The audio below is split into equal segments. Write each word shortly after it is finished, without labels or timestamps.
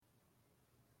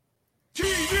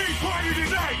party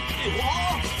tonight!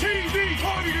 What? TV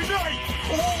party tonight!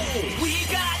 Oh, we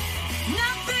got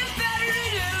nothing better to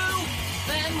do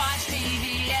than watch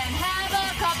TV and have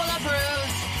a couple of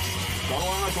brews. Don't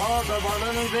want to talk about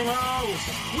anything else!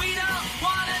 We don't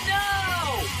want to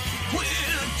know.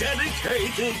 We're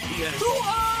dedicated, yes, To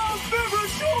our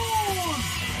favorite shows.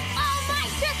 Oh, my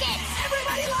circuit!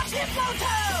 Everybody loves Hippo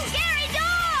Toad. Scary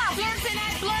dog! Flimpson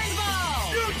and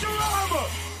Blurnsville. Futurama!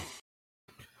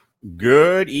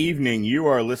 Good evening. You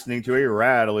are listening to a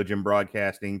Rattlegion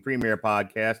Broadcasting premier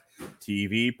podcast,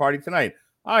 TV Party Tonight.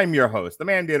 I'm your host, the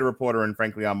mandated reporter, and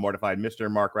frankly, I'm mortified,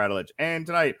 Mr. Mark Radulich. And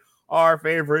tonight, our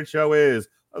favorite show is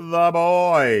The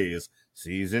Boys,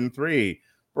 Season 3,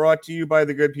 brought to you by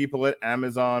the good people at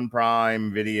Amazon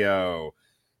Prime Video.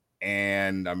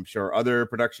 And I'm sure other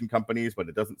production companies, but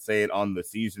it doesn't say it on the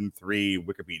Season 3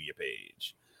 Wikipedia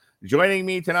page. Joining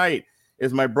me tonight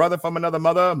is my brother from another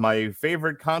mother, my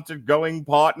favorite concert-going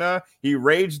partner. He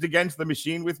raged against the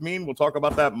machine with me, and we'll talk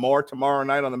about that more tomorrow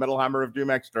night on the Metal Hammer of Doom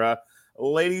Extra.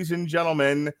 Ladies and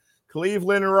gentlemen,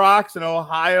 Cleveland rocks in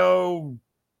Ohio,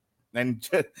 and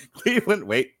Cleveland,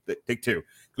 wait, take two.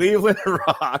 Cleveland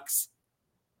rocks,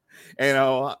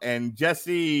 and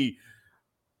Jesse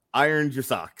irons your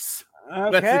socks.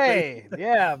 Okay,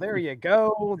 yeah, there you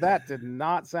go. That did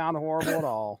not sound horrible at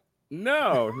all.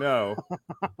 No.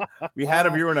 We had a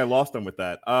viewer and I lost them with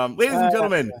that. Ladies and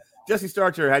gentlemen, Jesse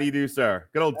Starcher, how do you do, sir?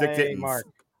 Good old Dick Hey, Tittins. Mark.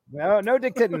 No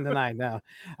Dick Titton tonight. No.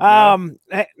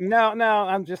 No.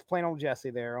 I'm just plain old Jesse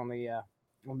there on the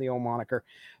old moniker.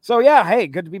 So yeah, hey,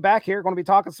 good to be back here. Going to be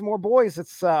talking some more boys.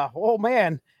 It's oh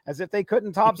man, as if they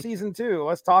couldn't top season 2.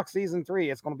 Let's talk season 3.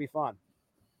 It's going to be fun.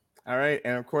 All right,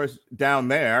 and of course down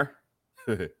there,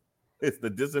 it's the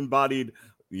disembodied,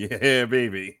 yeah,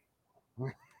 baby.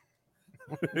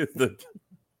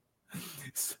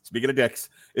 Speaking of dicks,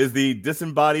 is the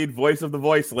disembodied voice of the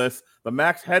voiceless, the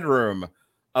Max Headroom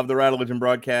of the Rattlegion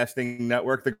Broadcasting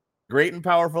Network, the great and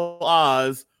powerful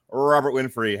Oz, Robert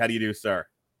Winfrey. How do you do, sir?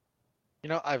 You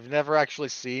know, I've never actually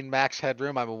seen Max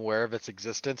Headroom. I'm aware of its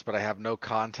existence, but I have no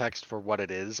context for what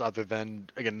it is other than,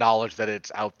 again, knowledge that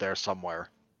it's out there somewhere.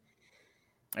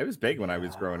 It was big when I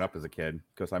was growing up as a kid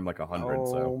because I'm like 100.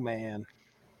 Oh so man.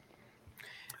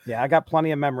 Yeah, I got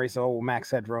plenty of memories of Max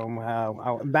Headroom.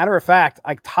 Matter of fact,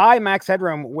 I tie Max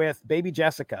Headroom with Baby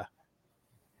Jessica.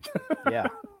 Yeah. Do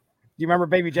you remember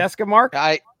Baby Jessica, Mark?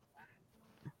 Winfrey?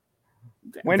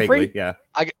 Vaguely, yeah.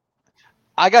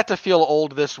 I got to feel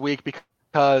old this week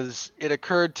because it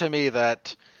occurred to me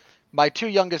that my two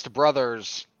youngest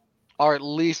brothers are at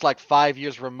least like 5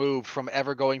 years removed from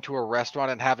ever going to a restaurant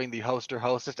and having the host or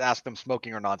hostess ask them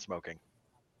smoking or non-smoking.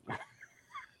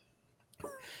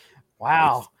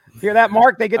 Wow. Hear that,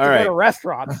 Mark? They get to go to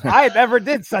restaurants. I never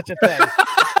did such a thing.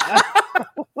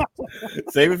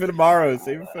 Save it for tomorrow.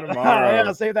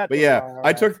 Yeah, save that. But yeah, tomorrow.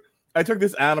 I took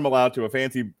this animal out to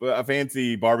a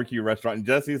fancy barbecue restaurant, and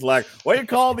Jesse's like, "What do you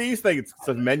call these things?" It's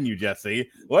a menu,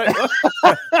 Jesse. What?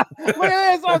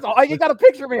 You got a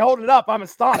picture of me holding it up. I'm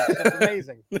astonished. It's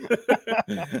amazing.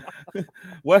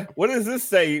 What does this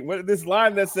say? What this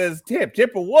line that says tip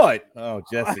or what? Oh,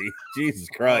 Jesse, Jesus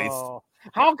Christ! Oh.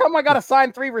 How come I got to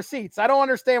sign 3 receipts? I don't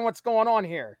understand what's going on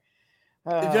here.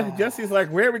 Jesse's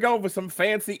like, "Where are we going for some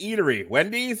fancy eatery?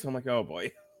 Wendy's?" I'm like, "Oh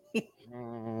boy."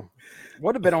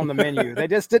 Would have been on the menu. They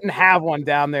just didn't have one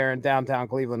down there in downtown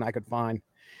Cleveland I could find.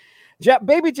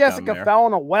 Baby Jessica fell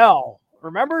in a well.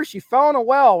 Remember? She fell in a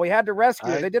well. We had to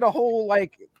rescue her. They did a whole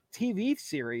TV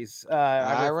series.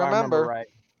 I remember. Right.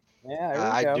 Yeah,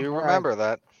 I do remember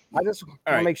that. I just want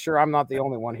to make sure I'm not the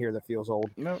only one here that feels old.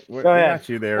 No, we Go ahead. got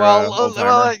you there.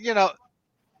 Well, you know,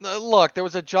 look, there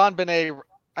was a John Benet.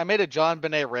 I made a John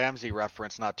Benet Ramsey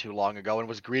reference not too long ago and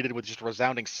was greeted with just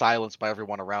resounding silence by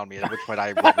everyone around me, at which point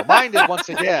I was reminded once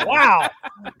again. Wow.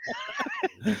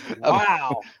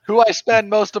 Who I spend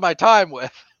most of my time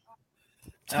with.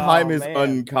 Time is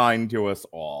unkind to us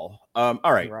all. All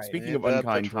right. Speaking of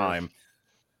unkind time,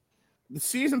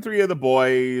 season 3 of The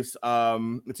Boys.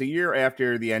 It's a year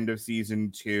after the end of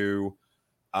season 2.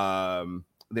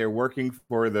 They're working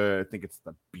for I think it's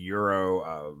the Bureau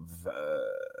of.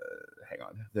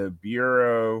 The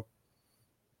Bureau.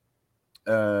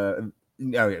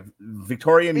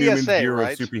 Victoria Newman's Bureau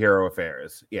of Superhero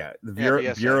Affairs. Yeah, the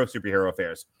Bureau of Superhero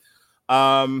Affairs.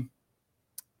 To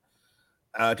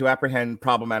apprehend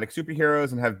problematic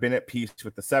superheroes and have been at peace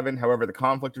with the Seven. However, the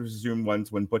conflict is resumed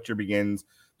when Butcher begins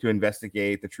to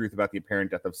investigate the truth about the apparent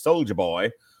death of Soldier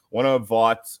Boy, one of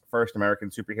Vought's first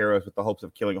American superheroes, with the hopes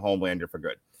of killing Homelander for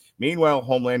good. Meanwhile,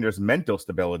 Homelander's mental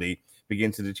stability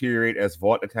begins to deteriorate as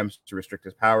Vought attempts to restrict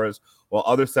his powers, while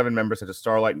other Seven members such as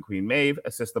Starlight and Queen Maeve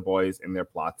assist the boys in their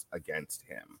plots against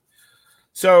him.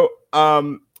 So,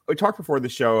 we talked before the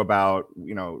show about,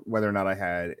 whether or not I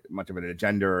had much of an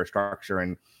agenda or structure.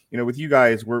 And, with you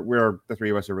guys, we're the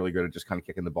three of us are really good at just kind of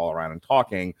kicking the ball around and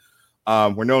talking.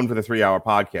 We're known for the 3-hour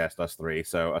podcast, us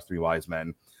three wise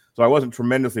men. So I wasn't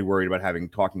tremendously worried about having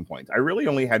talking points. I really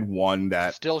only had one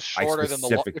that Still shorter than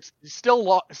specific- it's still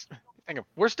long.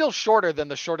 We're still shorter than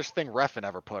the shortest thing Refn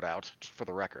ever put out, just for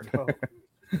the record.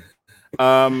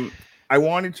 I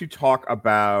wanted to talk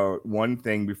about one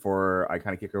thing before I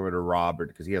kind of kick over to Robert,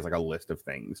 because he has like a list of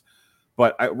things.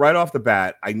 But right off the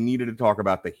bat, I needed to talk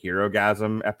about the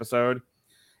Herogasm episode.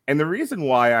 And the reason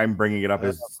why I'm bringing it up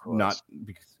is not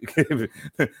because,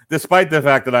 despite the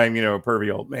fact that I'm, a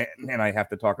pervy old man and I have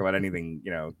to talk about anything,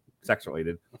 sex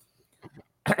related.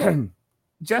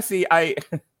 Jesse, the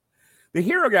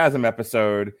Herogasm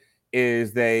episode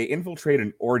is they infiltrate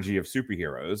an orgy of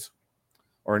superheroes,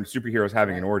 or in superheroes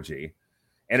having an orgy.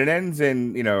 And it ends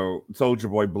in, Soldier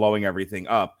Boy blowing everything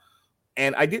up.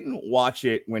 And I didn't watch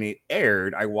it when it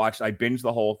aired. I binged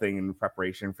the whole thing in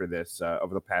preparation for this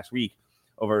over the past week,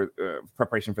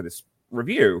 preparation for this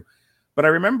review. But I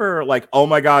remember like, oh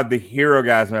my God, the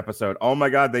Herogasm episode. Oh my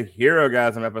God, the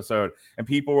Herogasm episode. And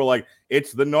people were like,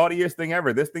 it's the naughtiest thing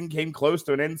ever. This thing came close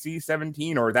to an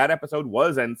NC-17, or that episode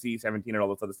was NC-17 and all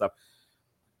this other stuff.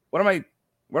 What am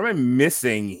I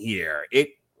missing here?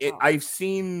 I've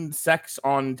seen sex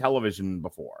on television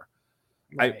before.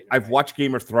 I've watched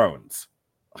Game of Thrones.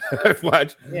 I've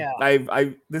watched. Yeah.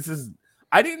 I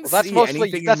didn't see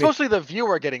anything. That's mostly the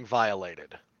viewer getting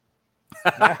violated.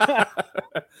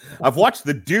 I've watched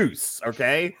The Deuce.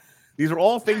 Okay, these are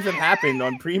all things that happened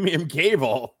on premium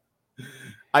cable.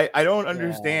 I don't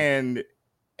understand,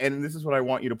 and this is what I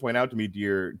want you to point out to me,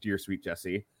 dear sweet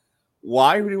Jesse.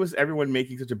 Why was everyone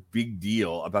making such a big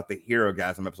deal about the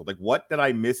Herogasm episode? Like, what did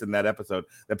I miss in that episode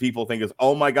that people think is,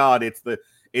 oh my God, it's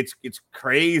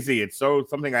crazy. It's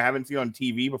something I haven't seen on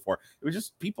TV before. It was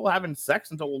just people having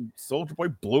sex until Soldier Boy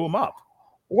blew him up.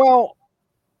 Well,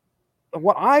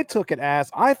 what I took it as,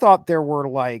 I thought there were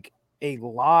like a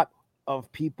lot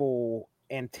of people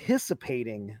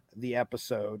anticipating the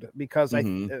episode because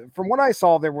from what I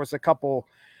saw, there was a couple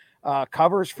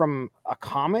covers from a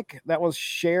comic that was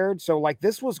shared. So like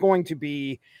this was going to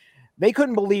be, they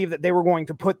couldn't believe that they were going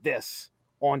to put this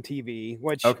on TV,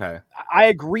 which I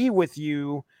agree with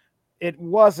you. It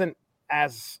wasn't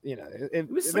as, there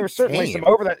was certainly some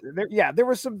over that. There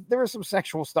was some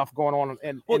sexual stuff going on.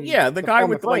 The guy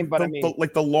with like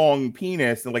the long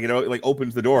penis and like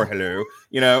opens the door. Hello,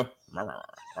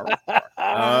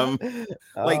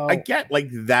 I get like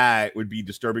that would be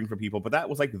disturbing for people, but that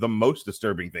was like the most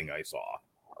disturbing thing I saw.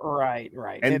 Right.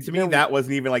 And to me, that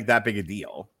wasn't even like that big a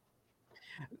deal.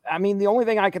 I mean, the only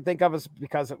thing I could think of is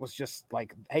because it was just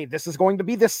like, hey, this is going to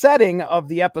be the setting of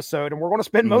the episode, and we're going to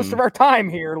spend most of our time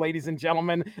here, ladies and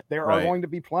gentlemen. There are going to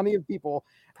be plenty of people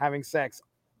having sex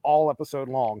all episode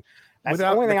long. That's the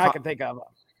only thing I can think of.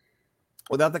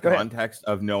 Without the context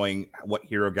of knowing what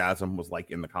Herogasm was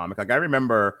like in the comic. Like I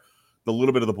remember the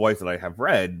little bit of the boys that I have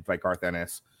read by Garth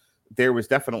Ennis, there was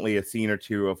definitely a scene or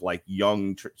two of like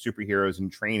young superheroes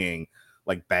in training,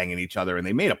 like banging each other. And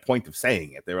they made a point of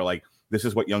saying it. They were like, this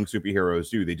is what young superheroes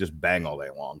do. They just bang all day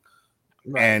long.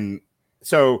 Right. And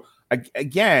so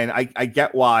again, I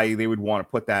get why they would want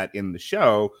to put that in the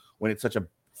show when it's such a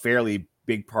fairly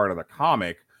big part of the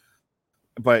comic.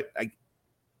 But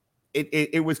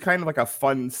it was kind of like a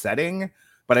fun setting,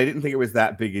 but I didn't think it was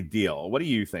that big a deal. What do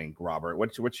you think, Robert?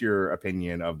 What's your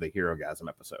opinion of the Herogasm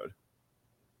episode?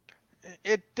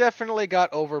 It definitely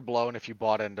got overblown if you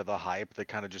bought into the hype that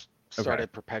kind of just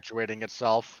started perpetuating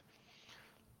itself.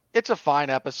 It's a fine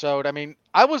episode. I mean,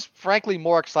 I was frankly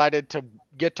more excited to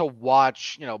get to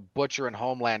watch, Butcher and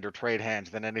Homelander trade hands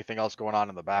than anything else going on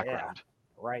in the background. Yeah,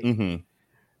 right. Mm-hmm.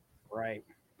 Right.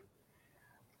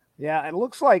 Yeah, it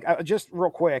looks like just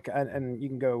real quick, and you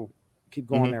can keep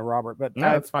going there, Robert. But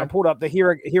I pulled up the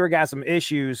Herogasm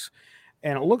issues,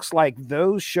 and it looks like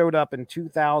those showed up in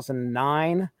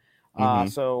 2009.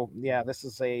 So yeah, this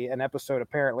is an episode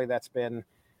apparently that's been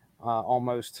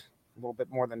almost a little bit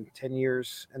more than 10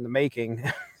 years in the making.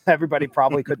 Everybody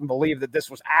probably couldn't believe that this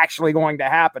was actually going to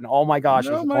happen. Oh my gosh.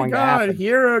 Oh my God.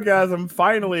 Herogasm.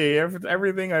 Finally,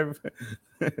 everything I've,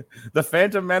 the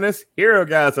Phantom Menace,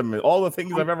 Herogasm, all the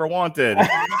things I've ever wanted.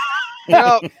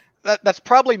 That's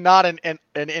probably not an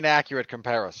inaccurate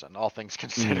comparison, all things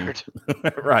considered.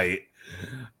 Right.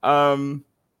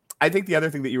 I think the other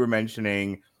thing that you were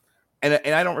mentioning, and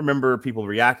I don't remember people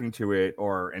reacting to it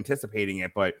or anticipating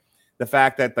it, but the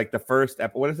fact that like the first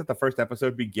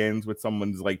episode begins with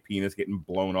someone's like penis getting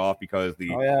blown off because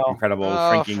the incredible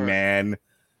shrinking man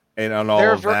and on all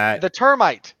of that. The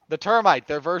termite,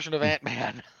 their version of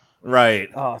Ant-Man. Right.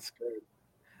 Oh, it's great.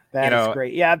 That is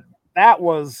great. Yeah, that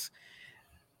was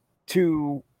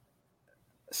to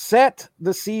set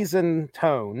the season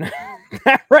tone.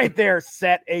 That right there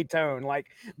set a tone. Like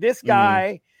this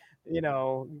guy,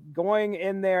 going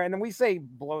in there, and then we say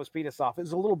blow his penis off. It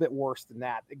was a little bit worse than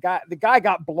that. The guy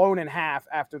got blown in half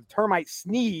after the termite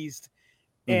sneezed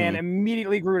and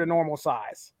immediately grew to normal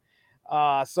size.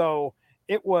 So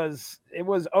it was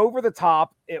over the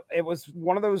top. It was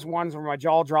one of those ones where my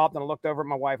jaw dropped and I looked over at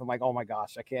my wife. I'm like, oh my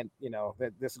gosh, I can't,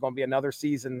 this is going to be another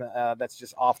season that's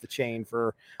just off the chain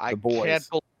for the boys. I can't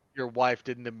believe your wife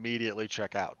didn't immediately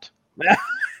check out.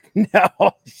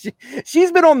 No,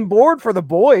 she's been on board for the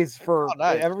boys for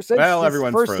ever since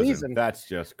everyone's first frozen. season. That's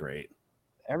just great.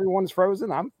 Everyone's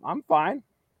frozen. I'm fine.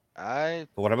 But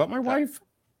what about my wife?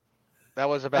 That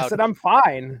was about. I said I'm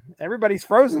fine. Everybody's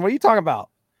frozen. What are you talking about?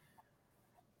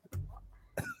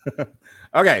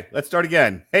 Okay, let's start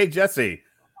again. Hey Jesse,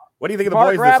 what do you think of the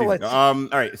Mark boys Radulich. this season?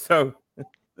 All right, so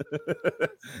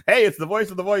hey, it's the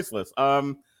voice of the voiceless.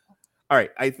 All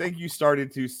right, I think you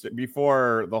started to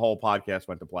before the whole podcast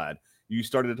went to plaid. You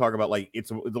started to talk about like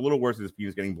it's a little worse than his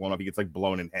penis getting blown up. He gets like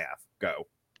blown in half. Go.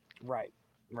 Right.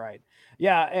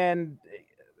 Yeah, and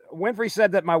Winfrey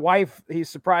said that he's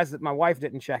surprised that my wife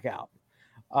didn't check out,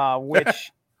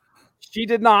 which she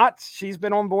did not. She's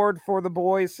been on board for the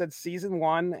boys since season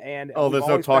 1, and there's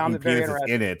no talking penises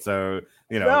in it, so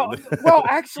Well,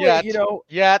 actually, right,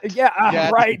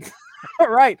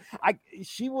 right.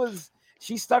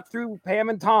 She stuck through Pam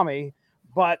and Tommy,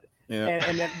 but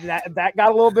and that got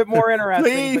a little bit more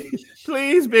interesting.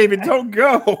 Please, baby, don't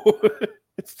go.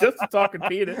 It's just a talking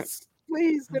penis.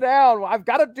 Please get out. I've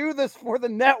got to do this for the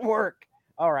network.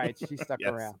 All right, she stuck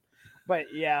Yes. around.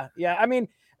 But yeah. I mean,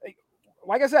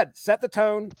 like I said, set the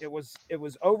tone. It was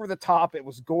over the top. It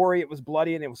was gory. It was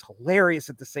bloody, and it was hilarious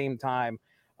at the same time.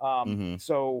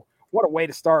 So what a way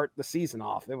to start the season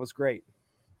off. It was great.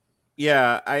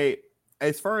 Yeah,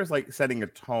 as far as like setting a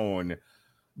tone,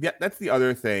 that's the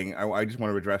other thing I just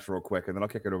want to address real quick, and then I'll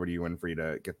kick it over to you, Winfrey,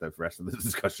 to get the rest of the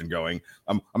discussion going.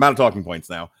 I'm out of talking points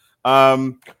now.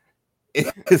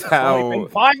 Is how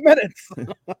 5 minutes.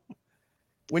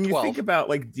 When you 12. think about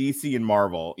like DC and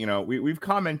Marvel, we've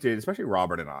commented, especially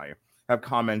Robert and I have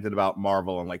commented about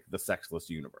Marvel and like the sexless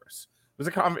universe. It was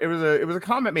a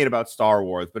comment made about Star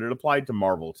Wars, but it applied to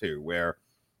Marvel too, where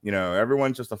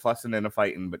everyone's just a fussing and a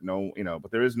fighting, but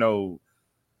but there is no,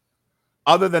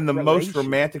 other than the most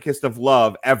romanticest of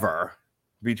love ever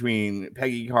between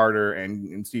Peggy Carter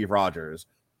and Steve Rogers,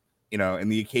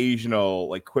 and the occasional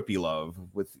like quippy love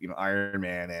with Iron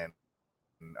Man and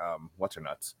what's her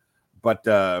nuts, but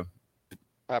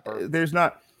Pepper. There's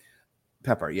not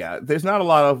a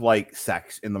lot of like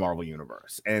sex in the Marvel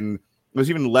universe, and there's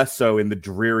even less so in the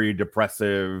dreary,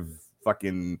 depressive,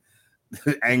 fucking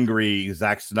angry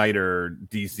Zack Snyder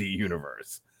DC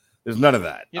universe. There's none of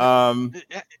that.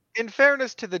 In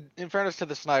fairness to the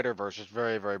Snyderverse, just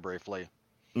very, very briefly.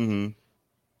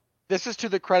 This is to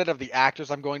the credit of the actors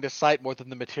I'm going to cite more than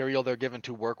the material they're given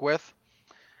to work with.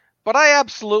 But I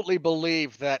absolutely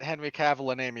believe that Henry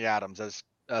Cavill and Amy Adams as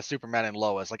Superman and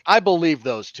Lois, like I believe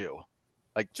those two.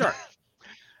 Like Sure.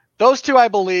 Those two I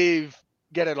believe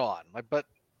get it on. Like, but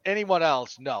anyone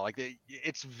else, no. Like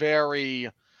it's very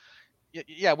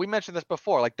we mentioned this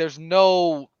before. Like there's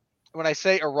no, when I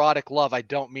say erotic love, I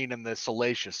don't mean in the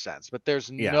salacious sense, but there's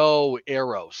no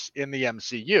Eros in the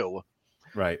MCU.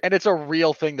 Right. And it's a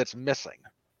real thing that's missing.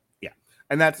 Yeah.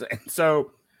 And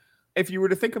so if you were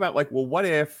to think about like, well, what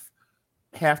if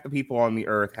half the people on the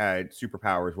earth had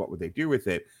superpowers? What would they do with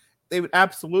it? They would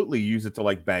absolutely use it to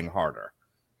like bang harder.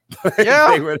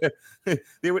 Yeah.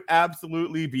 they would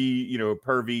absolutely be,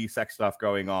 pervy sex stuff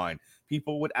going on.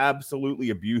 People would absolutely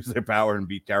abuse their power and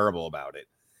be terrible about it.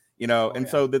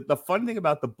 So the fun thing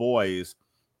about The Boys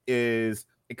is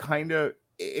it kind of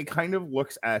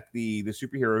looks at the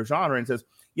superhero genre and says,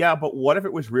 yeah, but what if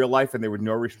it was real life and there were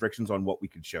no restrictions on what we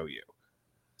could show you?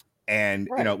 And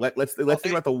let's think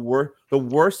about the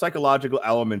worst psychological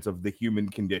elements of the human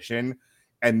condition,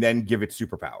 and then give it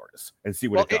superpowers and see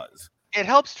what it does. It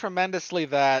helps tremendously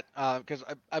that because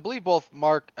I believe both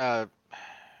Mark, Gareth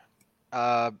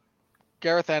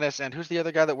Ennis, and who's the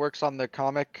other guy that works on the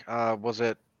comic? Was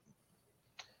it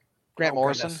Grant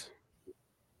Morrison? Goodness.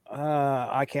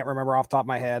 I can't remember off the top of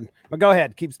my head, but go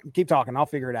ahead. Keep talking. I'll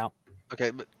figure it out.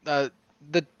 Okay. But,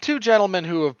 the two gentlemen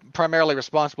who are primarily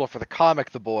responsible for the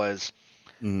comic, The Boys,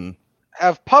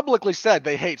 have publicly said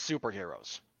they hate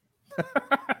superheroes.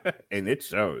 And it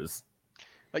shows.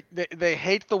 Like they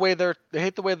hate the way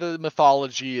the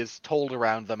mythology is told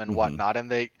around them and whatnot.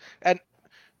 And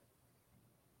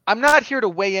I'm not here to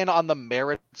weigh in on the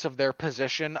merits of their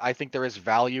position. I think there is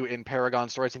value in Paragon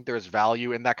story. I think there is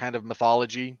value in that kind of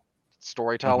mythology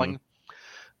storytelling.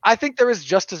 I think there is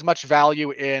just as much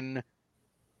value in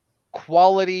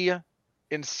quality,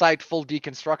 insightful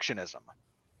deconstructionism.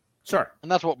 Sure. And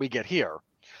that's what we get here.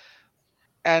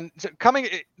 And so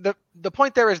the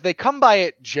point there is they come by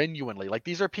it genuinely. Like,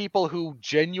 these are people who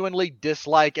genuinely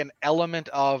dislike an element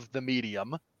of the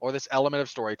medium or this element of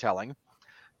storytelling.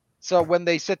 So when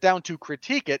they sit down to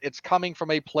critique it, it's coming from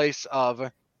a place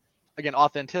of, again,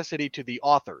 authenticity to the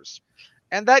authors.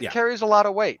 And that carries a lot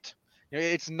of weight. You know,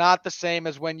 it's not the same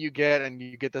as when you get, and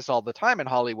you get this all the time in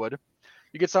Hollywood,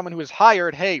 you get someone who is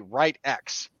hired, hey, write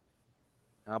X.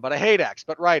 But I hate X,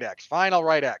 but write X. Fine, I'll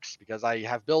write X because I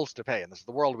have bills to pay, and this is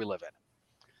the world we live in.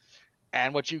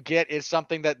 And what you get is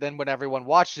something that then when everyone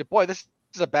watches it, boy, this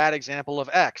is a bad example of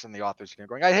X. And the author's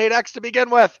going, I hate X to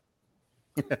begin with.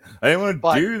 I didn't want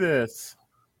to do this.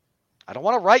 I don't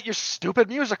want to write your stupid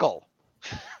musical.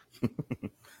 I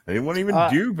didn't want to even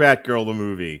do Batgirl the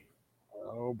movie.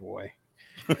 Oh, boy.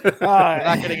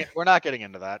 We're not getting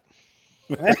into that.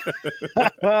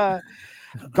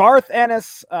 Garth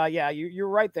Ennis, you're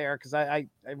right there because I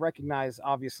recognize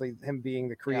obviously him being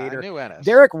the creator. I knew Ennis.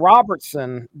 Derek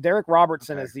Robertson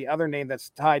is the other name that's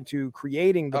tied to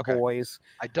creating the boys.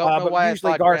 I don't know why I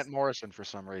thought Grant Morrison for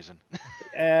some reason.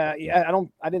 I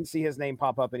didn't see his name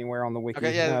pop up anywhere on the wiki.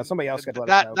 Okay, somebody else could let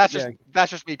us know.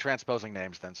 That's just me transposing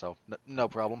names then, so no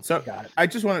problem. So I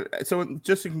just want to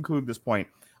just to conclude this point,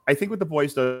 I think what the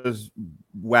boys does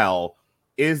well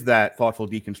is that thoughtful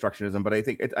deconstructionism, but I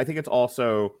think it's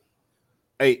also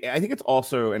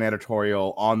an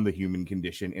editorial on the human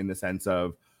condition in the sense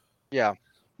of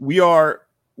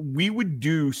we would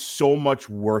do so much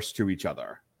worse to each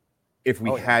other if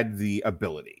we had the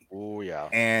ability. Oh yeah.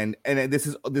 And this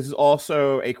is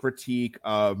also a critique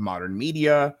of modern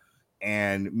media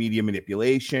and media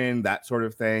manipulation, that sort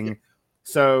of thing.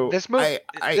 So this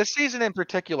season in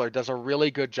particular does a really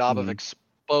good job of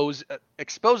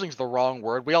exposing is the wrong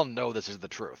word. We all know this is the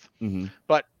truth,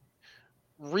 but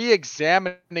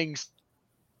re-examining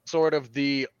sort of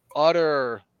the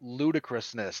utter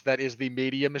ludicrousness that is the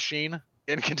media machine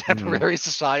in contemporary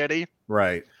society.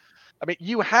 Right. I mean,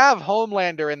 you have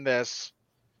Homelander in this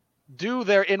do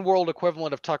their in-world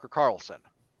equivalent of Tucker Carlson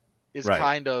is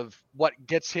kind of what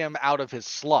gets him out of his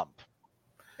slump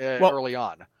early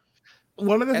on.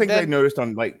 One of the things I noticed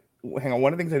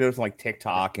on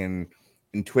TikTok and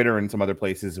Twitter and some other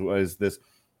places was this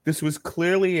was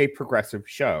clearly a progressive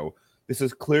show. This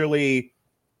is clearly,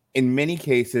 in many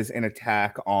cases, an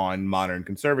attack on modern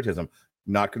conservatism,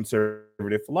 not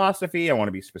conservative philosophy. I want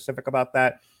to be specific about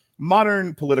that.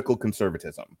 Modern political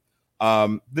conservatism,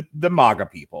 the MAGA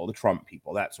people, the Trump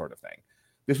people, that sort of thing.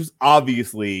 This was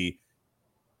obviously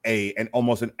an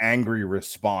almost an angry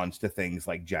response to things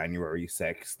like January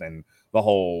 6th and the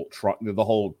whole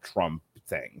Trump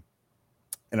thing.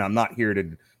 And I'm not here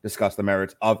to discuss the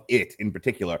merits of it in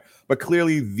particular, but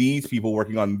clearly these people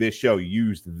working on this show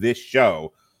used this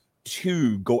show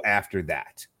to go after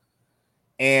that.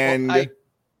 And never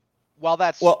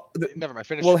mind.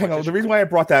 Finish. Well, hang on. The reason why I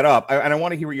brought that up, and I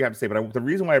want to hear what you have to say, but the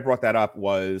reason why I brought that up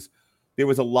was there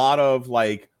was a lot of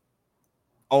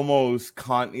almost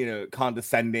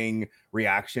condescending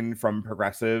reaction from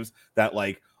progressives that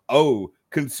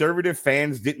conservative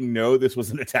fans didn't know this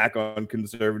was an attack on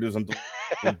conservatives until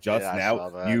just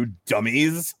now, you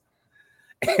dummies.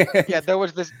 There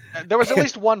was at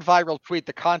least one viral tweet,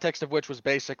 the context of which was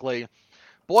basically,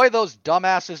 boy, those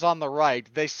dumbasses on the right,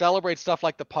 they celebrate stuff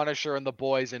like The Punisher and The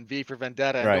Boys and V for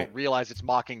Vendetta and don't realize it's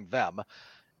mocking them.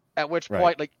 At which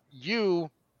point, you,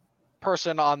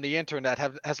 person on the internet,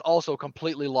 has also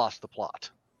completely lost the plot.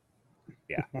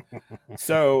 Yeah.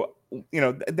 So,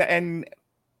 and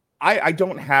I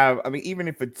don't have, even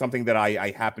if it's something that I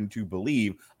happen to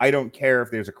believe, I don't care if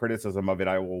there's a criticism of it.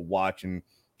 I will watch and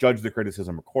judge the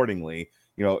criticism accordingly,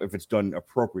 if it's done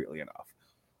appropriately enough.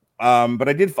 But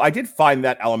I did find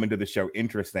that element of the show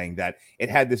interesting, that it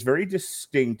had this very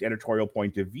distinct editorial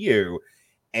point of view.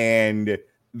 And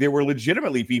there were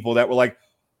legitimately people that were like,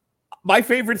 my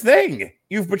favorite thing,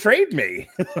 you've betrayed me.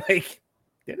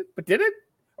 Did it?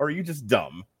 Or are you just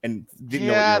dumb and didn't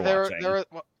know what you were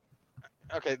watching?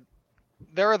 Okay.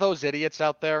 There are those idiots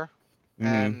out there,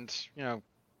 and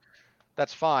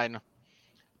that's fine.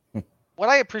 What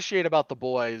I appreciate about The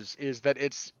Boys is that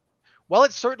it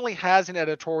certainly has an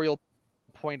editorial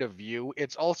point of view,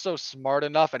 it's also smart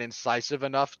enough and incisive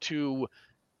enough to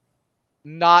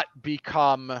not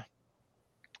become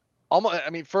almost,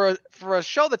 for a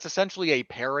show that's essentially a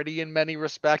parody in many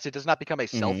respects, it does not become a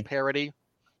self-parody.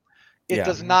 it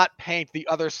does not paint the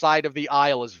other side of the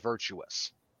aisle as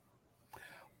virtuous.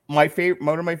 One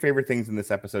of my favorite things in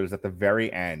this episode is at the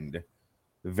very end,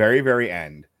 the very, very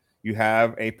end, you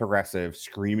have a progressive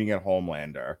screaming at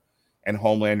Homelander, and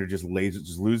Homelander just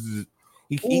loses.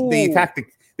 They attack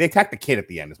the kid at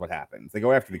the end. Is what happens. They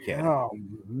go after the kid. Oh,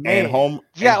 man. And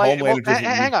Homelander.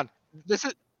 Hang on. This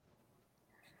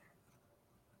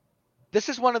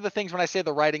is one of the things when I say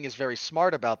the writing is very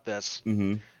smart about this.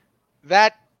 Mm-hmm.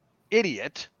 That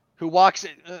idiot who walks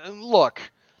in, look,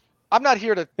 I'm not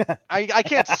here to I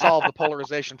can't solve the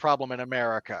polarization problem in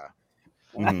America.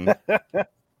 Mm-hmm.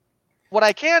 What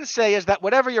I can say is that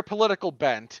whatever your political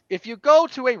bent, if you go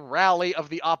to a rally of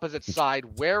the opposite side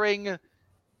wearing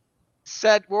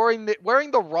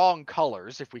the wrong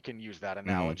colors, if we can use that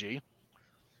analogy,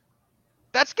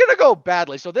 that's gonna go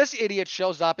badly. So this idiot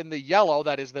shows up in the yellow,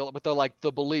 that is with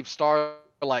the Believe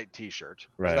Starlight T-shirt.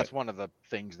 Right. That's one of the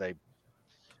things they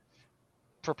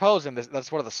propose in this.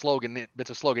 That's one of the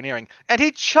bits of sloganeering. And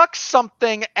he chucks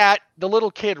something at the little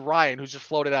kid Ryan, who's just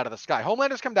floated out of the sky.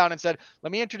 Homelander's come down and said,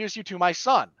 "Let me introduce you to my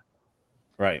son."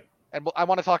 Right. And I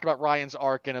want to talk about Ryan's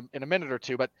arc in a minute or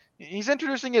two, but he's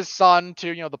introducing his son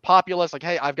to the populace, like,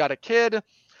 "Hey, I've got a kid,"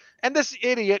 and this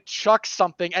idiot chucks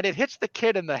something and it hits the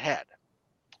kid in the head.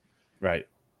 Right.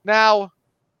 Now,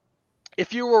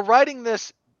 if you were writing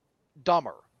this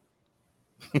dumber,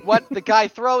 what the guy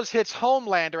throws hits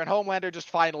Homelander, and Homelander just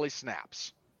finally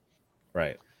snaps.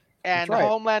 Right. And right.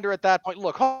 Homelander at that point,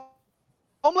 look,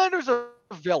 Homelander's a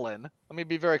villain. Let me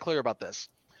be very clear about this.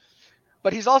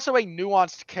 But he's also a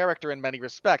nuanced character in many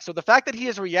respects. So the fact that he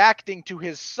is reacting to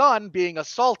his son being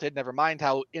assaulted, never mind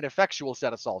how ineffectual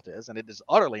said assault is, and it is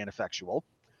utterly ineffectual,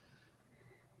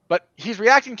 but he's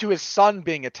reacting to his son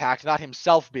being attacked, not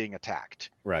himself being attacked.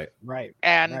 Right. Right.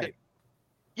 And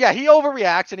yeah, he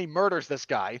overreacts and he murders this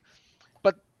guy,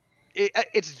 but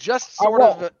it's just sort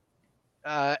of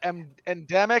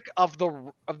endemic of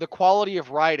the quality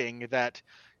of writing that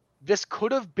this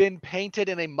could have been painted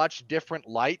in a much different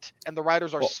light, and the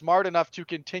writers are smart enough to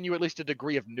continue at least a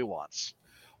degree of nuance.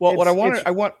 Well,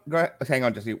 go ahead, hang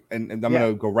on, Jesse, and I'm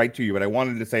going to go right to you, but I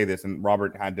wanted to say this, and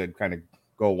Robert had to kind of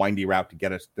go a windy route to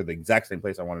get us to the exact same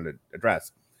place I wanted to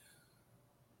address.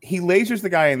 He lasers the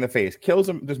guy in the face, kills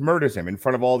him, just murders him in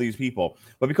front of all these people.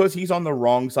 But because he's on the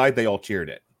wrong side, they all cheered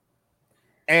it.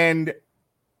 And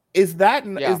is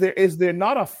there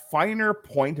not a finer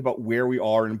point about where we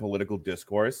are in political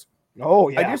discourse? Oh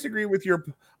yeah. I disagree with your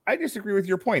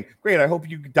point. Great. I hope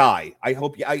you die. I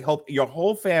hope your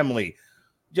whole family.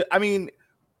 I mean,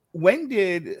 when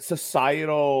did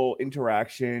societal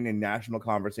interaction and national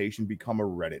conversation become a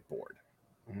Reddit board?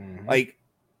 Mm-hmm. Like,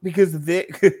 because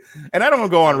and I don't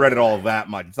go on Reddit all that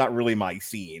much. It's not really my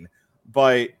scene,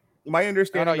 but my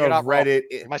understanding of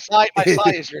Reddit, my side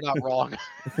is you're not wrong.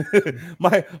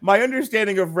 my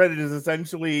understanding of Reddit is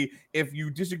essentially, if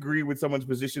you disagree with someone's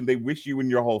position, they wish you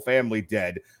and your whole family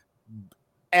dead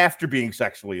after being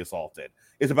sexually assaulted.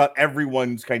 It's about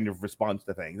everyone's kind of response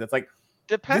to things. It's like,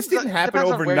 this didn't happen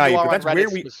overnight, but that's where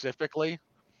we specifically.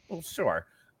 Well, sure.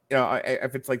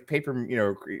 If it's like paper,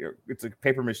 it's like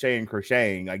paper mache and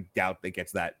crocheting, I doubt that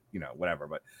gets that, whatever.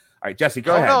 But all right, Jesse,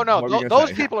 go ahead. No.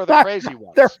 Those people are the crazy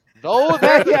ones. I was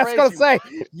going to say,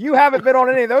 you haven't been on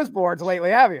any of those boards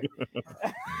lately, have you?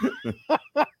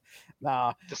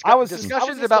 Nah.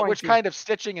 Discussions about which kind of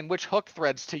stitching and which hook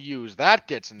threads to use. That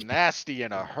gets nasty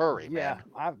in a hurry, man.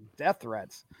 Yeah, I have death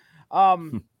threats.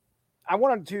 I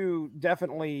wanted to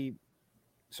definitely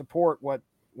support what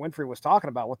Winfrey was talking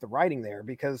about with the writing there,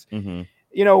 because,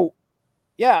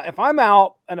 if I'm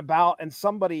out and about and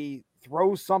somebody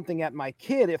throws something at my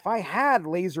kid, if I had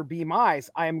laser beam eyes,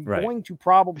 I am going to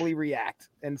probably react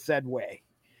in said way.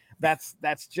 That's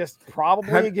just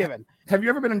probably a given. Have you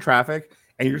ever been in traffic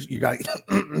and you got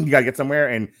to get somewhere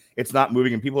and it's not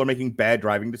moving and people are making bad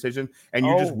driving decisions and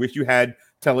you just wish you had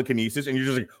telekinesis and you're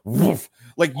just like, woof.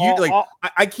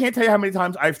 I can't tell you how many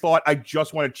times I've thought I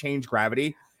just want to change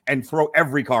gravity and throw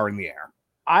every car in the air.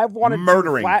 I've wanted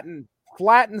to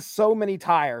flatten so many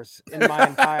tires in my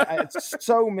entire. It's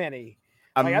so many.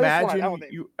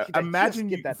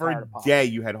 Imagine for a day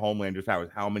you had Homelander's powers.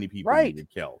 How many people you would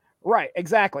kill? Right,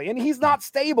 exactly. And he's not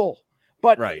stable,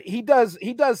 but he does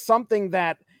something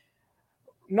that,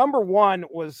 number one,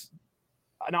 was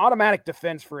an automatic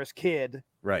defense for his kid.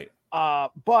 Right.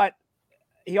 But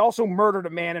he also murdered a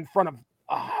man in front of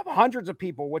hundreds of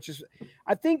people, which is,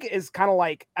 I think, is kind of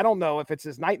like, I don't know if it's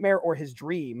his nightmare or his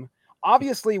dream.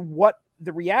 Obviously, what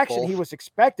the reaction he was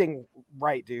expecting,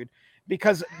 right, dude?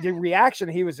 Because the reaction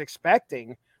he was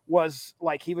expecting was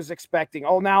like he was expecting,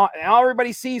 oh, now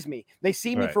everybody sees me. They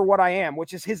see me Right. for what I am,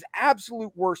 which is his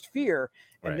absolute worst fear.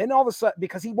 And Right. then all of a sudden,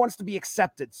 because he wants to be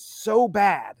accepted so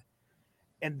bad.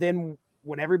 And then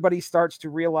when everybody starts to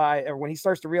realize, or when he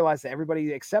starts to realize that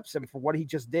everybody accepts him for what he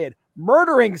just did,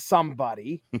 murdering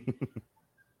somebody,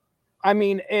 I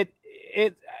mean,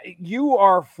 you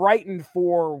are frightened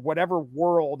for whatever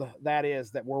world that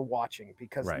is that we're watching,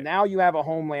 because Right. now you have a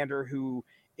Homelander who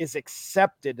is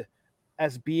accepted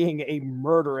as being a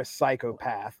murderous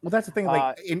psychopath. Well, that's the thing.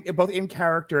 Like in both in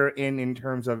character and in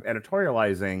terms of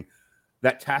editorializing,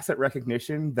 that tacit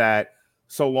recognition that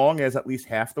so long as at least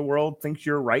half the world thinks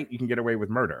you're right, you can get away with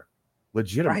murder,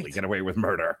 legitimately Right. get away with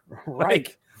murder. Right.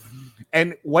 Like,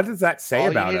 and what does that say All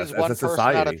you about need us is as one a person out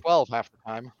society? of 12 half the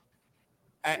time.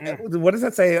 What does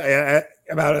that say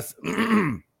about us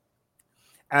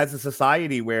as a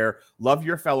society where love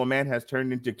your fellow man has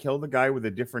turned into kill the guy with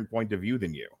a different point of view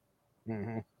than you?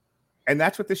 Mm-hmm. And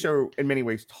that's what the show in many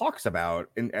ways talks about,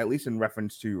 at least in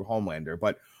reference to Homelander.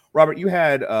 But Robert, you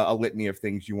had a litany of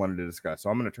things you wanted to discuss, so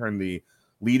I'm going to turn the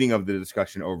leading of the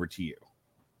discussion over to you.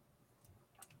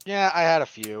 Yeah, I had a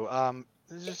few.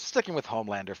 Just sticking with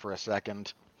Homelander for a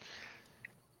second.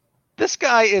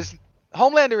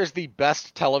 Homelander is the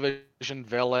best television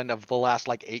villain of the last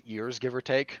 8 years, give or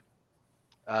take.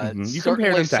 You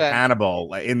compared him to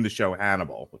Hannibal in the show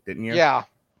Hannibal, didn't you? Yeah.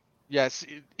 Yes,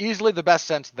 easily the best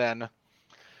since then.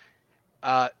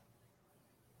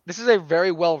 This is a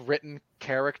very well written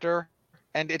character,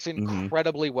 and it's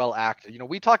incredibly well acted.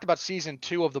 We talked about season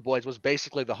 2 of The Boys was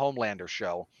basically the Homelander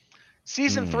show.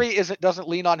 Season 3 doesn't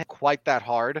lean on him quite that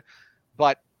hard,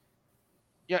 but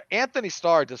Anthony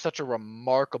Starr does such a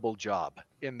remarkable job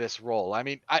in this role. I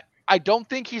mean, I don't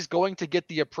think he's going to get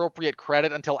the appropriate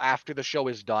credit until after the show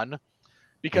is done,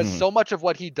 because so much of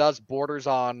what he does borders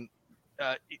on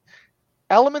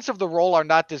elements of the role are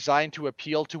not designed to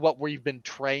appeal to what we've been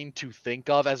trained to think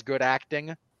of as good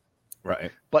acting.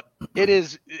 Right. But it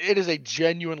is a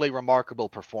genuinely remarkable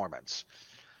performance.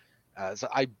 So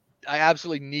I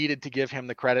absolutely needed to give him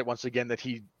the credit once again that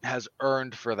he has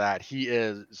earned for that. He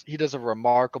does a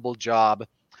remarkable job.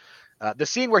 The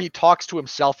scene where he talks to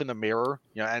himself in the mirror,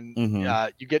 and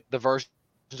you get the versions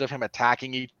of him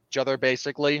attacking each other,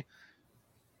 basically.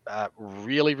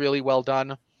 Really, really well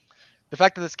done. The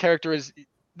fact that this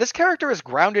character is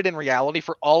grounded in reality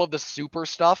for all of the super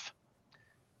stuff.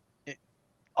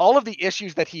 All of the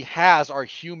issues that he has are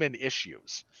human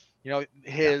issues.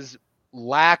 His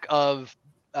lack of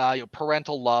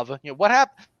parental love. What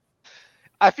happened?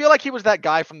 I feel like he was that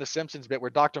guy from the Simpsons bit where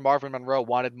Dr. Marvin Monroe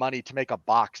wanted money to make a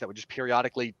box that would just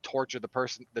periodically torture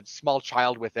the small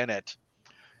child within it.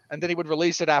 And then he would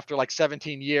release it after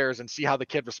 17 years and see how the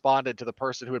kid responded to the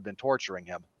person who had been torturing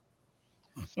him.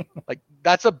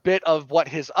 That's a bit of what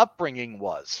his upbringing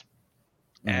was.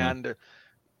 And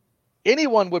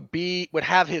anyone would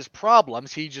have his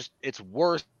problems. It's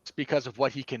worse because of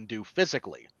what he can do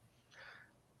physically.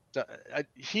 So,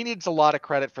 he needs a lot of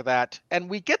credit for that. And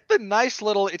we get the nice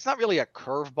little, it's not really a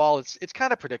curveball. It's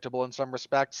kind of predictable in some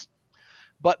respects.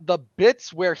 But the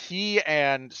bits where he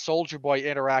and Soldier Boy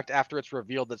interact after it's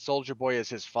revealed that Soldier Boy is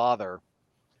his father.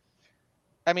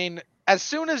 I mean, as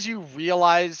soon as you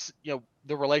realize,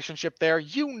 the relationship there,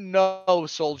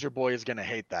 Soldier Boy is going to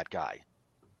hate that guy.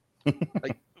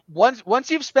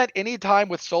 Once you've spent any time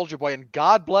with Soldier Boy, and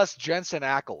God bless Jensen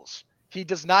Ackles, he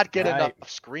does not get enough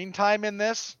screen time in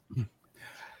this.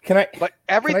 But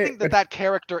everything that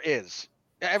character is,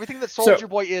 everything that Soldier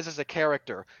Boy is as a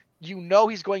character,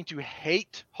 he's going to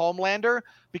hate Homelander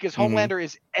because Homelander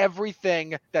is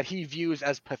everything that he views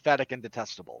as pathetic and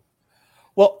detestable.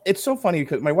 Well, it's so funny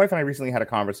because my wife and I recently had a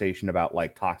conversation about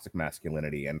toxic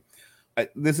masculinity, and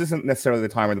this isn't necessarily the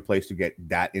time or the place to get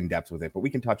that in depth with it, but we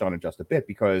can touch on it just a bit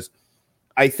because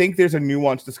I think there's a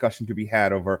nuanced discussion to be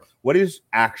had over what is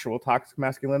actual toxic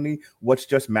masculinity, what's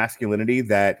just masculinity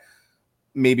that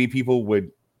maybe people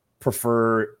would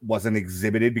prefer wasn't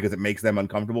exhibited because it makes them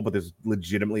uncomfortable, but there's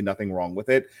legitimately nothing wrong with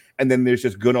it. And then there's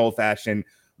just good old-fashioned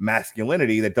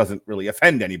masculinity that doesn't really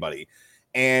offend anybody.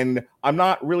 And I'm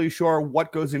not really sure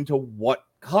what goes into what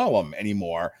column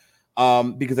anymore,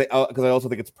 because I also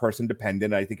think it's person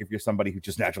dependent. I think if you're somebody who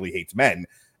just naturally hates men,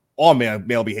 all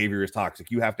male behavior is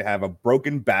toxic. You have to have a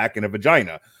broken back and a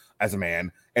vagina as a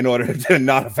man in order to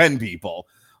not offend people.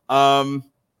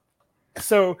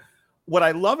 So what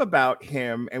I love about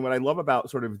him and what I love about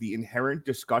sort of the inherent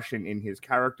discussion in his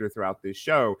character throughout this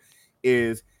show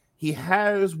is he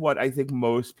has what I think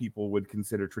most people would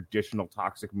consider traditional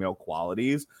toxic male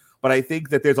qualities. But I think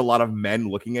that there's a lot of men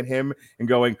looking at him and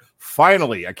going,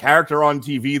 finally, a character on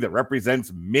TV that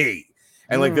represents me.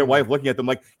 and like their wife looking at them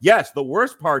like, yes, the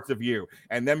worst parts of you,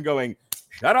 and them going,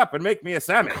 shut up and make me a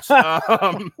sandwich. But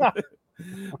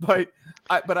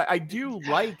I do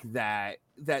like that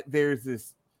there's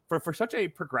this for such a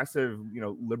progressive,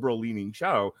 liberal leaning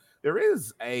show, there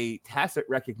is a tacit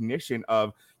recognition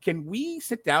of, can we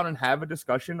sit down and have a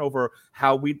discussion over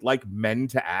how we'd like men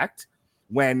to act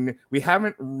when we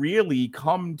haven't really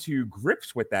come to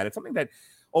grips with that? It's something that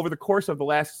over the course of the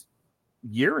last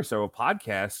year or so of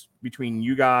podcasts between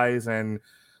you guys and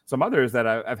some others that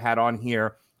I've had on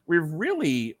here, we've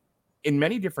really, in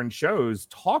many different shows,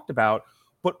 talked about,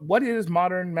 but what is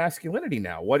modern masculinity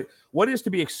now? What is to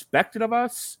be expected of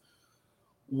us?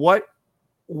 What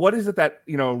is it that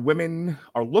women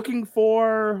are looking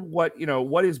for?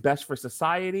 What is best for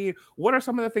society? What are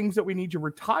some of the things that we need to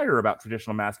retire about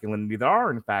traditional masculinity that are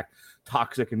in fact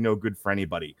toxic and no good for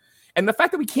anybody? And the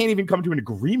fact that we can't even come to an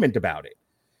agreement about it.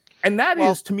 And that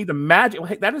is to me the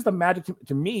magic. That is the magic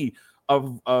to me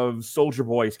of Soldier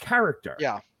Boy's character.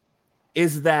 Yeah.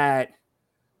 Is that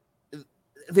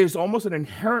there's almost an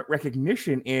inherent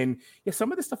recognition in,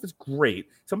 some of this stuff is great,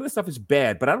 some of this stuff is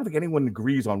bad, but I don't think anyone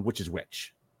agrees on which is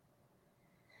which.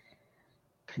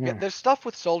 Yeah, there's stuff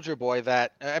with Soldier Boy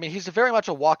that, he's very much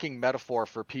a walking metaphor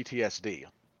for PTSD.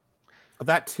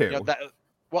 That too.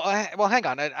 Well, hang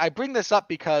on. I bring this up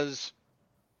because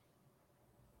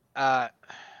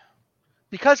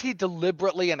he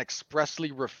deliberately and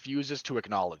expressly refuses to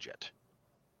acknowledge it.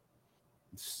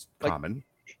 It's common.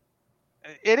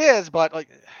 It is, but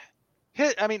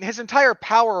his entire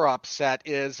power-up set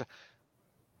is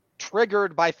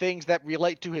triggered by things that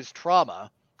relate to his trauma,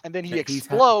 and then he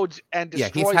explodes and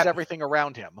destroys everything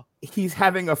around him. He's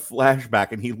having a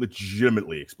flashback, and he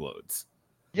legitimately explodes.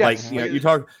 Yes. You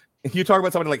talk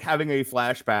about somebody like having a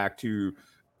flashback to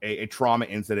a trauma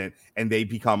incident, and they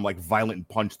become like violent and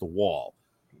punch the wall.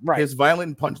 Right. His violent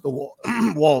and punch the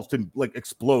walls to like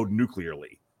explode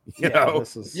nuclearly.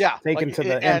 This is taken to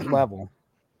the nth level.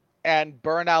 And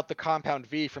burn out the compound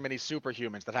V from any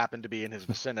superhumans that happen to be in his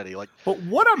vicinity. But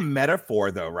what a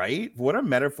metaphor, though, right? What a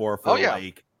metaphor for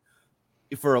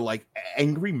for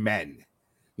angry men.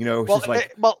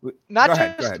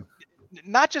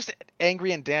 Not just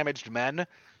angry and damaged men,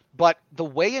 but the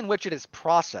way in which it is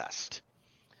processed.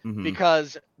 Mm-hmm.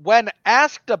 Because when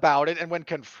asked about it and when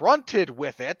confronted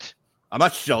with it, I'm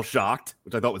not shell shocked,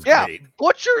 which I thought was great.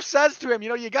 Butcher says to him,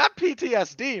 you got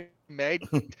PTSD, mate.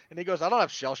 And he goes, I don't have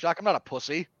shell shock. I'm not a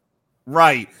pussy.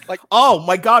 Right. Oh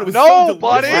my God. It was so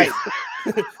buddy.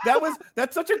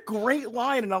 That's such a great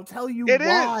line. And I'll tell you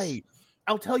why.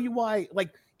 I'll tell you why.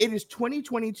 It is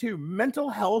 2022. Mental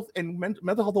health and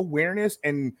mental health awareness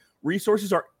and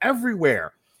resources are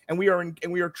everywhere. And we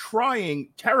are trying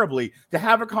terribly to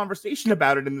have a conversation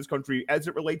about it in this country as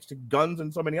it relates to guns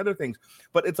and so many other things.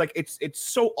 But it's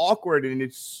so awkward, and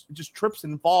it just trips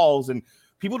and falls, and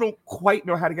people don't quite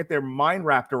know how to get their mind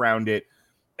wrapped around it.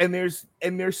 And there's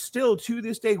still, to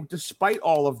this day, despite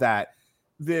all of that,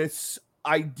 this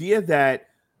idea that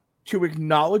to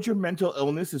acknowledge your mental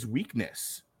illness is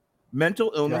weakness.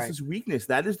 Mental illness is weakness.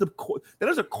 That is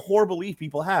a core belief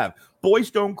people have.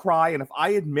 Boys don't cry, and if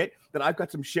I admit that I've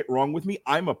got some shit wrong with me,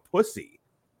 I'm a pussy.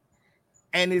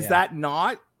 And is that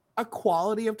not a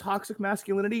quality of toxic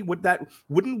masculinity?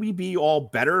 Wouldn't we be all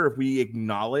better if we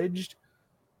acknowledged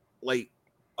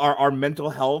our mental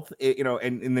health,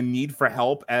 and the need for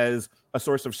help as a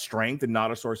source of strength and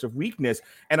not a source of weakness?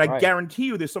 And I guarantee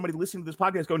you there's somebody listening to this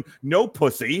podcast going, no,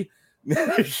 pussy.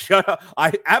 Shut up.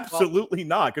 I absolutely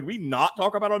not. Could we not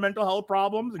talk about our mental health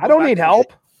problems? I don't need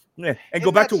help. And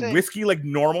go back to whiskey like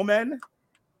normal men.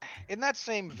 In that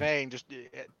same vein, just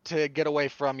to get away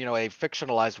from a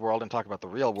fictionalized world and talk about the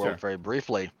real world very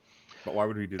briefly. But why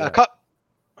would we do that?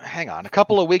 Hang on. A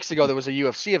couple of weeks ago, there was a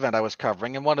UFC event I was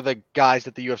covering, and one of the guys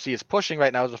that the UFC is pushing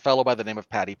right now is a fellow by the name of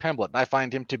Paddy Pimblett, and I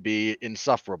find him to be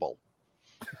insufferable.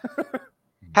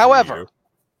 However,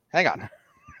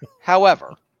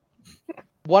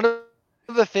 one of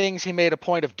the things he made a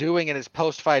point of doing in his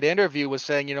post-fight interview was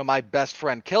saying, my best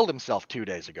friend killed himself 2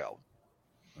 days ago.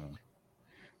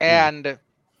 And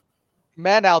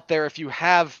men out there, if you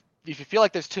feel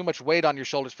like there's too much weight on your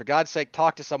shoulders, for God's sake,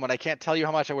 talk to someone. I can't tell you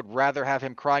how much I would rather have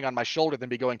him crying on my shoulder than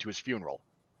be going to his funeral.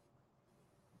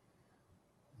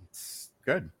 It's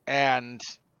good. And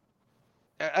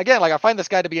again, I find this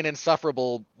guy to be an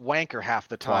insufferable wanker half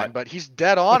the time, but he's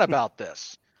dead on about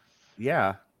this.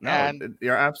 Yeah. No,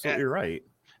 you're absolutely right.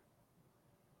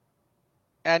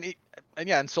 And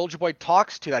Soldier Boy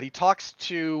talks to that. He talks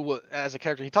to, as a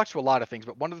character, he talks to a lot of things,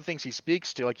 but one of the things he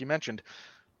speaks to, like you mentioned,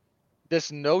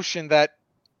 this notion that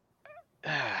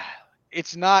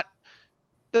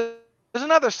there's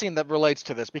another scene that relates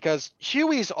to this because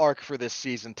Huey's arc for this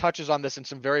season touches on this in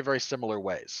some very, very similar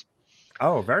ways.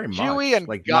 Oh, very much. Huey and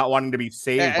like not wanting to be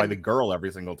saved by the girl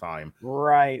every single time.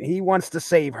 Right. He wants to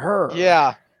save her.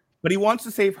 Yeah. But he wants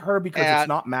to save her because it's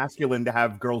not masculine to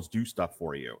have girls do stuff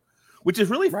for you, which is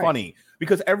really funny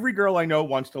because every girl I know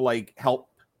wants to like help,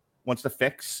 wants to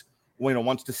fix,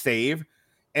 wants to save.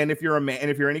 And if you're a man,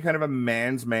 and if you're any kind of a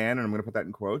man's man, and I'm going to put that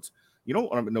in quotes, you don't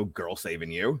want no girl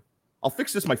saving you. I'll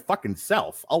fix this my fucking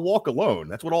self. I'll walk alone.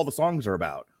 That's what all the songs are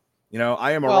about.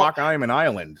 I am a rock. I am an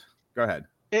island. Go ahead.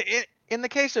 In the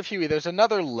case of Huey, there's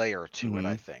another layer to it,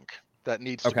 I think, that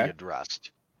needs to be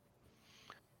addressed.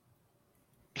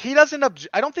 He doesn't.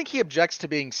 I don't think he objects to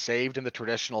being saved in the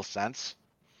traditional sense.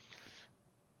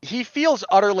 He feels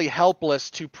utterly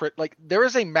helpless to there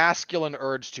is a masculine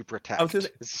urge to protect. I think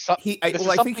the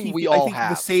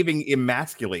saving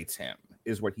emasculates him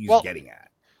is what he's getting at.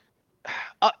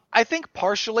 I think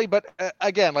partially, but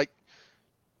again,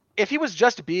 if he was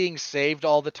just being saved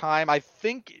all the time, I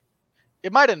think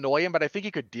it might annoy him, but I think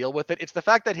he could deal with it. It's the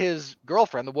fact that his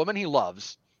girlfriend, the woman he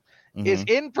loves, is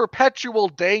in perpetual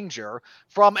danger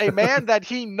from a man that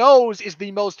he knows is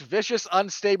the most vicious,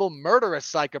 unstable, murderous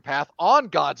psychopath on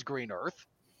God's green earth.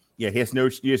 Yeah, he has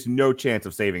no chance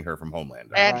of saving her from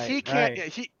Homelander. And he can't.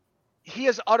 He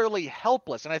is utterly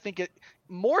helpless. And I think it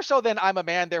more so than I'm a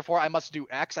man, therefore I must do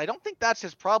X. I don't think that's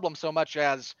his problem so much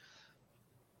as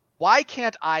why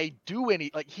can't I do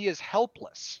any? He is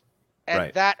helpless,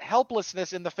 and that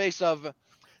helplessness in the face of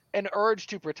an urge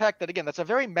to protect, that again, that's a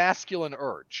very masculine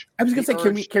urge. I was gonna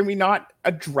say, can we not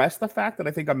address the fact that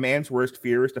I think a man's worst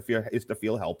fear is to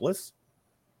feel helpless?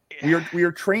 We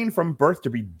are trained from birth to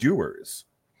be doers.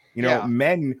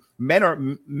 Men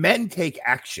take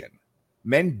action.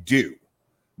 Men do.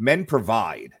 Men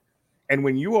provide. And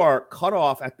when you are cut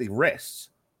off at the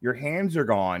wrists, your hands are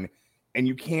gone, and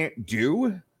you can't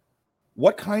do,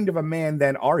 what kind of a man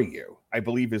then are you? I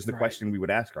believe is the question we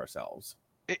would ask ourselves.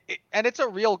 And that's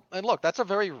a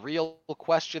very real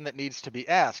question that needs to be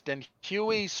asked. And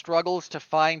Huey struggles to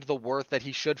find the worth that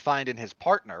he should find in his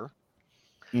partner.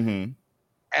 Mm-hmm.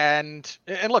 And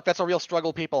look, that's a real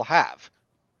struggle people have.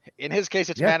 In his case,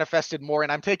 it's manifested more,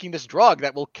 and I'm taking this drug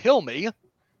that will kill me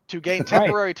to gain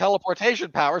temporary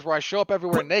teleportation powers where I show up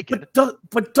everywhere naked.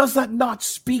 But does that not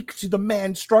speak to the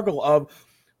man's struggle of,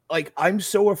 I'm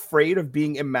so afraid of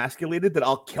being emasculated that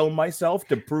I'll kill myself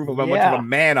to prove how much of a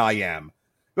man I am?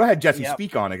 Go ahead, Jesse,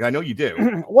 speak on it. I know you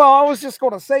do. Well, I was just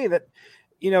going to say that,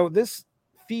 this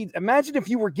feed. Imagine if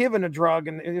you were given a drug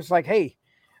and it's like, hey,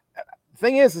 the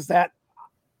thing is that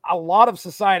a lot of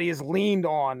society is leaned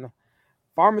on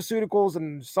pharmaceuticals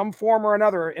in some form or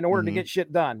another in order to get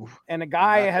shit done. And a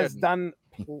guy has done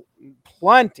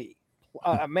plenty.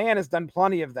 A man has done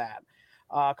plenty of that.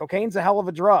 Cocaine's a hell of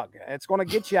a drug. It's going to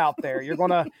get you out there. You're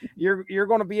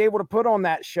going to be able to put on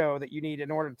that show that you need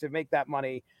in order to make that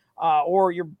money.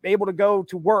 Or you're able to go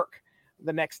to work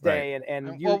the next day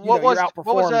and you're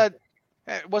outperformed.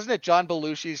 Wasn't it John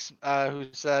Belushi's who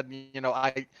said,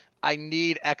 I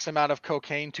need X amount of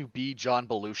cocaine to be John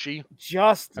Belushi.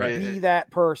 Just be that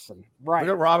person. Right.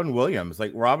 Look at Robin Williams.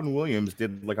 Robin Williams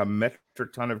did a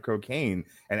metric ton of cocaine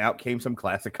and out came some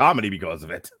classic comedy because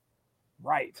of it.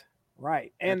 Right.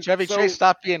 And Chevy Chase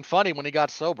stopped being funny when he got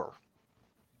sober.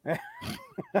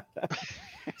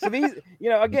 So these,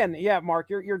 again, Mark,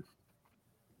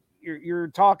 you're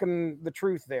talking the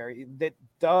truth there. That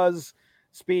does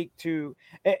speak to.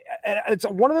 It's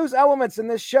one of those elements in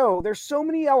this show. There's so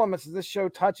many elements that this show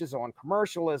touches on: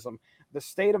 commercialism, the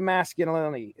state of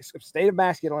masculinity.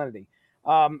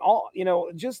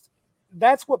 Just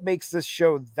that's what makes this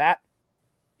show that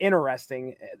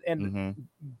interesting and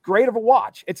great of a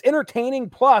watch. It's entertaining.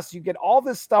 Plus, you get all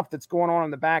this stuff that's going on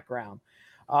in the background.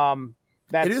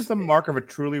 It is the mark of a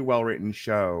truly well-written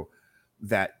show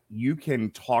that you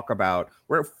can talk about.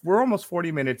 We're almost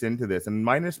 40 minutes into this, and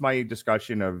minus my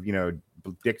discussion of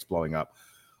dicks blowing up,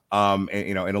 and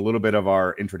in a little bit of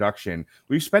our introduction,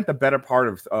 we've spent the better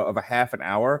part of a half an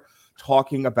hour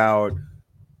talking about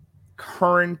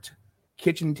current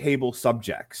kitchen table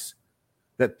subjects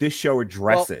that this show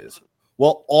addresses.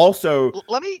 While also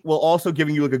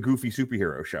giving you a goofy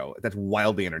superhero show that's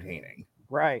wildly entertaining.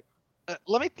 Right.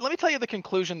 Let me tell you the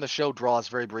conclusion the show draws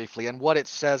very briefly and what it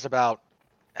says about.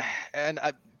 And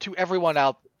to everyone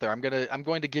out there, I'm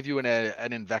going to give you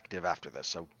an invective after this,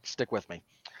 so stick with me.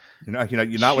 You're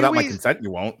not without my consent.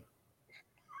 You won't.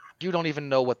 You don't even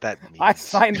know what that means. I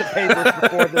signed the papers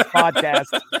before this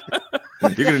podcast.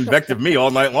 You can invective me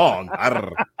all night long.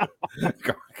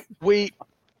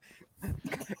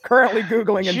 Currently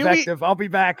Googling Huey- invective. I'll be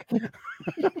back. You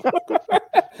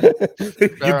Fair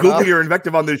Google enough. your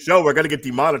invective on this show, we're gonna get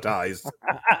demonetized.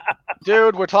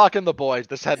 Dude, we're talking The Boys.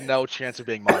 This had no chance of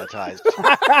being monetized.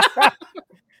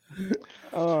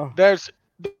 Oh, There's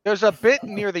a bit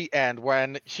near the end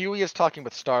when Huey is talking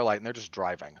with Starlight and they're just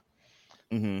driving.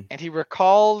 Mm-hmm. And he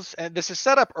recalls, and this is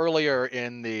set up earlier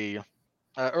in the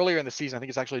season. I think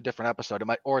it's actually a different episode.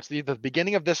 Or it's either the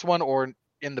beginning of this one or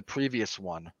in the previous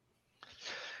one.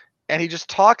 And he just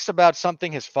talks about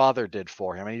something his father did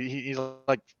for him. And he's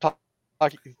like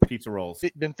Pizza rolls.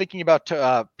 been thinking about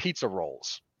pizza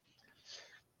rolls,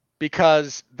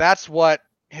 because that's what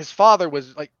his father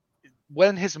was like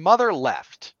when his mother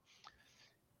left.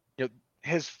 You know,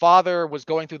 his father was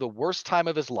going through the worst time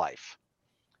of his life,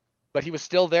 but he was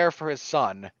still there for his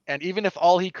son. And even if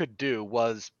all he could do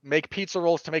was make pizza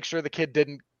rolls to make sure the kid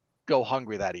didn't go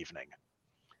hungry that evening.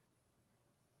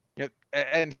 You know,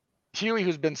 and Huey,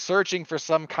 who's been searching for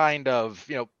some kind of,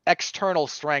 external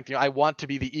strength, I want to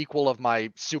be the equal of my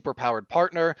superpowered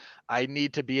partner. I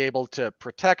need to be able to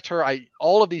protect her.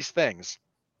 All of these things.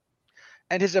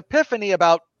 And his epiphany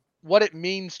about what it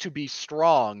means to be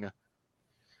strong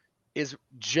is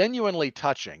genuinely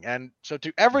touching. And so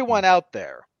to everyone out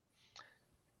there,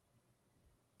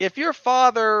 if your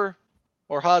father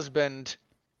or husband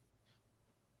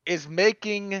is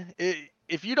making,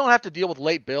 if you don't have to deal with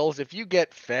late bills, if you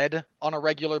get fed on a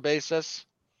regular basis,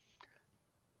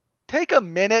 take a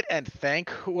minute and thank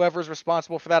whoever's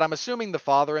responsible for that. I'm assuming the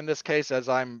father in this case, as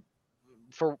I'm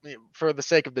for the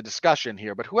sake of the discussion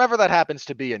here, but whoever that happens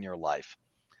to be in your life,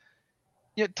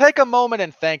 take a moment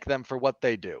and thank them for what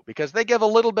they do, because they give a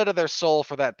little bit of their soul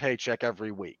for that paycheck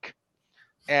every week.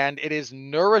 And it is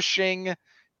nourishing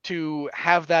to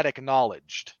have that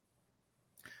acknowledged.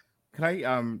 Can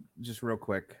I just real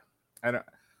quick? I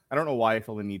don't know why I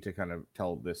feel the need to kind of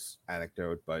tell this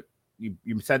anecdote, but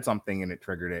you said something and it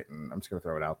triggered it, and I'm just gonna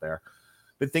throw it out there.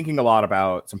 Been thinking a lot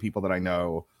about some people that I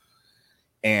know,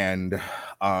 and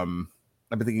I've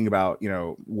been thinking about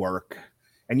work,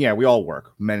 and yeah, we all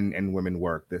work, men and women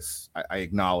work. I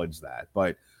acknowledge that,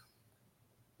 but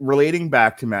relating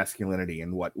back to masculinity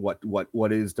and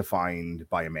what is defined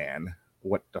by a man,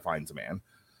 what defines a man,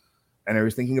 and I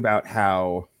was thinking about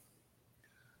how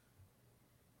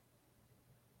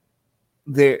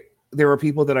there are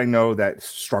people that I know that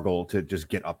struggle to just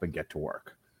get up and get to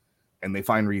work, and they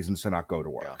find reasons to not go to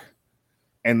work,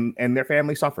 and their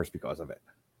family suffers because of it.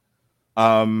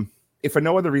 If for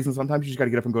no other reason, sometimes you just got to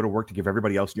get up and go to work to give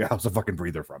everybody else in your house a fucking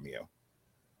breather from you.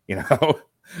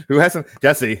 Who hasn't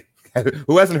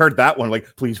heard that one?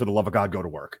 Like, please, for the love of God, go to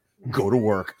work. Go to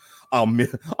work. I'll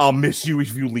miss you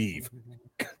if you leave.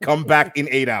 Come back in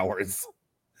 8 hours.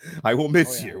 I will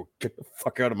miss you. Get the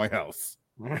fuck out of my house.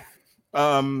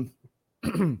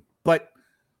 But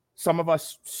some of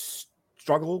us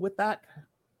struggle with that.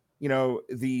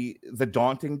 The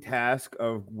daunting task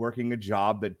of working a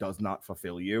job that does not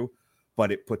fulfill you,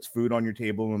 but it puts food on your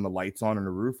table and the lights on and a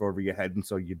roof over your head, and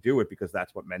so you do it because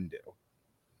that's what men do.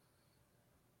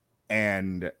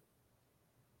 And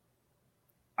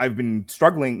I've been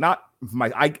struggling.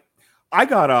 I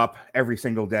got up every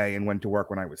single day and went to work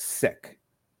when I was sick.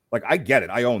 Like, I get it.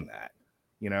 I own that,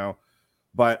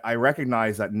 but I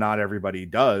recognize that not everybody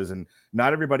does, and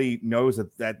not everybody knows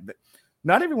that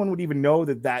not everyone would even know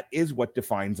that is what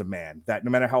defines a man. That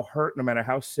no matter how hurt, no matter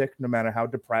how sick, no matter how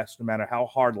depressed, no matter how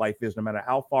hard life is, no matter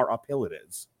how far uphill it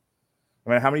is,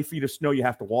 no matter how many feet of snow you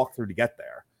have to walk through to get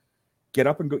there, get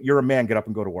up and go. You're a man. Get up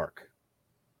and go to work.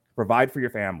 Provide for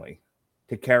your family.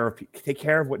 Take care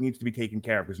of what needs to be taken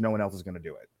care of, because no one else is going to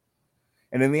do it.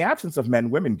 And in the absence of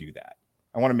men, women do that.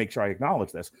 I want to make sure I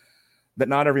acknowledge this, that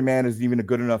not every man is even a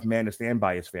good enough man to stand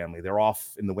by his family. They're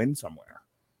off in the wind somewhere.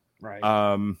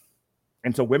 right.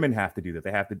 And so women have to do that.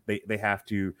 They have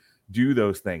to do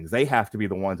those things. They have to be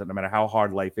the ones that no matter how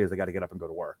hard life is, they got to get up and go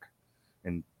to work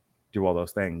and do all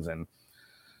those things. And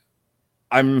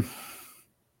I'm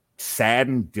sad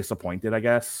and disappointed, I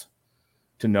guess,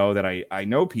 to know that I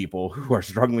know people who are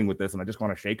struggling with this, and I just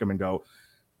want to shake them and go,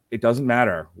 it doesn't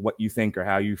matter what you think or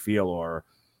how you feel or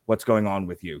what's going on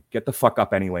with you. Get the fuck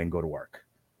up anyway and go to work,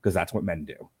 because that's what men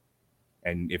do.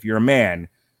 And if you're a man,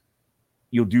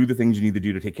 you'll do the things you need to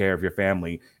do to take care of your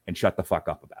family and shut the fuck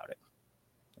up about it.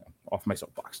 Off my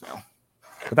soapbox now.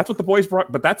 But that's what the boys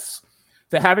brought. But that's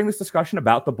having this discussion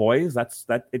about the boys.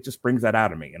 That it just brings that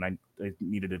out of me, and I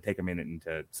needed to take a minute and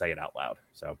to say it out loud.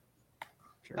 So,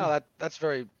 Sure. No, that's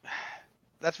very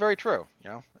true.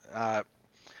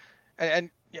 And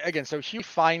again, so Hugh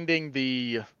finding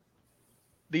the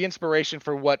inspiration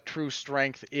for what true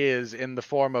strength is in the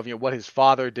form of what his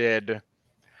father did,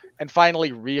 and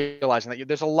finally realizing that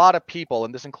there's a lot of people,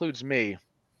 and this includes me,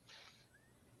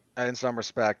 in some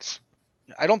respects.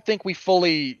 I don't think we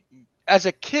fully, as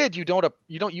a kid, you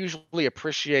don't usually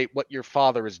appreciate what your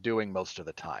father is doing most of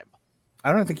the time.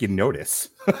 I don't think you notice.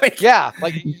 Yeah,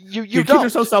 like you your don't.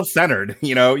 kids are so self-centered.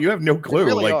 You know, you have no clue. They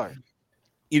really like are.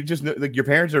 you just know, like your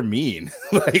parents are mean.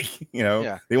 Like, you know,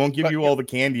 Yeah. they won't give But, you all the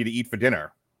candy to eat for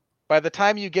dinner. By the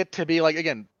time you get to be like,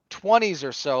 again, 20s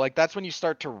or so, like that's when you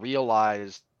start to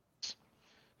realize,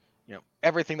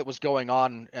 everything that was going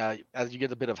on as you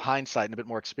get a bit of hindsight and a bit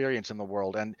more experience in the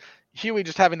world. And Huey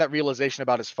just having that realization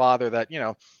about his father that,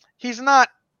 he's not,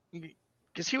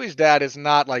 because Huey's dad is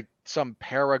not like some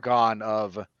paragon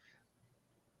of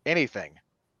anything,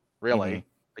 really. Mhm.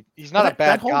 Like, he's not a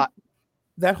bad guy.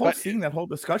 That whole But- scene, that whole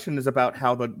discussion is about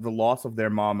how the loss of their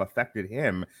mom affected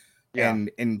him, Yeah. and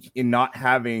in not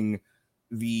having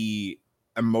the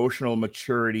emotional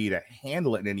maturity to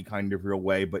handle it in any kind of real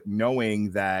way, but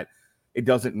knowing that it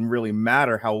doesn't really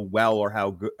matter how well or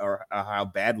how good or how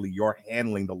badly you're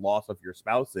handling the loss of your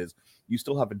spouses. You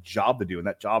still have a job to do, and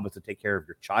that job is to take care of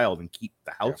your child and keep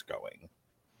the house going.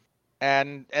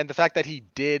 And the fact that he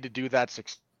did do that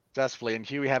successfully, and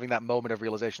Huey having that moment of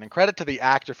realization, and credit to the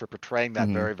actor for portraying that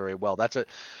Mhm. very, very well.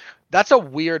 That's a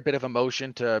weird bit of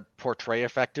emotion to portray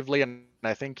effectively, and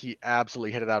I think he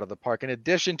absolutely hit it out of the park. In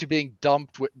addition to being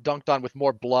dunked on with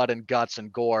more blood and guts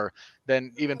and gore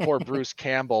than even poor Bruce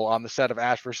Campbell on the set of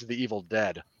Ash vs. the Evil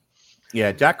Dead.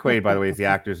 Yeah, Jack Quaid, by the way, is the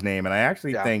actor's name, and I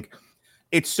actually Yeah. think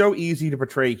it's so easy to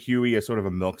portray Huey as sort of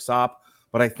a milksop.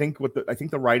 But I think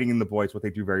the writing in The Boys, what they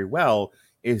do very well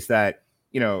is that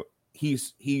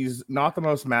he's not the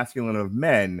most masculine of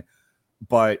men,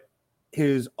 but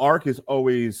his arc is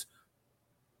always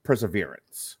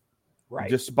perseverance, Right.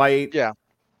 despite Yeah.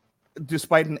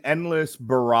 despite an endless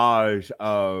barrage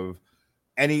of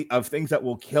things that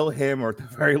will kill him or at the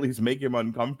very least make him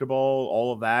uncomfortable.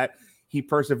 All of that, he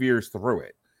perseveres through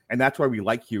it, and that's why we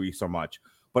like Huey so much.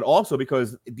 But also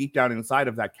because deep down inside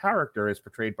of that character, as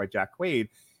portrayed by Jack Quaid,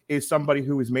 is somebody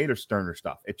who is made of sterner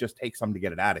stuff. It just takes some to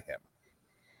get it out of him,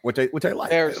 which I like.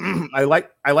 There's- I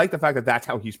like the fact that that's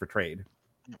how he's portrayed.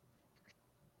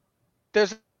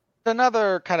 There's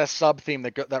another kind of sub theme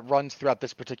that runs throughout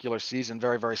this particular season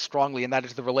very, very strongly, and that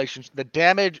is the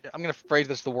damage. I'm going to phrase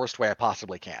this the worst way I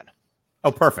possibly can.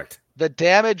 Oh, perfect. The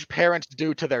damage parents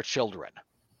do to their children.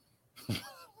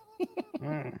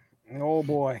 Oh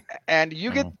boy. And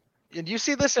you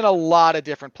see this in a lot of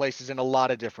different places in a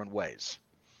lot of different ways.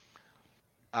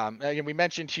 Again, we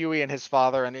mentioned Huey and his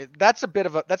father, and that's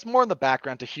more in the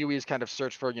background to Huey's kind of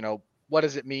search for, what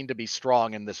does it mean to be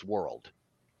strong in this world?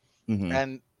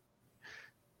 Mhm.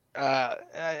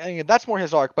 And that's more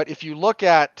his arc. But if you look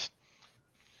at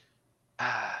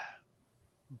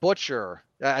Butcher,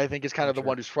 I think is kind of the Butcher.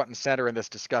 one who's front and center in this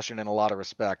discussion in a lot of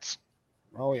respects,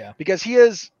 Oh yeah. because he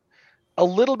is a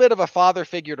little bit of a father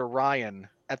figure to Ryan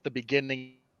at the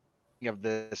beginning of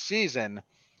the season,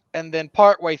 and then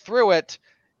partway through it,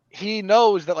 he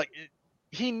knows that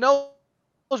he knows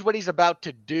what he's about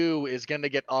to do is going to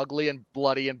get ugly and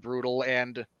bloody and brutal,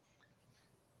 and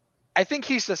I think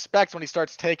he suspects when he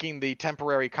starts taking the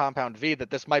temporary compound V that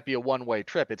this might be a one-way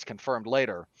trip. It's confirmed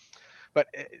later. But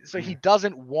so he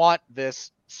doesn't want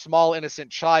this small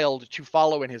innocent child to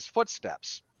follow in his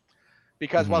footsteps.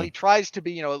 Because while he tries to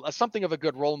be, something of a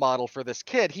good role model for this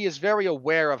kid, he is very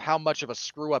aware of how much of a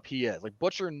screw up he is. Like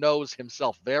Butcher knows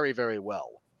himself very, very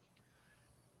well.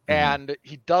 And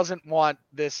he doesn't want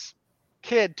this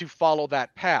kid to follow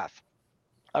that path.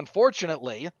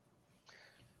 Unfortunately,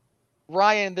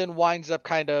 Ryan then winds up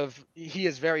he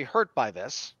is very hurt by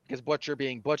this because Butcher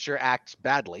being Butcher acts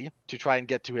badly to try and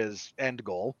get to his end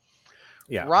goal.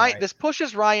 Yeah. Ryan, right. This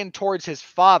pushes Ryan towards his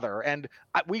father, and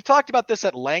we talked about this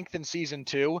at length in season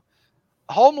 2.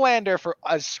 Homelander, for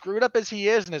as screwed up as he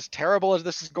is and as terrible as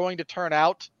this is going to turn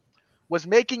out, was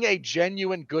making a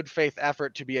genuine good faith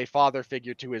effort to be a father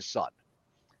figure to his son.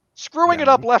 Screwing it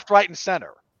up left, right, and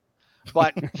center.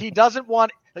 But he doesn't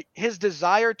want, his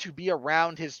desire to be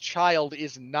around his child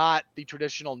is not the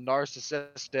traditional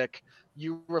narcissistic,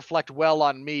 you reflect well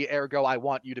on me, ergo I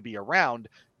want you to be around.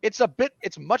 It's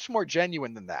much more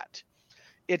genuine than that.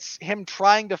 It's him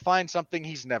trying to find something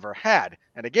he's never had.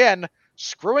 And again,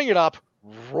 screwing it up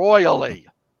royally.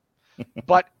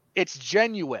 But it's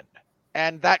genuine.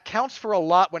 And that counts for a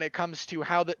lot when it comes to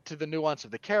to the nuance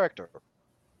of the character.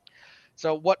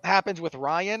 So what happens with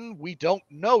Ryan, we don't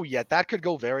know yet. That could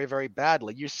go very, very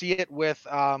badly. You see it with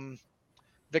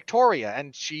Victoria,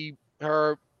 and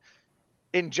her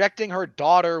injecting her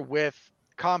daughter with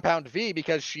Compound V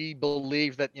because she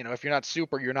believed that, if you're not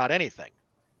super, you're not anything.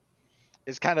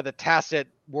 is kind of the tacit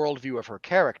worldview of her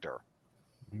character.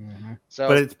 Mhm. So,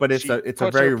 But it's she a puts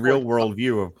very her real point- world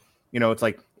view of, it's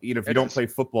like, if you It don't is. play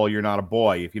football, you're not a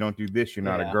boy. If you don't do this, you're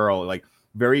not a Yeah. girl. Like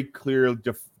very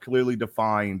clearly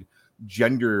defined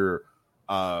gender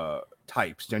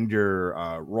types, gender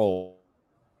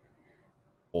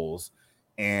roles.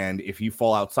 And if you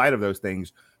fall outside of those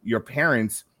things, your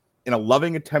parents, in a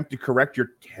loving attempt to correct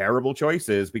your terrible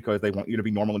choices because they want you to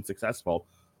be normal and successful,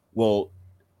 will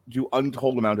do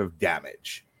untold amount of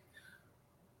damage.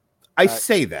 I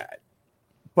say that,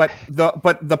 but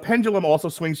the pendulum also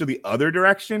swings to the other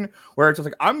direction where it's just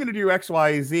like, I'm going to do X,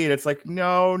 Y, Z, and it's like,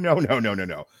 no. I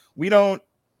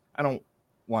don't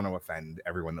want to offend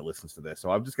everyone that listens to this,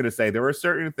 so I'm just going to say there are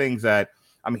certain things that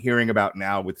I'm hearing about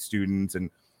now with students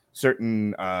and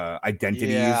certain identities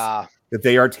Yeah. that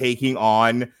they are taking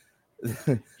on. You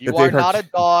that they are not a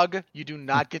dog. You do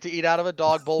not get to eat out of a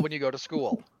dog bowl when you go to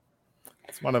school.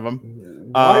 It's one of them.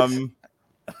 What?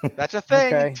 That's a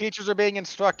thing. Okay. Teachers are being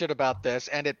instructed about this,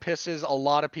 and it pisses a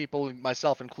lot of people,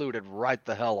 myself included, right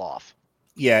the hell off.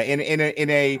 Yeah, in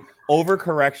a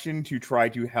overcorrection to try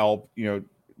to help,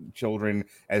 children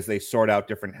as they sort out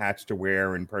different hats to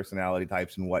wear and personality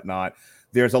types and whatnot.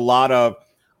 There's a lot of,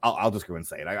 I'll just go and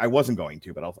say it. I wasn't going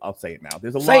to, but I'll say it now.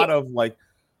 There's a lot of like,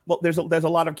 well, there's a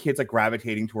lot of kids like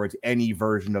gravitating towards any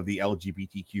version of the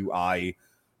LGBTQI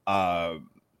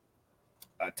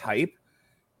type.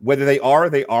 Whether they are or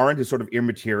they aren't is sort of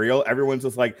immaterial. Everyone's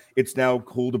just like, it's now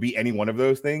cool to be any one of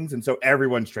those things, and so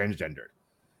everyone's transgendered.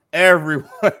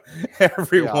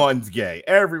 Everyone's gay.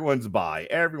 Everyone's bi.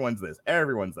 Everyone's this.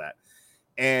 Everyone's that.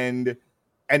 And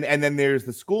then there's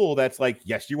the school that's like,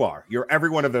 yes, you are. You're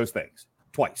every one of those things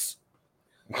twice.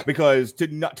 Because to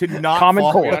not Common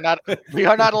fall- Core. We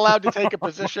are not allowed to take a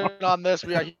position on this.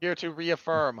 We are here to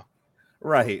reaffirm.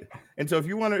 Right. And so if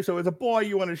you want to, so as a boy,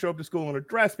 you want to show up to school in a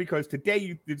dress because today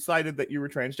you decided that you were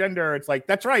transgender. It's like,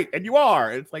 that's right. And you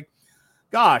are. It's like,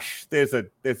 gosh, there's a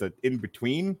in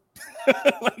between.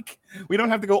 Like, we don't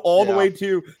have to go all the way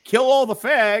to kill all the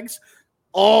fags,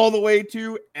 all the way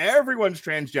to everyone's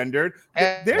transgendered.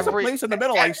 There's a place in the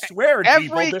middle, I swear.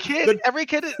 Every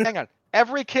kid, hang on.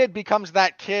 Every kid becomes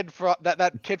that kid from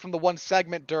that kid from the one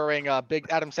segment during Big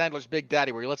Adam Sandler's Big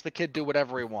Daddy, where he lets the kid do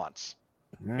whatever he wants.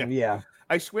 Yeah.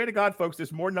 I swear to God, folks,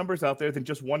 there's more numbers out there than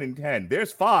just 1 in 10.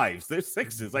 There's 5s, there's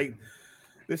 6s. Like,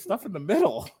 there's stuff in the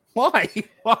middle. Why?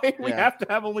 Why do we have to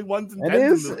have only 1s and 10s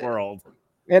in this world?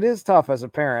 It is tough as a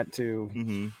parent to,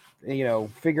 Mm-hmm.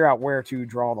 figure out where to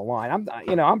draw the line.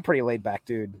 I'm pretty laid back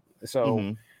dude.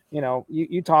 So,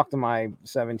 you talk to my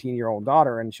 17-year-old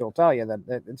daughter and she'll tell you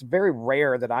that it's very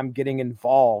rare that I'm getting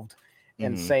involved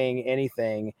in saying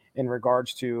anything in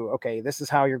regards to, okay, this is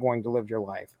how you're going to live your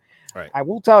life. Right. I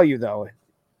will tell you though,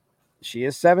 she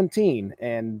is 17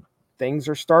 and things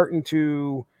are starting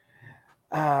to,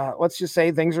 let's just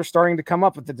say things are starting to come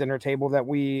up at the dinner table that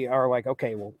we are like,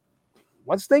 okay, well,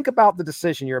 let's think about the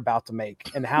decision you're about to make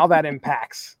and how that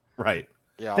impacts Right.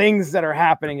 things that are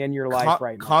happening in your life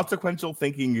right now. Consequential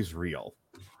thinking is real.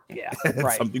 Yeah. It's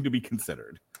Right. something to be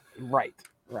considered. Right.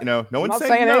 No I'm one's not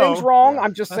saying no. anything's wrong. Yeah.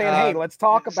 I'm just saying, hey, let's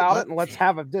talk about it and let's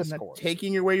have a discourse.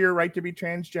 Taking away your right to be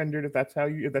transgendered, if that's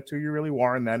who you really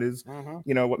are, and that is,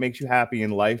 what makes you happy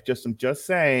in life. I'm just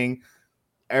saying,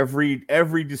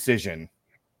 every decision,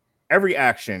 every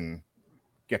action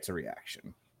gets a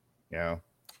reaction.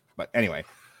 But anyway,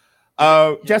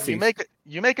 Jesse,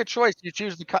 you make a choice. You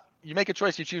choose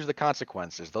the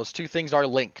consequences. Those two things are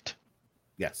linked.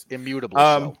 Yes, immutably.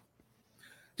 So.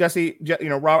 Jesse,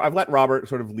 I've let Robert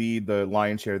sort of lead the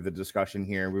lion's share of the discussion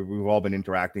here. We've all been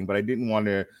interacting, but I didn't want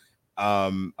to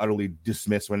utterly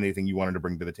dismiss anything you wanted to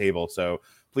bring to the table. So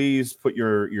please put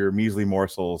your measly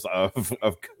morsels of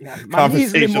my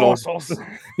measly morsels.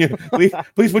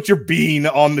 please put your bean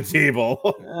on the table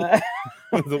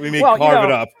so we may carve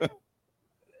it up.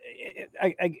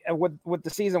 With the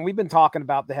season, we've been talking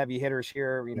about the heavy hitters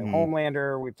here.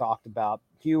 Homelander. We've talked about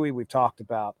Huey. We've talked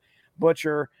about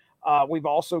Butcher. We've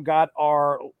also got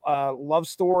our love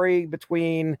story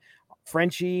between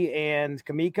Frenchie and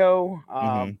Kimiko.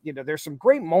 There's some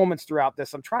great moments throughout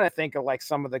this. I'm trying to think of like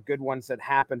some of the good ones that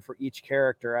happened for each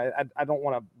character. I don't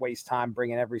want to waste time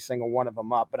bringing every single one of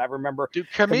them up, but I remember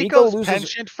Kimiko's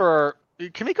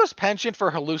penchant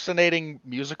for hallucinating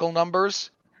musical numbers.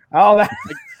 Oh,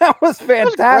 that was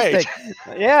fantastic.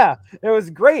 Yeah, it was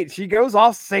great. She goes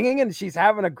off singing and she's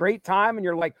having a great time. And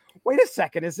you're like, wait a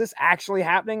second, is this actually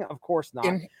happening? Of course not.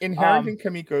 Inherent in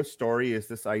Kimiko's story is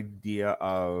this idea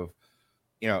of,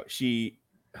 she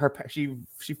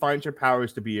finds her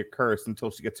powers to be a curse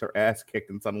until she gets her ass kicked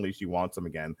and suddenly she wants them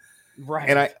again.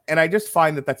 Right. And I just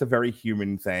find that that's a very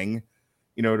human thing.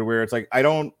 to where it's like, I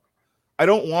don't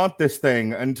want this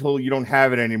thing until you don't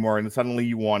have it anymore, and suddenly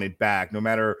you want it back, no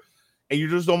matter. And you're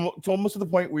just it's almost to the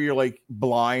point where you're like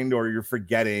blind, or you're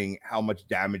forgetting how much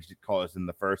damage it caused in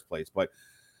the first place. But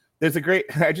there's a great.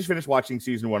 I just finished watching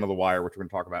season 1 of The Wire, which we're going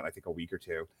to talk about in, I think, a week or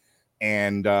two,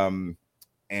 and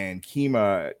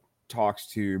Kima talks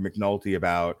to McNulty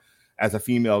about, as a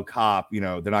female cop,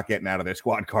 they're not getting out of their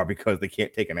squad car because they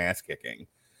can't take an ass kicking.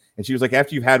 And she was like,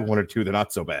 after you've had 1 or 2, they're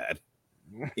not so bad,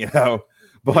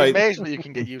 But amazingly, you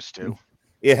can get used to.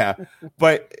 Yeah,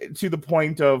 but to the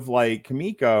point of like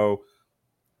Kimiko,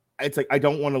 it's like, I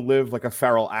don't want to live like a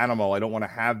feral animal. I don't want to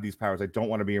have these powers. I don't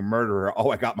want to be a murderer. Oh,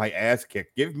 I got my ass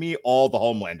kicked. Give me all the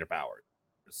Homelander powers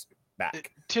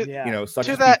back. Such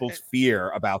as people's fear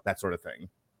about that sort of thing.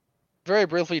 Very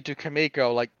briefly to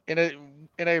Kimiko, like in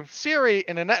a series,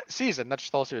 in a season, not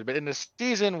just the whole series, but in a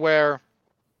season where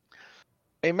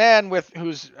a man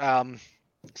whose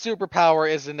superpower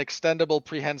is an extendable,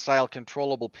 prehensile,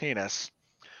 controllable penis,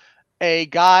 a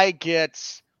guy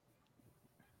gets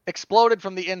exploded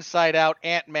from the inside out,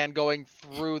 Ant-Man going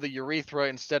through the urethra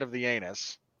instead of the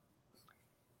anus.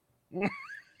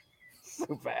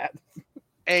 So bad.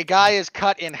 A guy is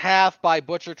cut in half by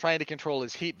Butcher trying to control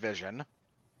his heat vision.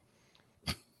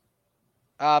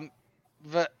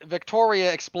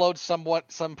 Victoria explodes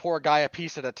some poor guy a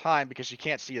piece at a time because she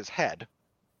can't see his head.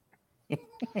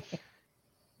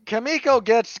 Kimiko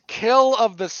gets kill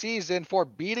of the season for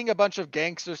beating a bunch of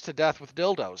gangsters to death with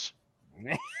dildos.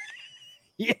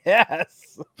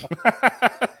 Yes.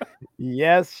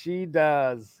 Yes, she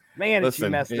does. Man, listen, she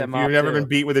messed them up. If you've never been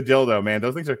beat with a dildo, man,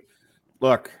 those things are.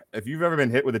 Look, if you've ever been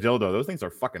hit with a dildo, those things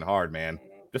are fucking hard, man.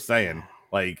 Just saying,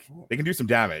 like, they can do some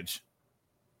damage.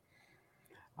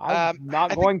 I'm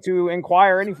not going to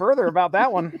inquire any further about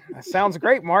that one. That sounds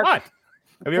great, Mark. What?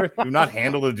 Have you not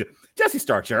handled a Jesse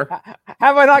Starcher?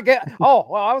 Have I not get? Oh,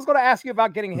 well, I was going to ask you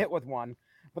about getting hit with one,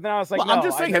 but then I was like, no, I'm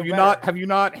just saying, have you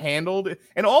not handled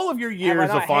in all of your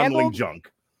years of fondling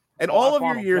junk, and all of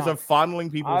your years of fondling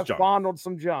people's junk? I've fondled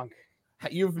some junk.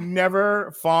 You've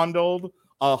never fondled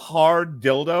a hard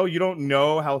dildo? You don't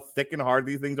know how thick and hard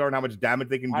these things are and how much damage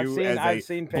they can do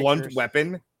as a blunt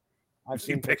weapon? I've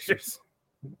seen pictures.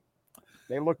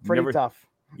 They look pretty tough.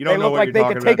 You don't they know look what like they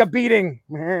could take a beating.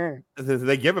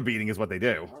 They give a beating is what they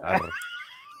do.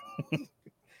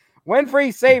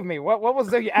 Winfrey, save me. What was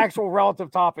the actual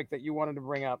relative topic that you wanted to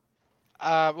bring up?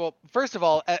 Well, first of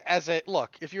all,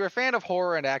 if you're a fan of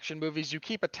horror and action movies, you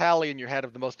keep a tally in your head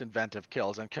of the most inventive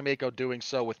kills, and Kimiko doing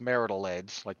so with marital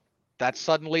aids, like that's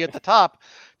suddenly at the top.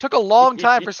 Took a long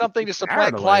time for something to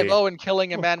supplant Clive Owen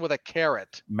killing a man with a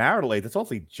carrot. Marital aids, that's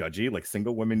awfully judgy. Like,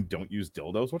 single women don't use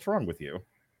dildos. What's wrong with you?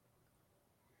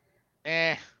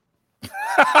 I'm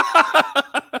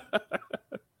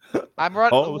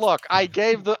running. Look, I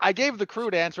gave the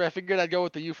crude answer. I figured I'd go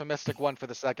with the euphemistic one for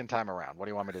the second time around. What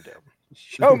do you want me to do?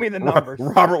 Show me the numbers.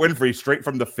 Robert Winfrey, straight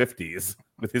from the 50s,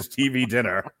 with his TV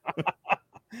dinner.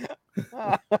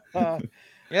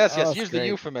 Yes. Use the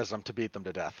euphemism to beat them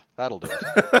to death. That'll do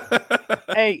it.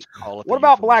 Hey, what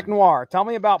about Black Noir? Tell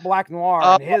me about Black Noir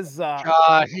and his.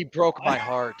 God, he broke my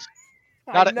heart.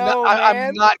 I'm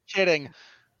not kidding.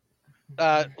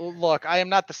 Look, I am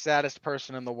not the saddest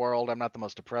person in the world. I'm not the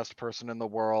most depressed person in the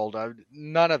world.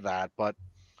 None of that.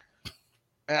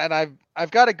 And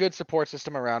I've got a good support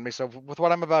system around me. So with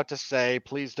what I'm about to say,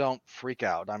 please don't freak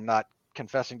out. I'm not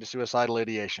confessing to suicidal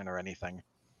ideation or anything.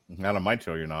 Not on my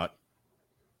show, you're not.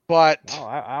 But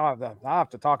I'll have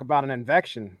to talk about an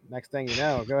infection. Next thing you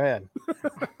know, go ahead.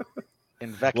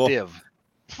 Invective.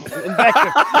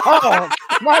 Invective. Oh,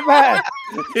 my bad.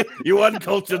 You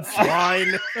uncultured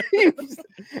swine.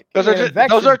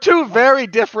 Those are two very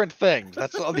different things.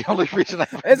 That's the only reason.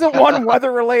 Isn't one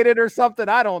weather related or something?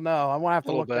 I don't know. I'm gonna have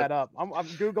to look that up. I'm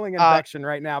googling invection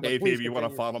right now. But hey, baby, you want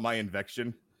to follow my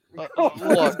invection? Look,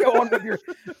 go on with your.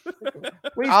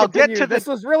 Please I'll continue. Get to this.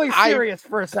 Was really serious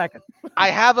for a second. I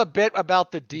have a bit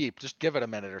about the deep. Just give it a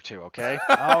minute or two, okay?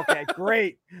 Okay,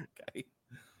 great. Okay.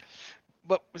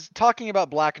 But talking about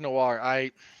Black Noir,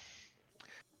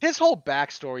 his whole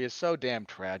backstory is so damn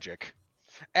tragic,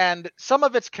 and some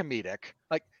of it's comedic.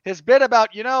 Like his bit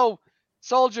about,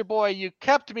 Soldier Boy, you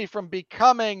kept me from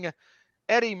becoming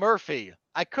Eddie Murphy.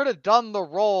 I could have done the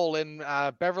role in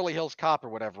Beverly Hills Cop or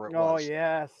whatever it was. Oh,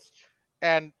 yes.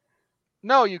 And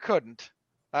no, you couldn't.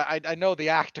 I know the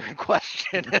actor in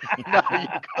question. No, you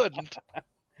couldn't.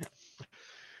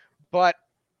 But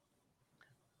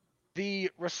the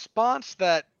response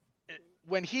that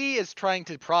when he is trying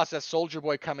to process Soldier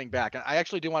Boy coming back, I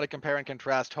actually do want to compare and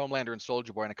contrast Homelander and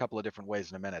Soldier Boy in a couple of different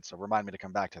ways in a minute, so remind me to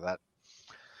come back to that.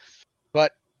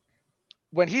 But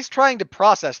when he's trying to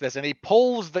process this and he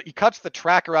cuts the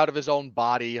tracker out of his own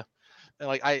body, and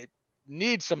like, I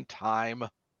need some time.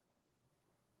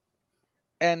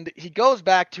 And he goes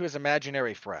back to his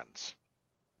imaginary friends.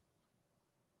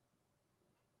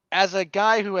 As a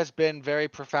guy who has been very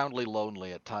profoundly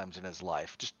lonely at times in his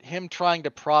life, just him trying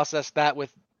to process that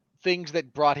with things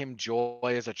that brought him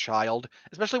joy as a child,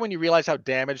 especially when you realize how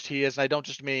damaged he is. And I don't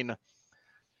just mean,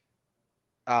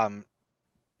 I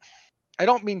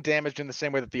don't mean damaged in the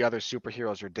same way that the other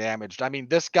superheroes are damaged. I mean,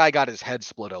 this guy got his head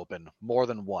split open more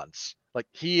than once. Like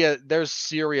there's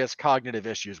serious cognitive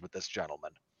issues with this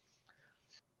gentleman.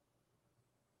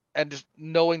 And just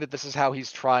knowing that this is how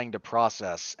he's trying to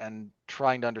process and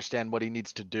trying to understand what he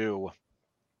needs to do,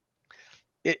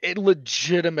 it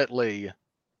legitimately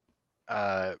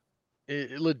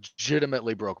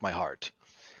broke my heart.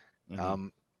 Mm-hmm.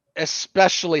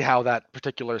 Especially how that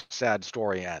particular sad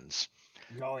story ends.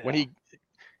 Oh, yeah. When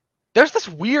there's this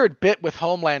weird bit with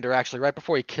Homelander actually right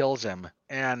before he kills him,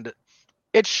 and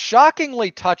it's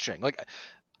shockingly touching. Like,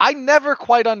 I never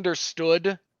quite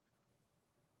understood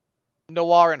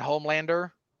Noir and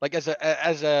Homelander, like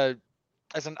I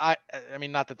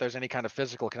mean, not that there's any kind of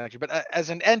physical connection, but as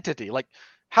an entity, like,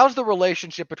 how's the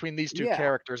relationship between these two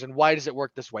characters and why does it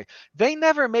work this way? They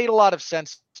never made a lot of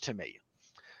sense to me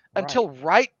until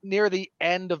right near the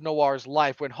end of Noir's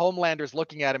life, when Homelander's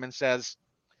looking at him and says,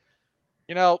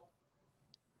 you know,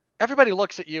 everybody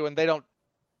looks at you and they don't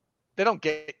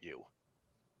get you.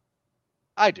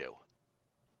 I do.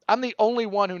 I'm the only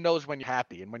one who knows when you're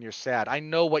happy and when you're sad. I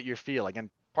know what you're feeling, and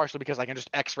partially because I can just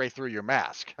x-ray through your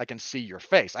mask. I can see your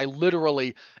face. I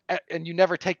literally, and you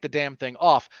never take the damn thing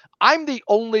off. I'm the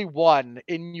only one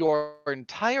in your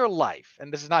entire life,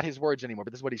 and this is not his words anymore,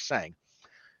 but this is what he's saying.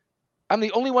 I'm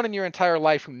the only one in your entire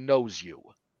life who knows you,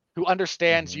 who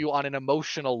understands you on an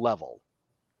emotional level.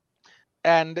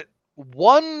 And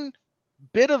one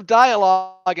bit of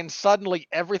dialogue and suddenly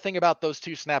everything about those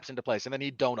two snaps into place, and then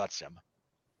he donuts him.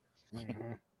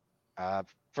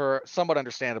 For somewhat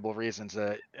understandable reasons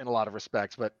in a lot of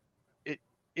respects, but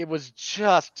it was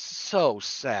just so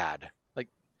sad. Like,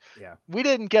 we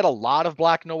didn't get a lot of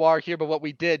Black Noir here, but what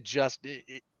we did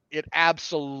it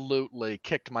absolutely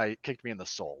kicked me in the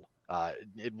soul.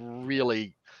 It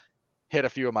really hit a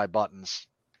few of my buttons.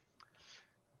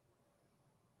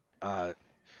 All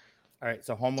right,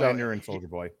 so Homelander and Soldier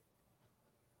Boy.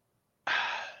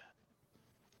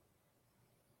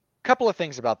 Couple of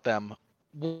things about them.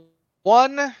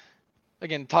 One,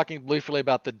 again, talking briefly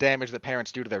about the damage that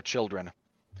parents do to their children.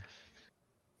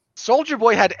 Soldier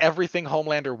Boy had everything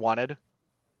Homelander wanted,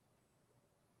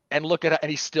 and look at it, and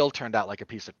he still turned out like a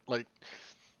piece of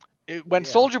when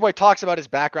Soldier Boy talks about his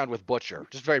background with Butcher,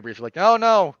 just very briefly, like,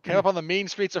 no, came up on the mean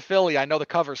streets of Philly. I know the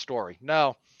cover story.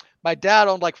 No, my dad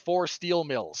owned like 4 steel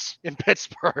mills in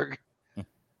Pittsburgh.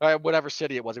 Whatever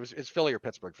city it was. It's Philly or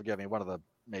Pittsburgh, forgive me, one of the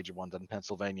major ones in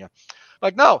Pennsylvania.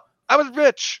 Like, no, I was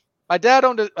rich. My dad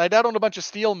owned a bunch of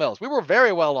steel mills. We were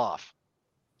very well off.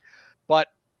 But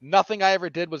nothing I ever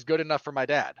did was good enough for my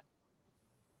dad.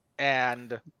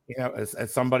 And you know,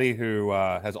 as somebody who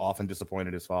has often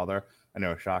disappointed his father, I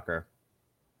know, shocker.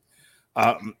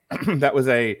 That was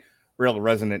a real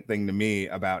resonant thing to me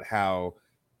about how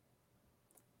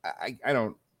I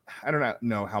don't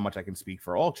know how much I can speak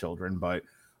for all children, but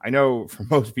I know for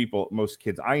most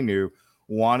kids I knew,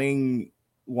 wanting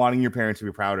your parents to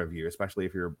be proud of you, especially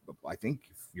if you're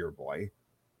a boy,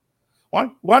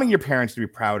 wanting your parents to be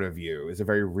proud of you is a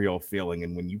very real feeling.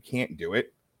 And when you can't do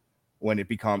it, when the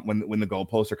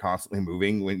goalposts are constantly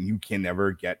moving, when you can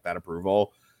never get that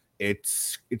approval,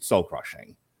 it's soul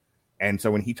crushing. And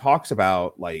so when he talks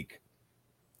about like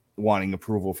wanting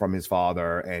approval from his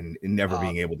father and never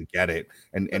being able to get it,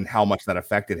 and how much that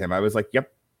affected him, I was like,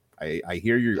 yep, I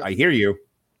hear you. I hear you.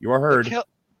 You are heard.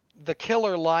 The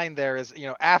killer line there is, you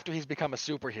know, after he's become a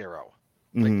superhero,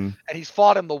 and he's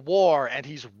fought in the war and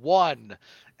he's won,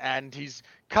 and he's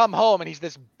come home and he's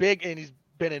this big, and he's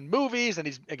been in movies, and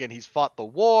he's fought the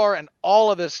war and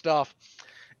all of this stuff.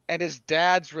 And his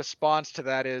dad's response to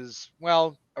that is,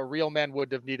 well, a real man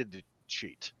would have needed to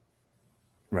cheat.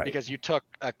 Right. Because you took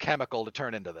a chemical to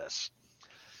turn into this.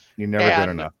 You never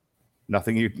did enough.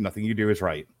 Nothing you do is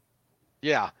right.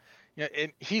 Yeah. Yeah,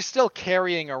 and he's still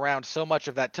carrying around so much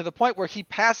of that to the point where he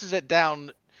passes it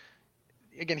down.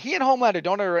 Again, he and Homelander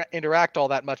don't interact all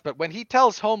that much, but when he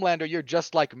tells Homelander, "You're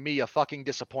just like me, a fucking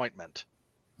disappointment."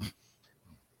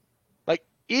 Like,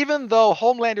 even though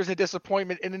Homelander's a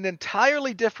disappointment in an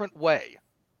entirely different way.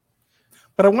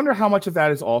 But I wonder how much of that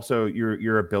is also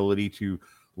your ability to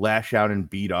lash out and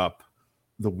beat up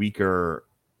the weaker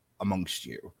amongst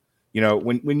you. You know,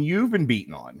 when you've been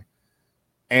beaten on,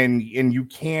 and you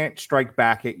can't strike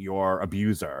back at your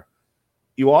abuser.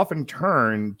 You often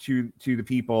turn to the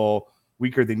people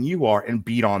weaker than you are and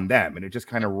beat on them, and it just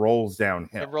kind of rolls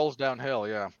downhill. It rolls downhill,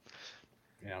 yeah.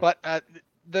 Yeah. But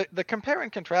the compare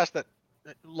and contrast that,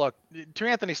 look, to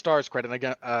Anthony Starr's credit,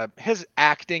 again, his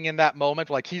acting in that moment,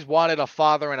 like he's wanted a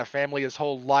father and a family his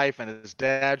whole life, and his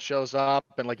dad shows up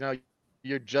and like, no,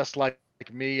 you're just like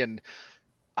me, and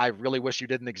I really wish you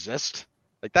didn't exist.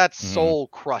 Like that's soul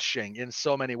crushing in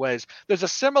so many ways. There's a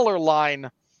similar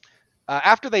line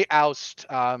after they oust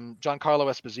Giancarlo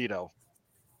Esposito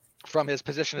from his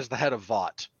position as the head of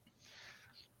Vought.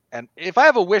 And if I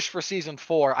have a wish for season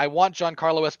 4, I want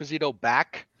Giancarlo Esposito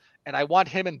back, and I want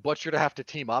him and Butcher to have to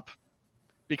team up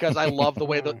because I love the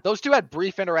way those two had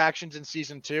brief interactions in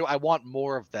season 2. I want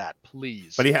more of that,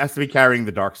 please. But he has to be carrying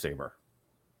the Darksaber.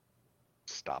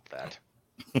 Stop that.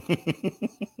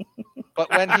 But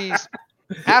when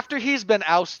after he's been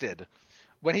ousted,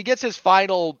 when he gets his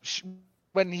final,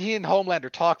 when he and Homelander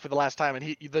talk for the last time,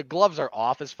 and the gloves are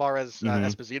off as far as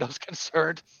Esposito's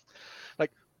concerned,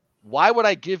 like, why would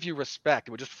I give you respect?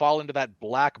 It would just fall into that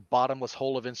black bottomless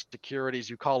hole of insecurities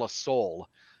you call a soul.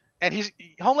 And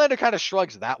Homelander kind of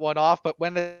shrugs that one off, but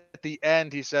when at the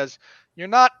end he says, you're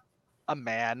not a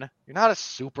man, you're not a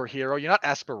superhero, you're not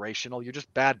aspirational, you're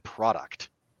just bad product,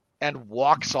 and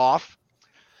walks off.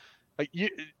 Like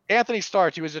Anthony Starr,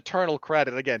 to his eternal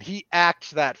credit, again, he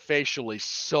acts that facially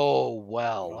so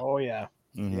well. Oh yeah,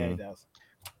 yeah, he does.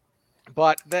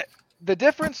 But the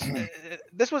difference,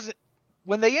 this was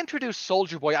when they introduced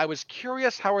Soldier Boy. I was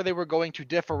curious how they were going to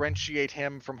differentiate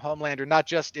him from Homelander, not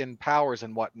just in powers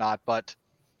and whatnot, but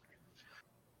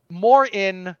more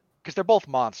in, because they're both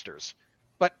monsters.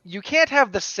 But you can't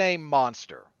have the same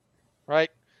monster, right?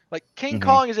 Like King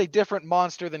Kong is a different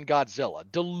monster than Godzilla,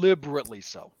 deliberately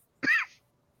so.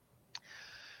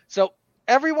 So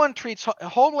everyone treats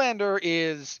Homelander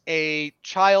is a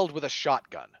child with a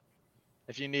shotgun.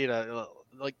 If you need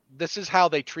this is how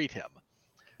they treat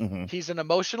him. He's an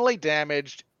emotionally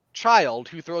damaged child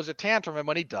who throws a tantrum, and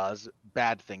when he does,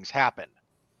 bad things happen.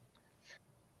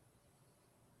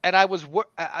 And I was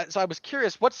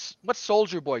curious, what's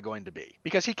Soldier Boy going to be?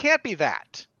 Because he can't be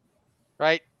that,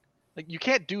 right? Like you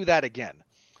can't do that again.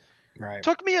 Right.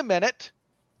 Took me a minute.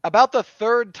 About the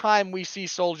third time we see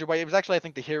Soldier Boy, it was actually, I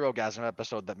think, the Hero-gasm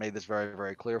episode that made this very,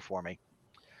 very clear for me.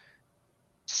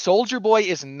 Soldier Boy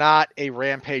is not a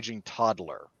rampaging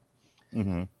toddler.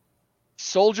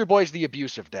 Soldier Boy is the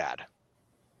abusive dad.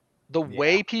 The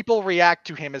way people react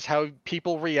to him is how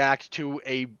people react to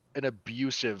an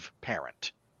abusive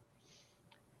parent.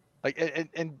 Like,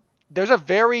 and there's a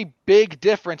very big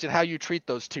difference in how you treat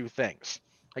those two things.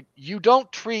 Like, you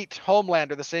don't treat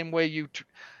Homelander the same way you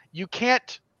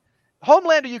can't.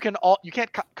 Homelander, you can't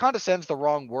condescend's the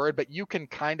wrong word, but you can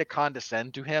kind of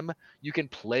condescend to him. You can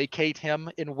placate him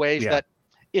in ways that,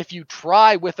 if you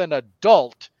try with an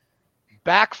adult,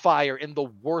 backfire in the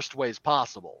worst ways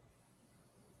possible.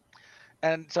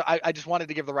 And so I just wanted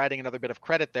to give the writing another bit of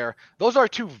credit there. Those are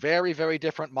two very, very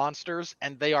different monsters,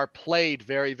 and they are played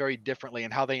very, very differently in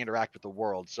how they interact with the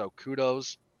world. So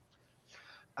kudos.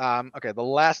 Okay, the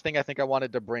last thing I think I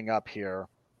wanted to bring up here,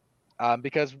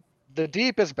 because the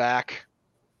Deep is back.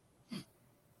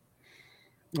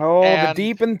 Oh, the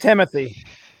Deep and Timothy.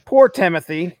 Poor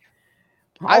Timothy.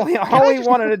 All he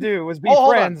wanted to do was be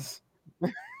friends.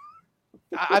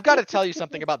 I've got to tell you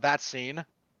something about that scene.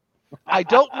 I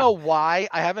don't know why.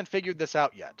 I haven't figured this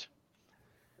out yet.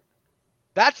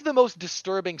 That's the most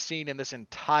disturbing scene in this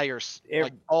entire,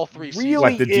 all three seasons.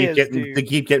 What, the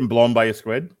Deep getting blown by a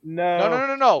squid?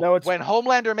 No. No, when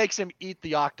Homelander makes him eat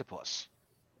the octopus.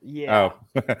 Yeah.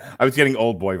 Oh, I was getting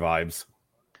Old Boy vibes.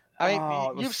 I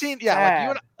mean, you've seen,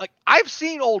 I've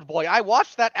seen Old Boy. I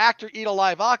watched that actor eat a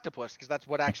live octopus because that's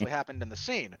what actually happened in the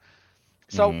scene.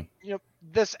 So,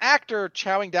 this actor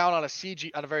chowing down on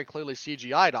a very clearly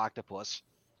CGI'd octopus,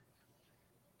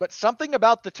 but something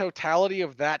about the totality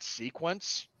of that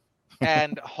sequence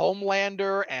and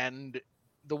Homelander and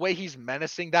the way he's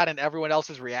menacing that and everyone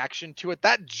else's reaction to it,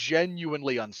 that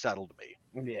genuinely unsettled me.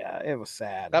 Yeah, it was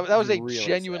sad. That was a really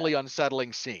genuinely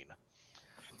unsettling scene.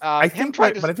 I think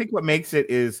what makes it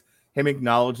is him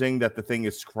acknowledging that the thing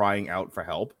is crying out for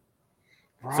help.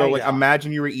 Right. So,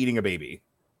 imagine you were eating a baby.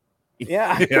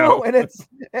 Yeah, I know,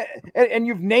 and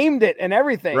you've named it and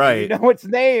everything. Right. You know its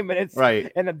name, and it's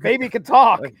right. And the baby can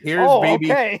talk.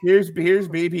 Here's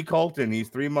baby Colton. He's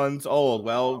 3 months old.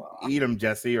 Well, eat him,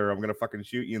 Jesse, or I'm gonna fucking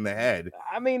shoot you in the head.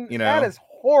 I mean, that is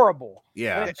horrible.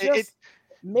 Yeah.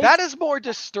 That is more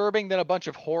disturbing than a bunch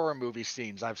of horror movie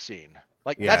scenes I've seen.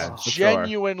 Like, that's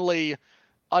genuinely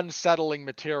unsettling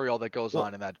material that goes Well,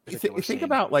 on in that particular think scene.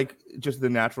 about like just the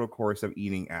natural course of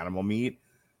eating animal meat.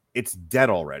 It's dead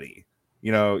already.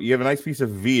 You know, you have a nice piece of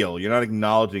veal. You're not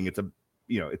acknowledging it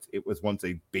was once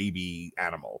a baby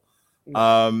animal.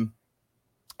 I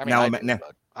mean,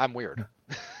 I'm weird.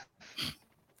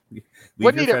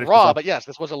 Wouldn't eat it raw, but yes,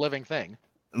 this was a living thing.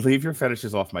 Leave your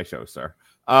fetishes off my show, sir.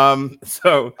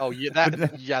 So oh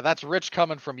yeah, that's rich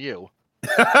coming from you.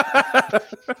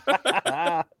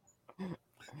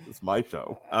 It's my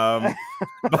show.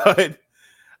 But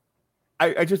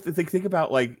I just think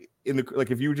about like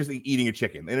if you were just eating a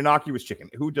chicken, an innocuous chicken.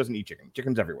 Who doesn't eat chicken?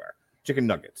 Chicken's everywhere. Chicken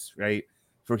nuggets, right?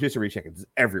 Rotisserie chickens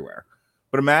everywhere.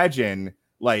 But imagine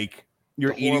like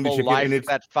you're eating the chicken life and it's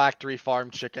that factory farm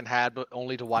chicken had, but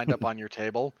only to wind up on your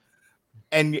table.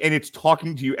 And it's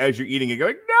talking to you as you're eating it,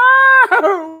 going,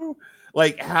 no!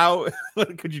 Like, how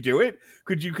could you do it?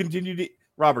 Could you continue to?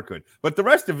 Robert could, but the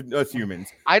rest of us humans,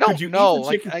 I don't know.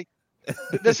 Like,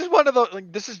 this is one of those.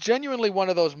 Like, this is genuinely one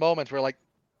of those moments where, like,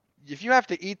 if you have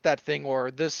to eat that thing,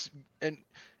 or this, and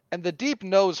the deep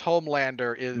nose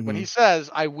Homelander is when he says,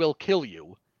 "I will kill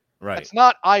you." Right. It's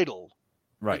not idle.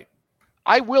 Right.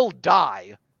 I will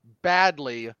die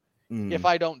badly if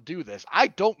I don't do this. I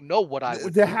don't know what I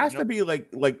would. There has to be like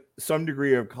some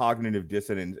degree of cognitive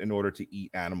dissonance in order to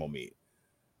eat animal meat,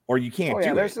 or you can't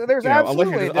do there's it. There's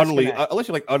absolutely unless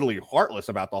you're like utterly heartless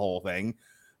about the whole thing.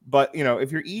 But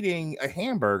if you're eating a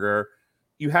hamburger,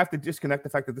 you have to disconnect the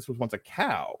fact that this was once a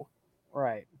cow.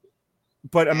 Right.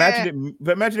 But imagine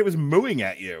it was mooing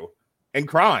at you and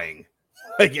crying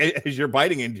like as you're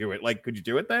biting into it. Like, could you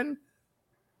do it then?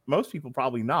 Most people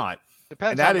probody not.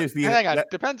 Depends.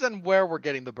 Depends on where we're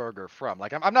getting the burger from.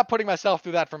 Like, I'm not putting myself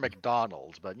through that for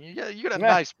McDonald's, but you get a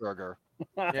nice burger.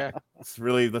 Yeah.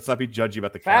 Let's not be judgy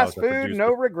about the cows. Fast food,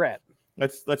 no regret.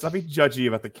 Let's not be judgy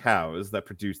about the cows that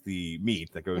produce the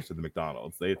meat that goes to the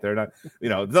McDonald's. They're not,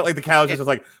 it's not like the cows are just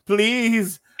like,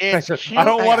 please, I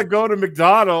don't want to go to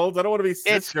McDonald's. I don't want to be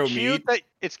Cisco meat.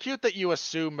 It's cute that you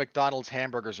assume McDonald's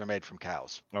hamburgers are made from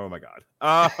cows. Oh my God.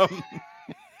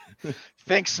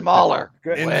 Think smaller.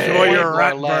 Enjoy your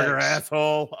rat burger,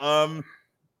 asshole.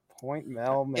 Point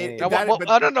well made. No.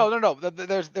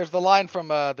 There's the line from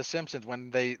The Simpsons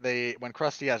when when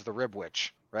Krusty has the rib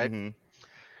witch, right? Mm-hmm.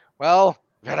 Well,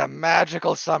 we had a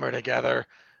magical summer together,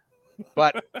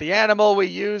 but the animal we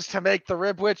used to make the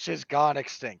rib witch is gone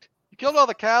extinct. You killed all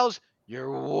the cows.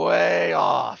 You're way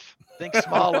off. Think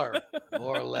smaller.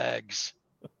 More legs.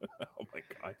 Oh my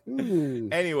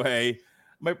God. Anyway.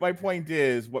 My point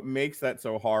is, what makes that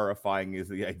so horrifying is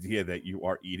the idea that you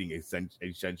are eating a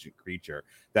sentient creature,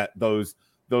 that those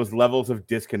levels of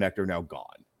disconnect are now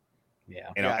gone.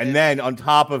 Yeah. And then on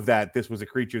top of that, this was a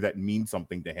creature that means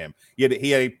something to him. He had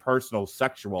a personal,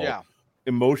 sexual,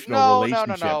 emotional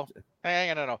relationship. No.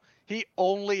 Hang on, no. He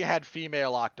only had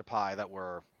female octopi that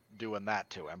were doing that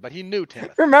to him, but he knew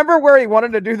Timothy. Remember where he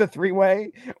wanted to do the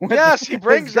three-way? Yes, he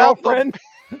brings out girlfriend.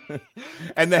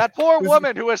 And that poor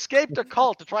woman who escaped a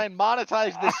cult to try and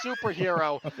monetize this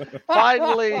superhero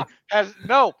finally has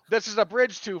this is a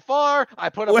bridge too far. I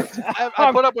put up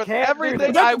with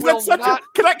everything. I will not.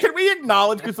 Can we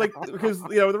acknowledge because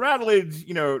the Rattledge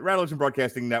and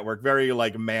Broadcasting Network, very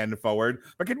like man forward,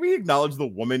 but can we acknowledge the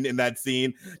woman in that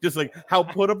scene, just like how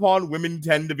put upon women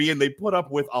tend to be, and they put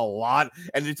up with a lot,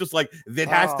 and it's just like it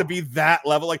has to be that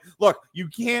level. Like, look, you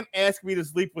can't ask me to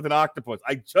sleep with an octopus.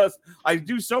 I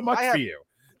do so much for you.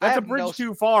 That's a bridge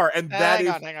too far, and hang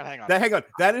on.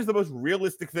 That is the most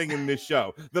realistic thing in this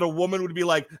show. That a woman would be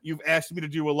like, "You've asked me to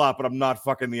do a lot, but I'm not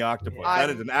fucking the octopus."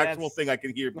 That is an actual thing I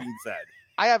can hear being said.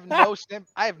 I have no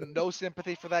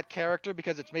sympathy for that character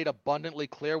because it's made abundantly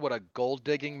clear what a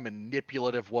gold-digging,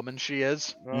 manipulative woman she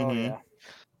is. Oh yeah.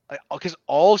 Because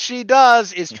all she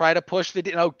does is try to push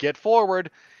get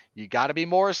forward. You got to be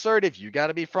more assertive. You got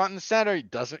to be front and center.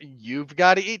 You've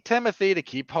got to eat Timothy to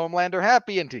keep Homelander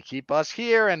happy and to keep us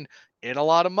here and in a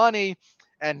lot of money.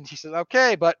 And he says,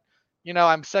 okay, but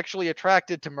I'm sexually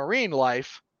attracted to marine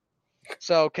life.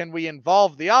 So can we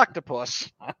involve the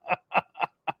octopus?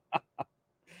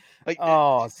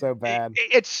 So bad.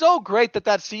 It's so great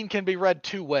that scene can be read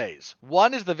two ways.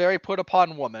 One is the very put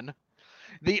upon woman.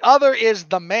 The other is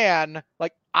the man.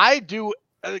 Like, I do.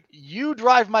 You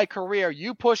drive my career.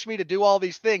 You push me to do all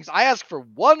these things. I ask for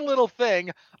one little thing.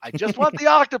 I just want the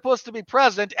octopus to be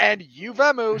present, and you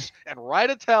vamoose and write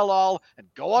a tell-all and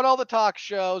go on all the talk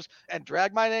shows and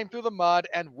drag my name through the mud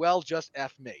and just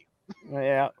F me.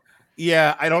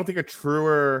 Yeah. I don't think a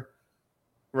truer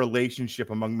relationship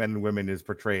among men and women is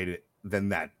portrayed than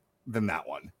that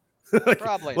one.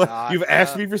 Probably not. You've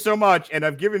asked me for so much, and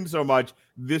I've given so much.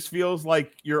 This feels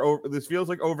like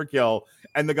overkill.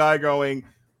 And the guy going,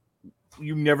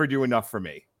 you never do enough for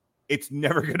me. It's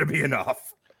never going to be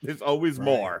enough. There's always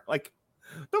more. Like,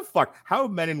 the fuck? How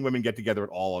men and women get together at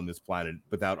all on this planet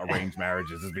without arranged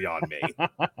marriages is beyond me.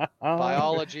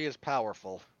 Biology is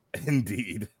powerful.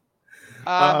 Indeed.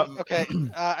 Okay.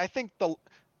 I think the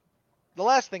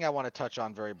last thing I want to touch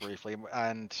on very briefly,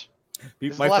 and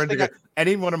this is the My last friends, thing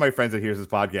any one of my friends that hears this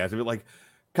podcast would be like,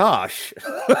 gosh,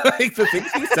 like the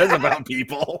things he says about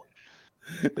people.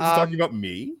 It's talking about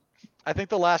me. I think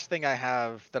the last thing I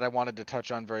have that I wanted to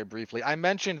touch on very briefly, I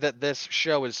mentioned that this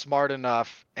show is smart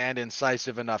enough and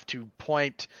incisive enough to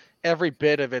point every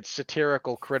bit of its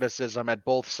satirical criticism at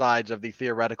both sides of the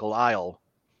theoretical aisle.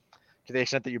 To the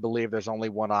extent that you believe there's only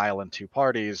one aisle and two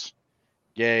parties,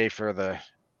 yay for the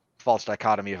false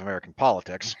dichotomy of American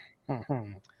politics.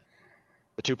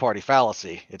 The two-party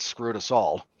fallacy. It screwed us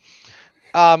all.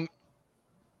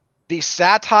 The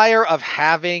satire of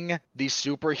having these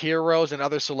superheroes and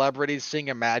other celebrities sing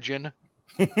Imagine.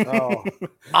 Oh.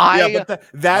 But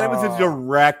that was a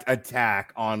direct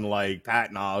attack on like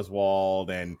Patton Oswalt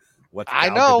and what's I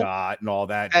Gal know. Gadot and all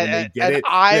that. And- when they did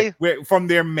and it from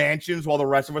their mansions while the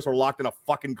rest of us are locked in a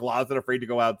fucking closet afraid to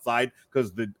go outside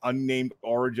because the unnamed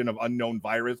origin of unknown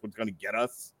virus was going to get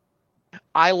us.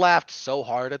 I laughed so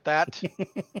hard at that.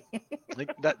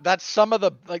 Like that's some of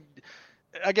the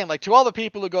again, like to all the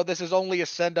people who go, this is only a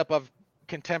send-up of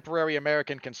contemporary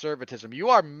American conservatism. You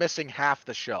are missing half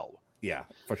the show. Yeah,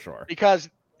 for sure. Because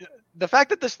the fact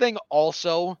that this thing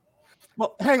also.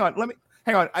 Well, hang on.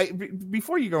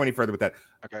 Before you go any further with that.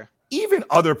 Okay. Even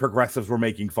other progressives were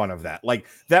making fun of that. Like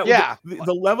that. Yeah.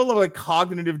 The level of like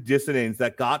cognitive dissonance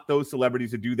that got those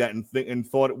celebrities to do that and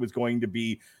thought it was going to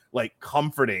be like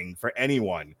comforting for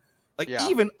anyone. Like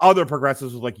even other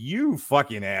progressives was like, you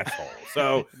fucking asshole.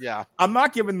 So yeah, I'm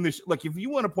not giving this. Like, if you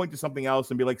want to point to something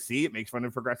else and be like, see, it makes fun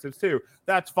of progressives too.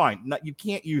 That's fine. You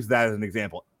can't use that as an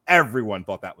example. Everyone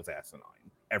thought that was asinine.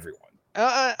 Everyone.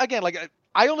 Again, like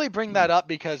I only bring that up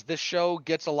because this show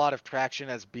gets a lot of traction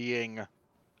as being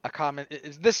a common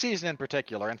this season in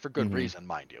particular, and for good reason,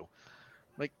 mind you.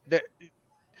 Like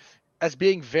as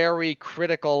being very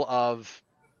critical of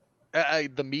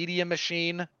the media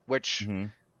machine, which.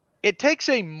 It takes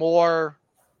a more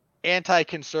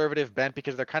anti-conservative bent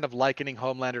because they're kind of likening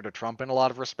Homelander to Trump in a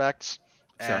lot of respects.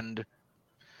 Sure. And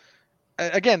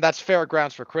again, that's fair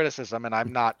grounds for criticism. And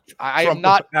I'm not,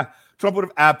 Trump would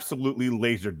have absolutely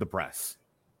lasered the press.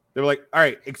 They were like, all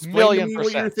right, explain to me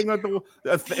what your thing on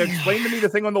explain to me the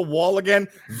thing on the wall again.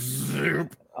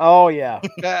 Zoop. Oh yeah.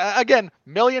 Again,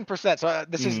 1,000,000%. So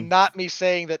this is not me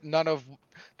saying that none of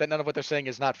what they're saying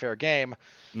is not fair game,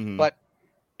 but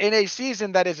in a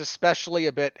season that is especially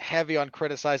a bit heavy on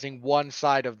criticizing one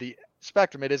side of the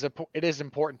spectrum, it is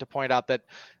important to point out that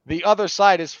the other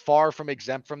side is far from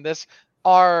exempt from this.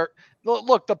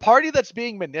 Look, the party that's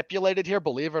being manipulated here,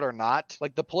 believe it or not,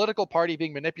 like the political party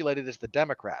being manipulated is the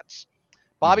Democrats.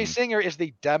 Bobby Singer is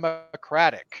the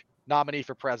Democratic nominee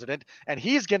for president, and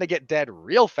he's going to get dead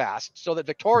real fast so that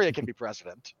Victoria can be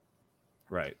president.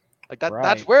 Right. Like that. Right.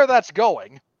 That's where that's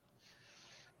going.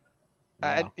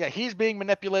 And he's being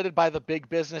manipulated by the big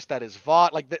business that is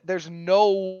Vought. Like, there's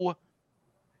no.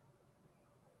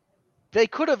 They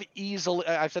could have easily.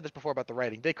 I've said this before about the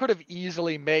writing. They could have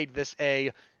easily made this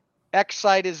a X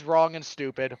side is wrong and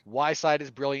stupid, Y side is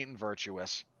brilliant and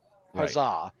virtuous.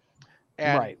 Huzzah!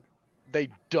 And they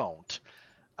don't.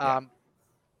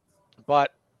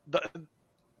 But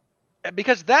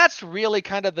because that's really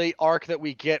kind of the arc that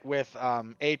we get with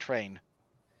A-Train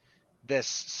this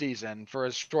season, for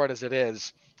as short as it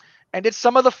is, and it's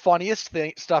some of the funniest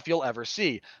stuff you'll ever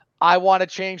see. I want to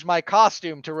change my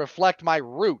costume to reflect my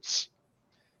roots,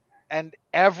 and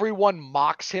everyone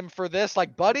mocks him for this.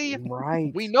 Like, buddy,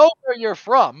 we know where you're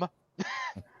from.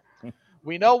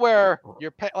 We know where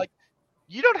you're like.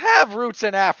 You don't have roots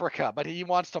in Africa, but he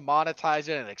wants to monetize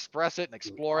it and express it and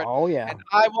explore it. Oh yeah. And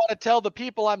I want to tell the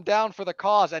people I'm down for the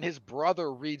cause. And his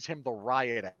brother reads him the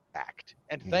riot act,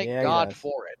 and thank God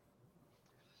for it.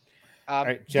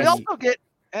 Right, we also get,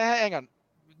 hang on,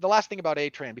 the last thing about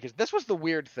A-Train, because this was the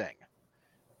weird thing,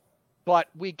 but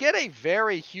we get a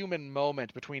very human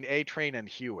moment between A-Train and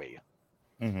Huey.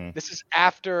 This is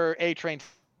after A-Train's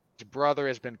brother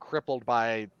has been crippled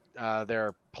by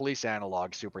their police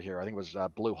analog superhero. I think it was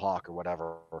Blue Hawk or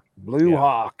whatever. Blue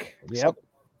Hawk. Yep. So,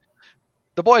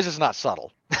 the boys is not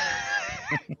subtle.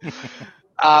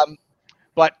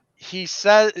 But he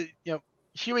says,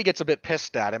 Huey gets a bit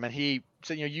pissed at him, and he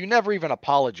said, you never even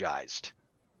apologized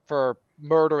for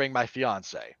murdering my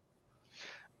fiance.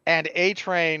 And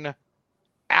A-Train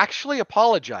actually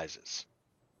apologizes.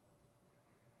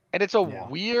 And it's a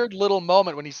weird little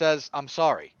moment when he says, I'm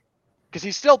sorry. because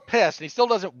he's still pissed and he still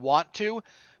doesn't want to,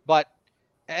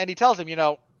 and he tells him,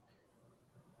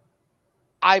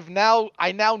 I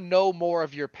now know more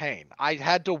of your pain. I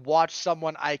had to watch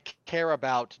someone I care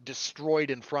about destroyed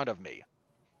in front of me.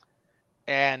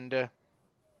 And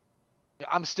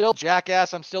I'm still a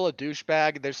jackass. I'm still a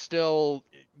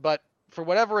douchebag. But for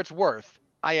whatever it's worth,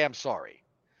 I am sorry.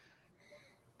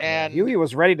 And Huey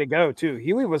was ready to go too.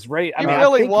 Huey was ready. He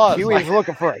really was. Huey was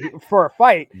looking for a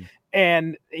fight,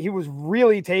 and he was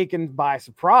really taken by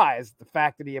surprise the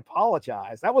fact that he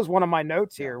apologized. That was one of my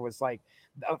notes here. Was like,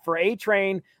 for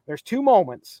A-Train, there's two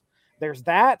moments. There's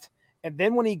that, and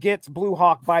then when he gets Blue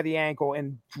Hawk by the ankle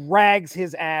and drags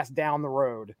his ass down the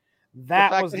road.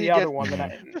 That was the other one.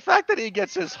 The fact that he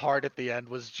gets his heart at the end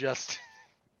was just.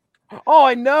 Oh,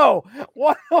 I know.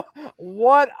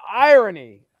 What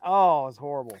irony. Oh, it's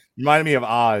horrible. Reminded me of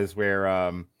Oz, where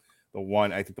the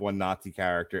one Nazi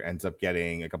character ends up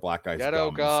getting like a black guy's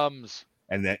ghetto gums.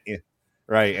 And then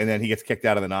right, and then he gets kicked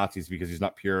out of the Nazis because he's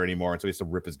not pure anymore, and so he has to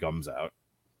rip his gums out.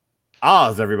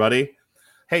 Oz, everybody.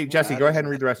 Hey, Jesse, go ahead and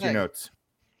read the rest of your notes.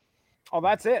 Oh,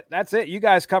 that's it. That's it. You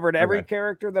guys covered every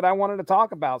character that I wanted to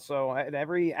talk about. So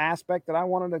every aspect that I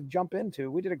wanted to jump into,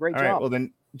 we did a great job. All right. Well,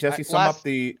 then, Jesse, sum up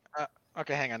the.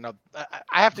 Okay, hang on. No,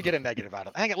 I have to get a negative out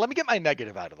of. Hang on. Let me get my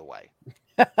negative out of the way.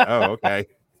 Oh, okay.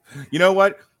 You know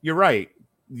what? You're right.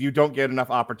 You don't get enough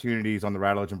opportunities on the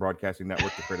Rattlegion Broadcasting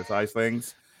Network to criticize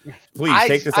things. Please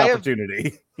take this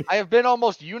opportunity. I have been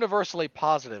almost universally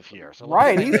positive here. So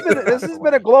right. This has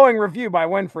been a glowing review by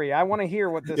Winfrey. I want to hear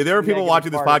what this. Yeah, there are people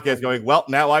watching this podcast going, well,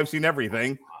 now I've seen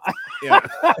everything. Yeah.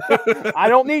 I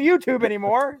don't need YouTube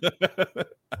anymore.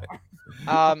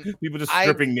 People just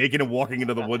stripping naked and walking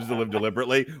into the woods to live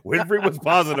deliberately. Winfrey was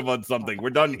positive on something.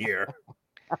 We're done here.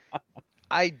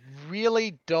 I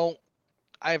really don't.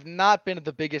 I have not been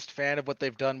the biggest fan of what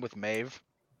they've done with Maeve.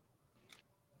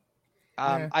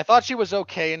 I thought she was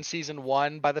okay in season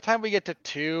 1. By the time we get to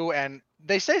 2, and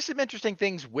they say some interesting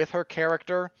things with her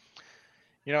character.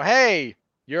 Hey,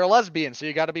 you're a lesbian, so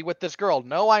you got to be with this girl.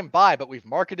 No, I'm bi, but we've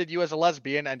marketed you as a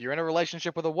lesbian, and you're in a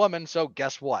relationship with a woman, so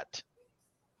guess what?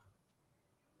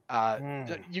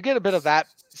 You get a bit of that.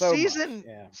 Season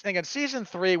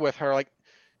 3 with her, like,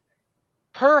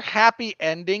 her happy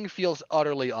ending feels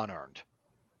utterly unearned.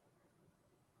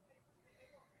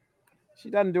 She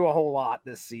doesn't do a whole lot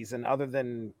this season other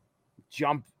than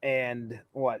jump and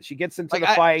what? She gets into the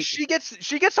fight. She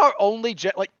gets our only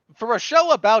for a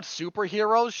show about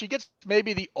superheroes, she gets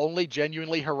maybe the only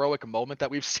genuinely heroic moment that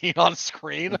we've seen on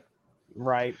screen.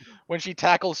 Right. When she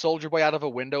tackles Soldier Boy out of a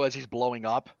window as he's blowing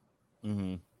up.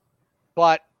 Mm-hmm.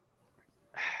 But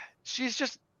she's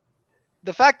just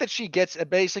the fact that she gets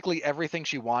basically everything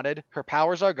she wanted. Her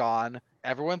powers are gone.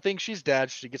 Everyone thinks she's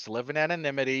dead. She gets to live in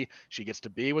anonymity. She gets to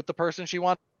be with the person she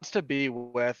wants to be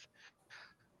with.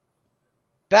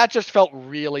 That just felt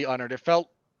really unearned. It felt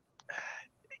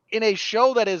in a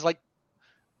show that is like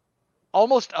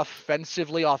almost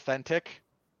offensively authentic.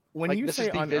 When you say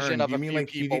unearned, do you mean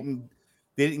like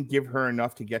they didn't give her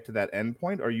enough to get to that end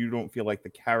point, or you don't feel like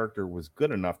the character was good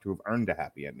enough to have earned a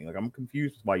happy ending? Like, I'm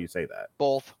confused why you say that.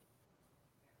 Both.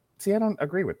 See, I don't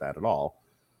agree with that at all.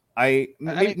 Maybe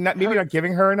not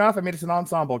giving her enough. I mean, it's an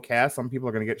ensemble cast. Some people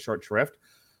are going to get short shrift.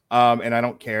 And I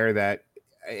don't care that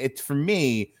it's, for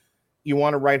me, you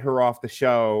want to write her off the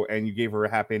show and you gave her a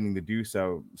happy ending to do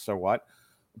so what?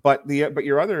 But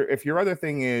your other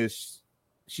thing is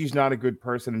she's not a good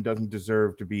person and doesn't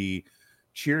deserve to be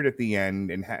cheered at the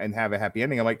end and have a happy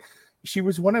ending. I'm like, she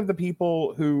was one of the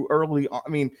people who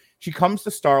she comes to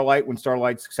Starlight when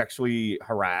Starlight's sexually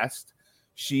harassed.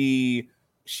 She's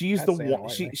the one.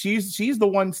 She's the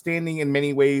one standing in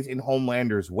many ways in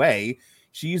Homelander's way.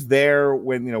 She's there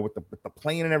when with the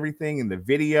plane and everything and the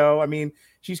video. I mean,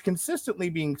 she's consistently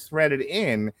being threaded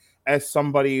in as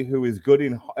somebody who is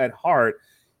good at heart.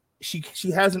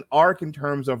 She has an arc in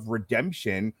terms of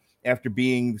redemption after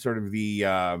being sort of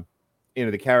the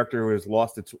the character who has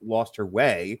lost her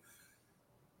way.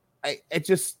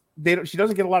 She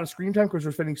doesn't get a lot of screen time because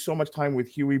we're spending so much time with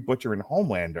Huey, Butcher, and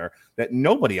Homelander that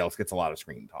nobody else gets a lot of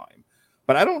screen time.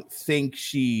 But I don't think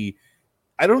she's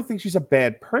a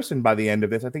bad person by the end of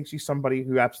this. I think she's somebody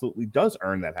who absolutely does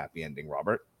earn that happy ending,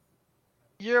 Robert.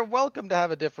 You're welcome to have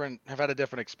had a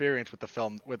different experience with the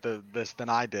film this than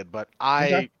I did, but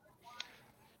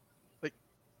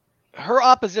her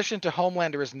opposition to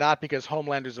Homelander is not because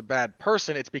Homelander's a bad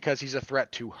person, it's because he's a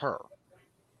threat to her.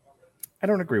 I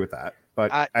don't agree with that, but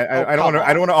I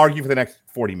don't want to argue for the next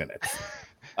 40 minutes.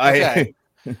 Okay.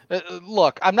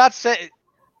 Look, I'm not saying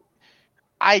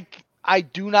I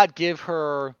do not give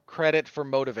her credit for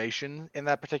motivation in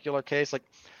that particular case. Like,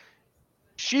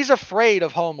 she's afraid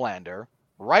of Homelander,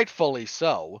 rightfully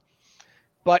so.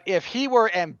 But if he were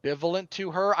ambivalent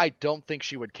to her, I don't think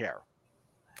she would care.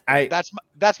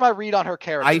 That's my read on her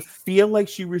character. I feel like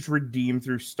she was redeemed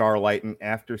through Starlight, and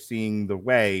after seeing The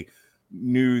Way,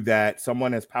 knew that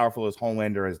someone as powerful as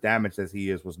Homelander, as damaged as he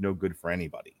is, was no good for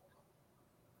anybody.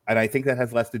 And I think that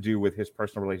has less to do with his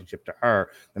personal relationship to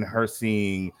her than her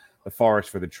seeing the forest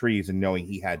for the trees and knowing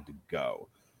he had to go.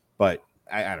 But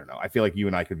I don't know. I feel like you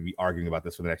and I could be arguing about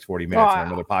this for the next 40 minutes on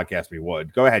another podcast. We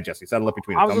would. Go ahead, Jesse. Settle up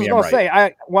between us. I was just going to say,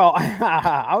 I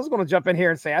was going to jump in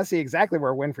here and say, I see exactly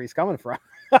where Winfrey's coming from.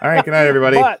 All right. Good night,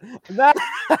 everybody. But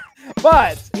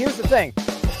here's the thing.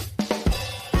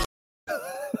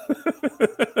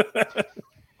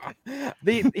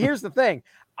 Here's the thing.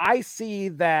 I see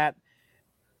that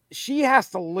she has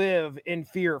to live in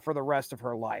fear for the rest of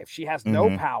her life. She has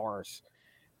no powers.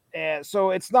 So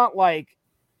it's not like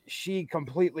she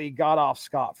completely got off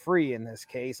scot-free in this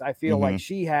case. I feel like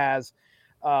she has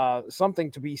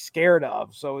something to be scared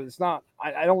of. So it's not,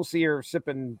 I don't see her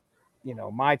sipping,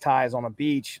 Mai Tais on a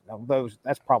beach, although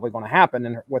that's probably going to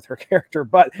happen with her character.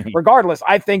 But regardless,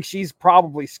 I think she's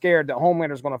probably scared that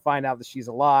Homelander's going to find out that she's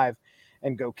alive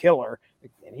and go kill her.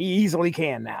 And he easily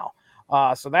can now.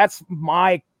 So that's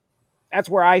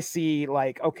where I see,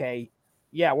 like, okay,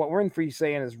 yeah, what Winfrey's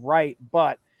saying is right,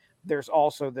 but there's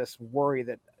also this worry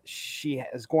that she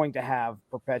is going to have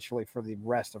perpetually for the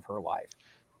rest of her life.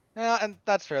 Yeah, and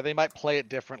that's fair. They might play it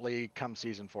differently come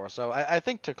season 4. So I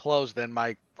think to close then,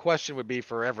 my question would be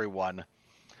for everyone.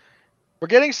 We're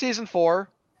getting season 4.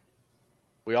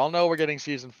 We all know we're getting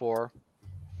season 4.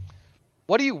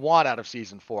 What do you want out of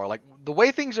season 4? Like, the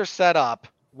way things are set up,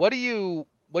 what do you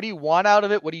want out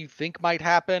of it? What do you think might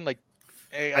happen? Like,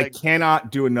 I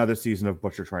cannot do another season of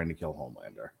Butcher trying to kill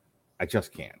Homelander. I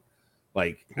just can't.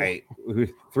 Like,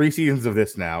 3 seasons of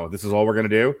this now. This is all we're gonna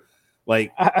do.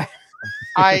 Like,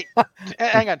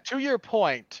 hang on. To your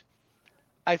point,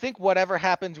 I think whatever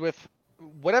happens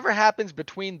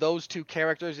between those two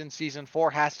characters in season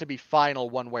 4 has to be final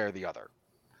one way or the other.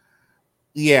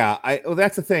 Yeah,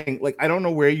 that's the thing. Like, I don't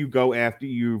know where you go after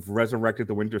you've resurrected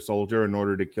the Winter Soldier in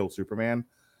order to kill Superman.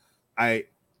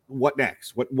 What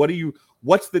next?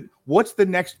 What's the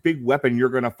next big weapon you're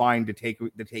going to find to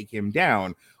take him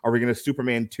down? Are we going to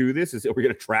Superman 2 this? Are we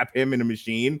going to trap him in a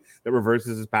machine that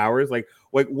reverses his powers? Like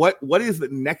what is the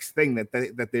next thing that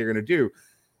they're going to do?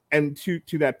 And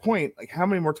to that point, like, how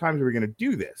many more times are we going to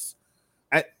do this?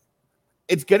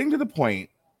 It's getting to the point,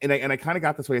 and I kind of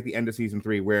got this way at the end of season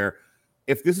 3, where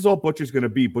if this is all Butcher's going to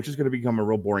become a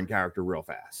real boring character real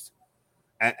fast.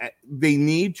 They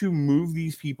need to move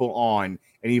these people on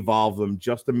and evolve them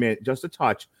just a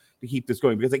touch to keep this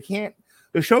going, because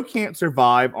the show can't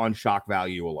survive on shock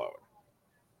value alone.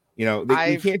 You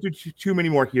can't do too many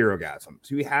more hero-gasms.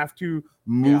 So we have to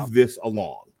move this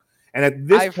along. And at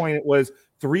this point, it was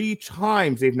 3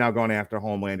 times they've now gone after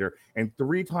Homelander, and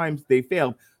 3 times they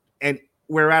failed. And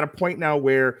we're at a point now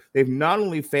where they've not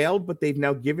only failed, but they've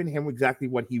now given him exactly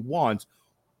what he wants.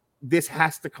 This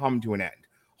has to come to an end.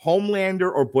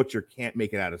 Homelander or Butcher can't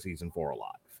make it out of season 4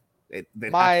 alive.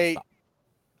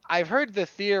 I've heard the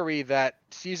theory that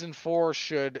season 4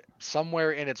 should,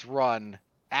 somewhere in its run,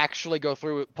 actually go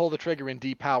through, pull the trigger and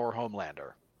depower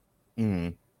Homelander. Mm-hmm.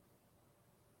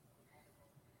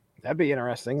 That'd be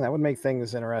interesting. That would make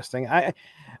things interesting. I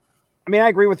mean, I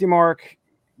agree with you, Mark.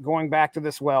 Going back to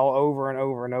this well over and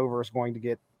over and over is going to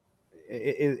get,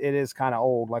 it is kind of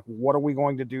old. Like, what are we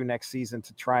going to do next season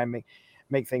to try and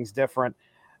make things different?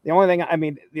 The only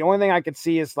thing I could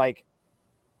see is, like,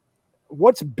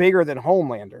 what's bigger than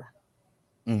Homelander?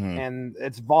 Mm-hmm. And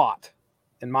it's Vought,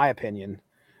 in my opinion.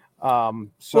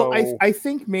 I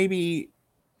think maybe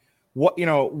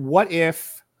what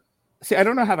if, see, I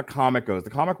don't know how the comic goes. The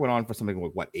comic went on for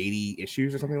something like 80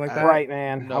 issues or something like that. Right,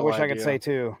 man. No I wish idea. I could say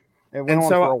too. It went on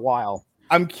for a while.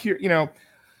 I'm curious,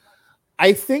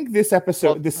 I think this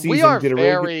episode, this season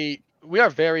we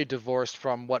are very divorced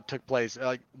from what took place,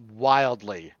 like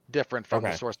wildly different from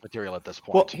the source material at this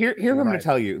point. Well, here's what I'm going to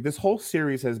tell you. This whole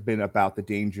series has been about the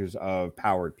dangers of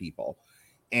powered people,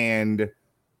 and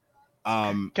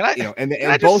both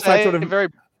sides sort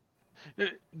of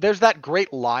There's that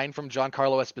great line from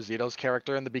Giancarlo Esposito's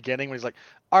character in the beginning when he's like,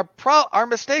 "Our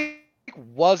mistake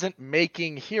wasn't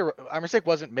making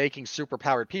super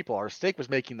powered people. Our mistake was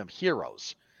making them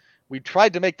heroes. We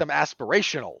tried to make them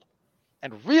aspirational."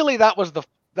 And really, that was the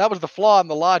flaw in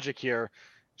the logic here.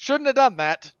 Shouldn't have done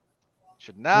that.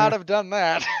 Should not have done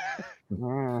that.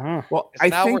 Well, I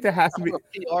think there has to be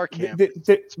PR camp.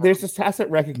 There's this tacit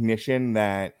recognition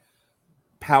that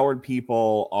powered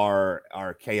people are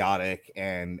chaotic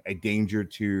and a danger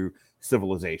to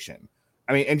civilization.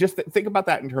 I mean, and just think about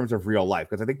that in terms of real life,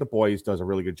 because I think The Boys does a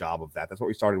really good job of that. That's what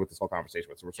we started with this whole conversation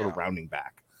with. So we're sort of rounding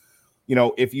back. You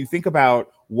know, if you think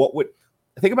about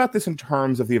think about this in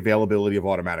terms of the availability of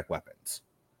automatic weapons.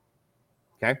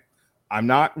 Okay. I'm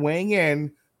not weighing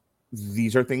in.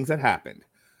 These are things that happened.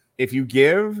 If you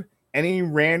give any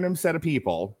random set of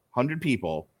people, 100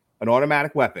 people, an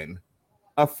automatic weapon,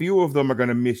 a few of them are going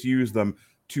to misuse them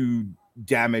to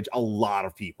damage a lot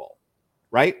of people,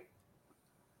 right?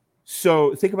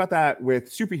 So think about that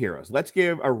with superheroes. Let's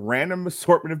give a random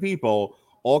assortment of people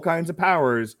all kinds of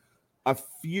powers. A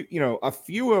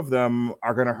few of them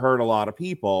are going to hurt a lot of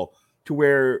people, to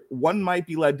where one might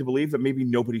be led to believe that maybe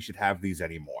nobody should have these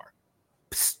anymore.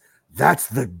 Psst, that's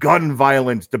the gun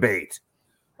violence debate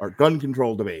or gun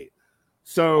control debate.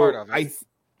 So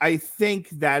I think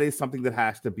that is something that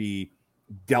has to be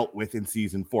dealt with in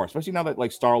season 4, especially now that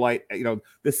like Starlight, you know,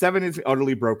 the 7 is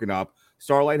utterly broken up.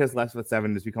 Starlight has left the 7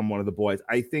 and has become one of the boys.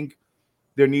 I think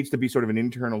there needs to be sort of an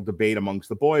internal debate amongst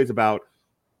the boys about,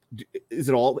 is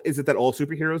it that all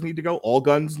superheroes need to go? All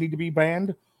guns need to be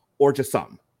banned, or just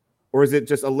some? Or is it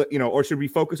just or should we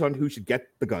focus on who should get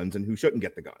the guns and who shouldn't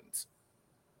get the guns?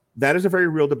 That is a very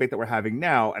real debate that we're having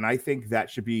now, and I think that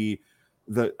should be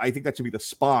the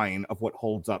spine of what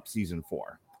holds up season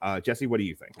 4. Jesse, what do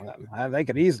you think? They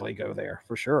could easily go there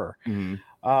for sure. Mm-hmm.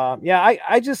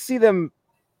 I just see them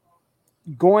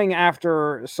going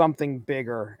after something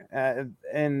bigger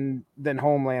than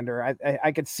Homelander.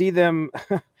 I could see them,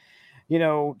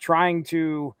 trying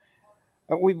to.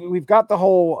 We've got the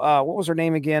whole. What was her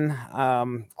name again?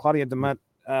 Claudia Demet.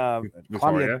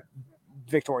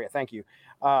 Victoria. Thank you.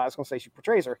 I was going to say she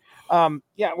portrays her.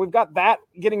 We've got that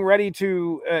getting ready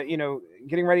to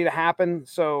happen.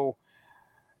 So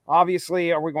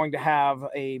obviously, are we going to have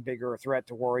a bigger threat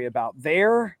to worry about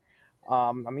there?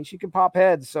 I mean, she could pop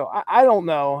heads. So I don't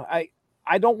know.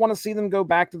 I don't want to see them go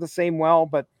back to the same well,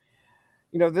 but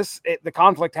the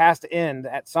conflict has to end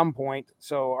at some point.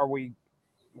 So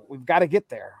we've got to get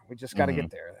there. We just got to get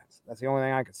there. That's the only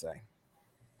thing I could say.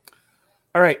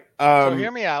 All right. So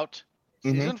hear me out.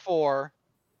 Season 4,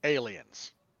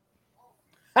 Aliens.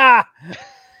 I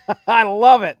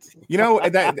love it.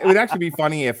 That it would actually be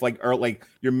funny if like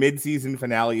your mid-season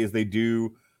finale is they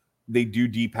do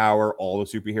depower all the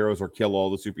superheroes or kill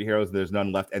all the superheroes. There's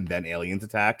none left, and then aliens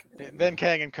attack. Then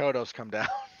Kang and Kodos come down.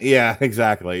 Yeah,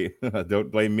 exactly.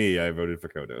 Don't blame me. I voted for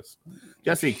Kodos.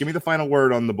 Jesse, give me the final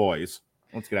word on The Boys.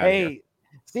 Let's get out of here.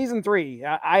 Season 3.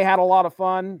 I had a lot of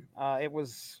fun. It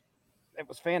was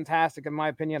fantastic in my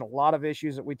opinion. A lot of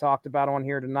issues that we talked about on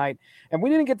here tonight, and we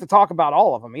didn't get to talk about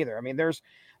all of them either. I mean,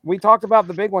 we talked about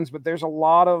the big ones, but there's a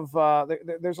lot of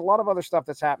other stuff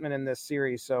that's happening in this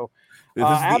series. So this is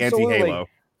the absolutely.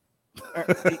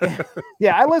 Anti-Halo.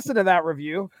 Yeah, I listened to that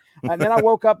review, and then I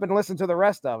woke up and listened to the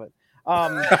rest of it.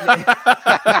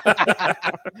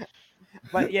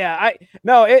 But yeah,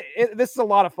 this is a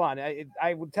lot of fun.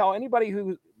 I would tell anybody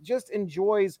who just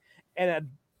enjoys an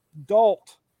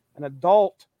adult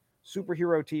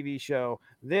superhero TV show,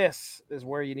 this is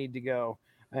where you need to go.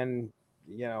 And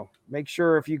make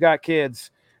sure if you got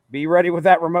kids, be ready with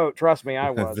that remote. Trust me, I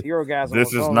was. Herogasm.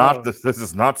 This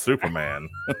is not Superman.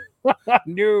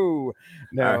 No,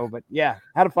 but yeah,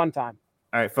 had a fun time.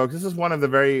 All right, folks, this is one of the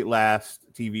very last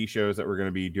TV shows that we're going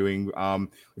to be doing.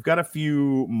 We've got a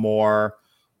few more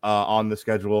on the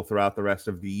schedule throughout the rest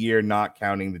of the year, not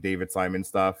counting the David Simon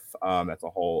stuff. That's a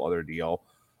whole other deal.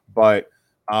 But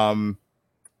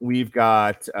we've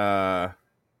got hang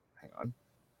on.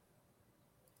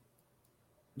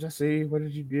 Jesse, what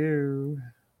did you do?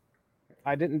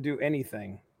 I didn't do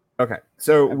anything. Okay,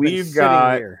 so we've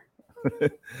got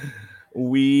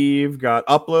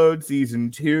Upload Season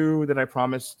 2 that I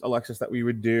promised Alexis that we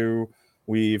would do.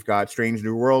 We've got Strange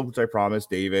New World, which I promised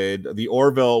David. The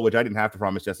Orville, which I didn't have to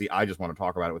promise Jesse. I just want to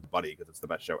talk about it with Buddy because it's the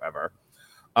best show ever.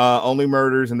 Only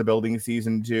Murders in the Building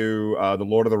Season 2. The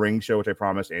Lord of the Rings show, which I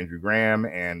promised Andrew Graham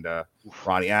and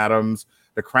Ronnie Adams.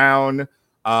 The Crown,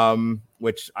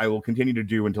 which I will continue to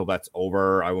do until that's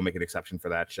over. I will make an exception for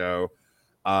that show.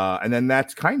 And then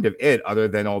that's kind of it, other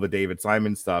than all the David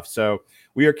Simon stuff. So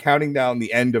we are counting down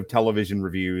the end of television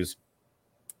reviews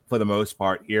for the most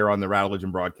part here on the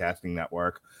Rattlegion Broadcasting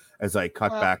Network as I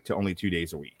cut back to only 2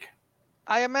 days a week.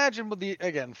 I imagine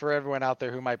for everyone out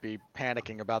there who might be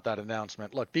panicking about that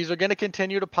announcement, look, these are going to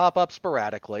continue to pop up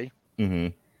sporadically.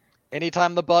 Mm-hmm.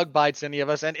 Anytime the bug bites any of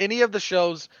us, and any of the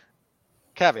shows,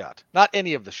 caveat, not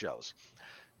any of the shows.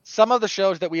 Some of the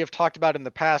shows that we have talked about in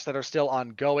the past that are still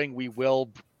ongoing, we will,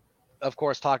 of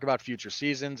course, talk about future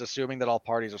seasons, assuming that all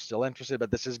parties are still interested, but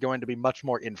this is going to be much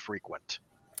more infrequent.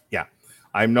 Yeah.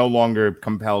 I'm no longer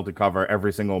compelled to cover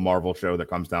every single Marvel show that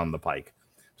comes down the pike.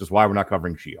 Just why we're not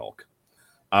covering She-Hulk.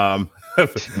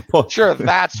 Sure,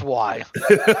 that's why.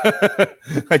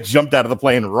 I jumped out of the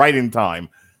plane right in time.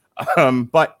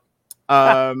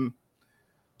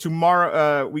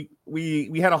 Tomorrow,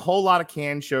 we had a whole lot of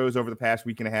canned shows over the past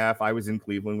week and a half. I was in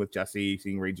Cleveland with Jesse,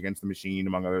 seeing Rage Against the Machine,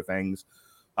 among other things.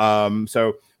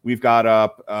 So we've got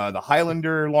up the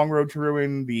Highlander Long Road to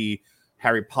Ruin, the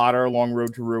Harry Potter Long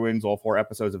Road to Ruins, all 4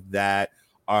 episodes of that.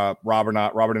 Robert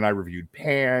and I reviewed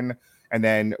Pan, and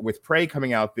then with Prey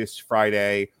coming out this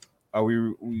Friday, we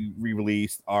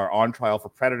re-released our On Trial for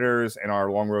Predators and our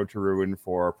Long Road to Ruin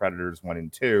for Predators 1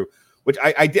 and 2. Which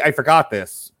I forgot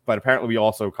this, but apparently we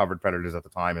also covered Predators at the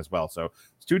time as well. So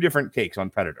it's 2 different takes on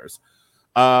Predators.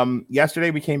 Yesterday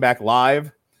we came back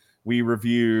live. We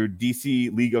reviewed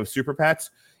DC League of Super Pets.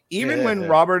 Even when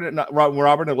Robert and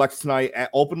Alexis and I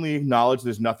openly acknowledge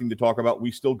there's nothing to talk about,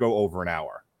 we still go over an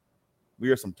hour. We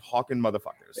are some talking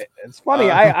motherfuckers. It's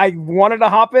funny. I wanted to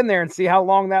hop in there and see how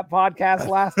long that podcast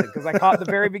lasted because I caught the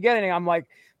very beginning. I'm like,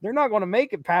 they're not going to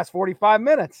make it past 45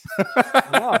 minutes.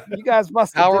 No, you guys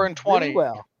must have hour and 20.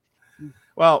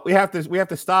 Well, we have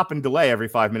to stop and delay every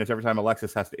 5 minutes every time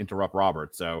Alexis has to interrupt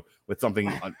Robert. So with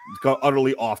something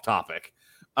utterly off topic.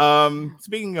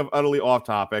 Speaking of utterly off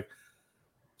topic,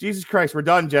 Jesus Christ, we're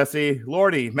done, Jesse.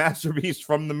 Lordy, Master Beast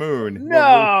from the Moon.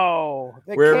 No,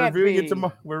 we're reviewing it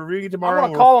tomorrow.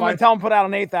 I'm gonna call him and tell him put out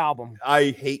an 8th album.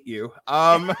 I hate you.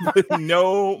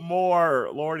 No more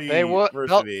Lordy.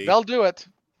 They'll do it.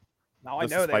 No, I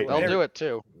know they'll do it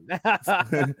too.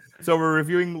 So we're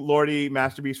reviewing Lordy,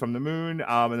 Master Beast from the Moon,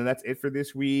 and then that's it for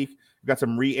this week. We've got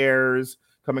some re-airs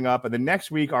coming up, and then next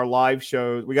week our live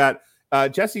shows. We got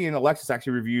Jesse and Alexis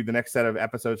actually reviewed the next set of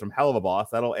episodes from Hell of a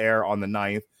Boss. That'll air on the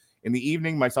 9th. In the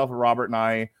evening, myself and Robert and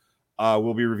I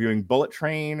will be reviewing Bullet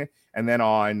Train, and then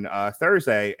on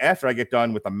Thursday, after I get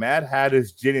done with the Mad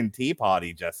Hatter's Gin and Tea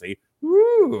Party, Jesse.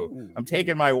 Woo! I'm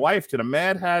taking my wife to the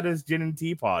Mad Hatter's Gin and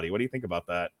Tea Party. What do you think about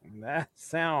that? That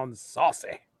sounds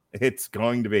saucy. It's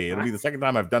going to be. It'll be the second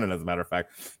time I've done it, as a matter of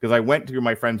fact, because I went to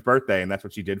my friend's birthday, and that's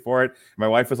what she did for it. My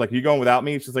wife was like, "Are you going without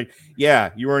me?" She's like,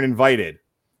 "Yeah, you weren't invited."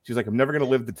 She's like, I'm never gonna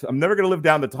live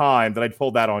down the time that I'd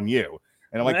pull that on you.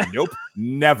 And I'm like, nope,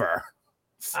 never.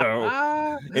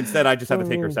 So instead, I just have to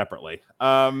take her separately.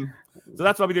 So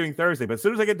that's what I'll be doing Thursday. But as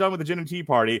soon as I get done with the Gin and Tea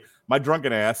Party, my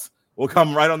drunken ass will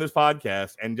come right on this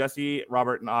podcast, and Jesse,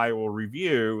 Robert, and I will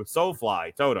review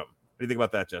Soulfly Totem. What do you think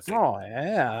about that, Jesse? Oh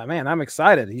yeah, man, I'm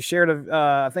excited. He shared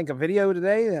I think a video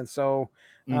today, and so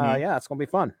yeah, it's gonna be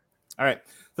fun. All right,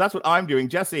 so that's what I'm doing,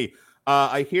 Jesse.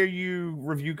 I hear you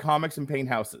review comics and paint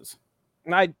houses.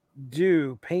 I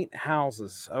do paint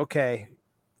houses. Okay.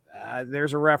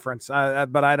 There's a reference,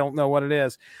 but I don't know what it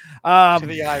is. To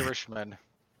the Irishman.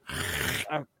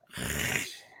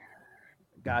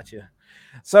 Gotcha.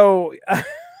 So I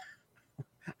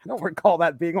don't recall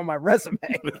that being on my resume.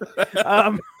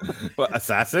 What,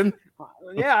 assassin?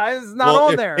 Yeah, it's not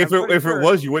on there. If it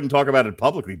was, you wouldn't talk about it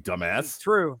publicly, dumbass.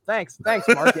 True. Thanks,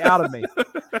 Mark. You outed me.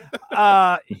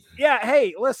 Yeah.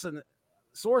 Hey, listen.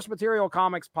 Source Material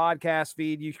Comics podcast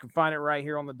feed. You can find it right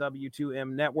here on the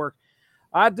W2M network.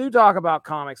 I do talk about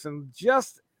comics, and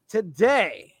just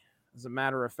today, as a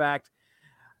matter of fact,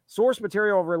 Source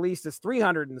Material released its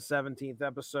 317th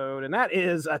episode, and that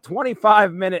is a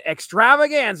 25-minute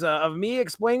extravaganza of me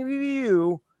explaining to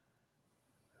you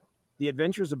the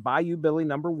adventures of Bayou Billy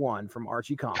 #1 from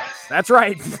Archie Comics. That's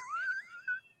right.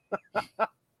 The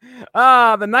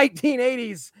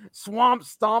 1980s swamp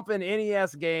stomping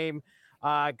NES game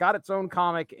got its own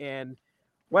comic, and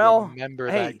well,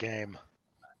 remember that game.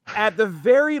 At the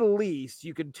very least,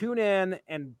 you could tune in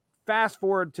and fast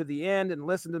forward to the end and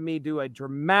listen to me do a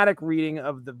dramatic reading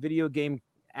of the video game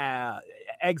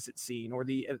exit scene, or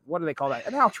the what do they call that?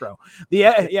 An outro.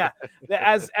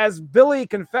 As Billy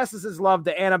confesses his love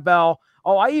to Annabelle.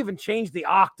 Oh, I even changed the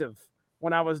octave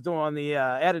when I was doing the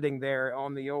editing there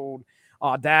on the old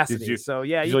Audacity. Did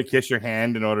you like kiss your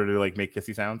hand in order to like make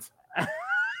kissy sounds?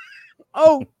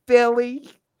 Oh, Billy.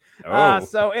 Oh.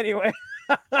 So anyway.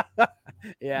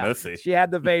 Yeah, Messy. She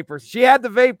had the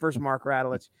vapors, Mark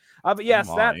Radulich. But yes,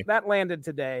 that landed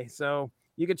today. So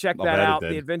you can check that out.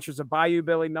 The Adventures of Bayou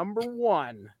Billy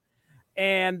 #1.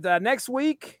 And next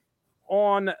week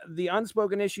on the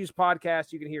Unspoken Issues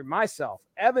podcast, you can hear myself,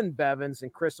 Evan Bevins,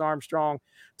 and Chris Armstrong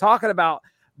talking about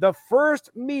the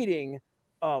first meeting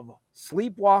of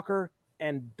Sleepwalker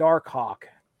and Darkhawk.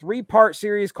 3-part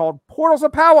series called Portals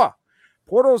of Power.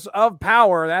 Portals of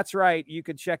Power. That's right. You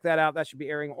could check that out. That should be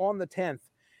airing on the 10th.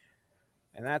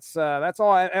 And that's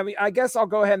all. I mean, I guess I'll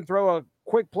go ahead and throw a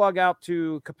quick plug out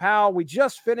to Kapow. We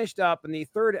just finished up, and the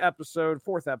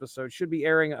fourth episode should be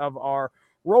airing of our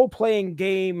role-playing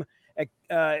game,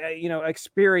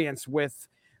 experience with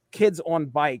kids on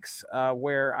bikes,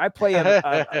 where I play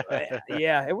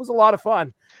yeah, it was a lot of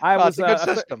fun. It's a good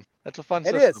system. That's a fun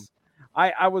system. It is.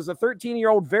 I was a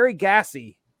 13-year-old, very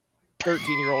gassy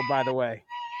 13-year-old, by the way.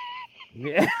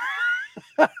 Yeah.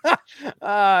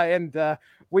 And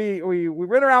we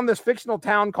went around this fictional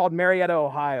town called Marietta,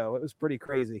 Ohio. It was pretty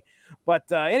crazy.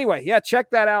 But anyway, yeah, check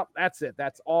that out. That's it.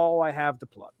 That's all I have to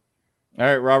plug. All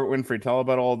right, Robert Winfrey, tell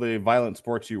about all the violent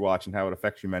sports you watch and how it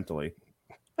affects you mentally.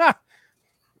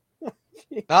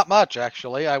 Not much,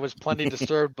 actually. I was plenty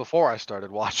disturbed before I started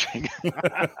watching.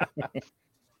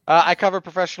 I cover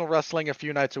professional wrestling a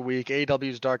few nights a week.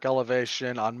 AEW's Dark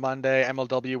Elevation on Monday,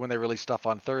 MLW when they release stuff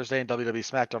on Thursday, and WWE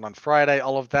SmackDown on Friday.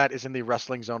 All of that is in the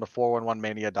wrestling zone of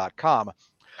 411mania.com.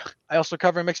 I also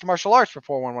cover mixed martial arts for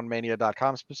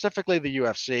 411mania.com, specifically the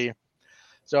UFC.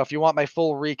 So if you want my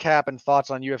full recap and thoughts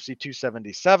on UFC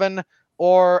 277,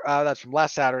 or that's from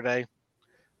last Saturday,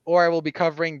 or I will be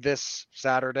covering this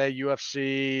Saturday,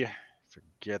 UFC,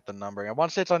 forget the numbering. I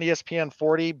want to say it's on ESPN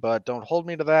 40, but don't hold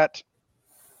me to that.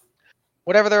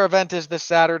 Whatever their event is this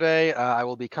Saturday, I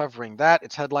will be covering that.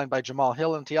 It's headlined by Jamal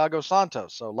Hill and Thiago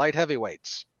Santos, so light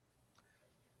heavyweights.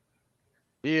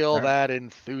 Feel that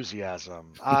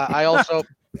enthusiasm. I also,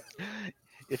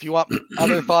 if you want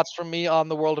other thoughts from me on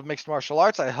the world of mixed martial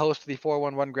arts, I host the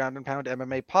 411 Ground and Pound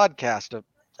MMA podcast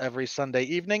every Sunday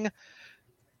evening.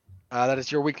 That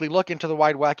is your weekly look into the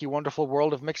wide, wacky, wonderful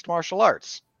world of mixed martial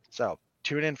arts. So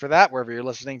tune in for that wherever you're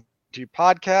listening to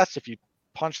podcasts. If you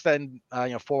punch that in,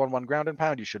 411 Ground and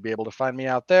Pound, you should be able to find me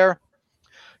out there.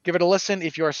 Give it a listen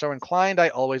if you are so inclined. I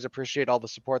always appreciate all the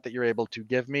support that you're able to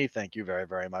give me. Thank you very,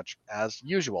 very much, as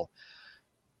usual.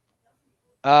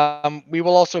 We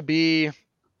will also be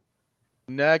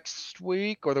next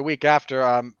week or the week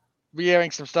after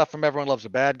re-airing some stuff from Everyone Loves a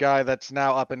Bad Guy that's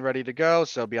now up and ready to go,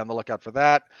 so be on the lookout for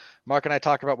that. Mark and I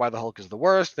talk about why the Hulk is the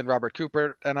worst, then Robert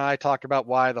Cooper and I talk about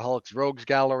why the Hulk's Rogues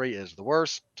Gallery is the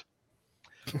worst.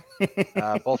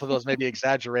 Both of those may be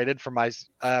exaggerated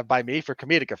by me for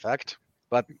comedic effect,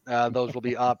 but those will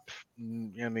be up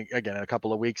again in a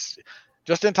couple of weeks,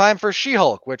 just in time for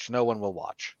She-Hulk, which no one will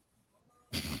watch.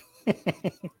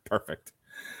 Perfect.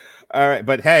 All right,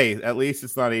 but hey, at least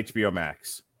it's not HBO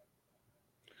Max.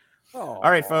 All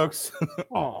right, folks.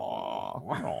 Poor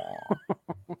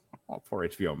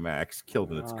HBO Max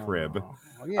killed in its crib.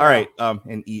 Yeah. All right,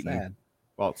 and eaten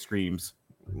while it screams.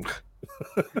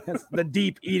 That's the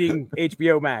deep eating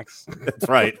HBO Max. That's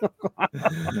right.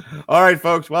 All right,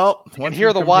 folks. Well, you can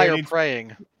hear the wire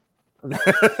praying.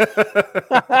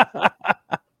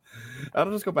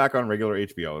 I'll just go back on regular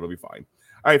HBO. It'll be fine.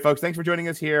 All right, folks. Thanks for joining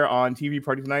us here on TV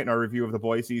Party Tonight in our review of The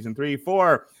Boys Season 3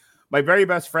 for my very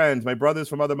best friends, my brothers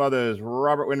from other mothers,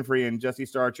 Robert Winfrey and Jesse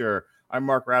Starcher. I'm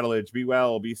Mark Radulich. Be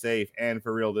well, be safe, and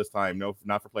for real this time. No,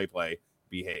 not for play.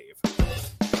 Behave.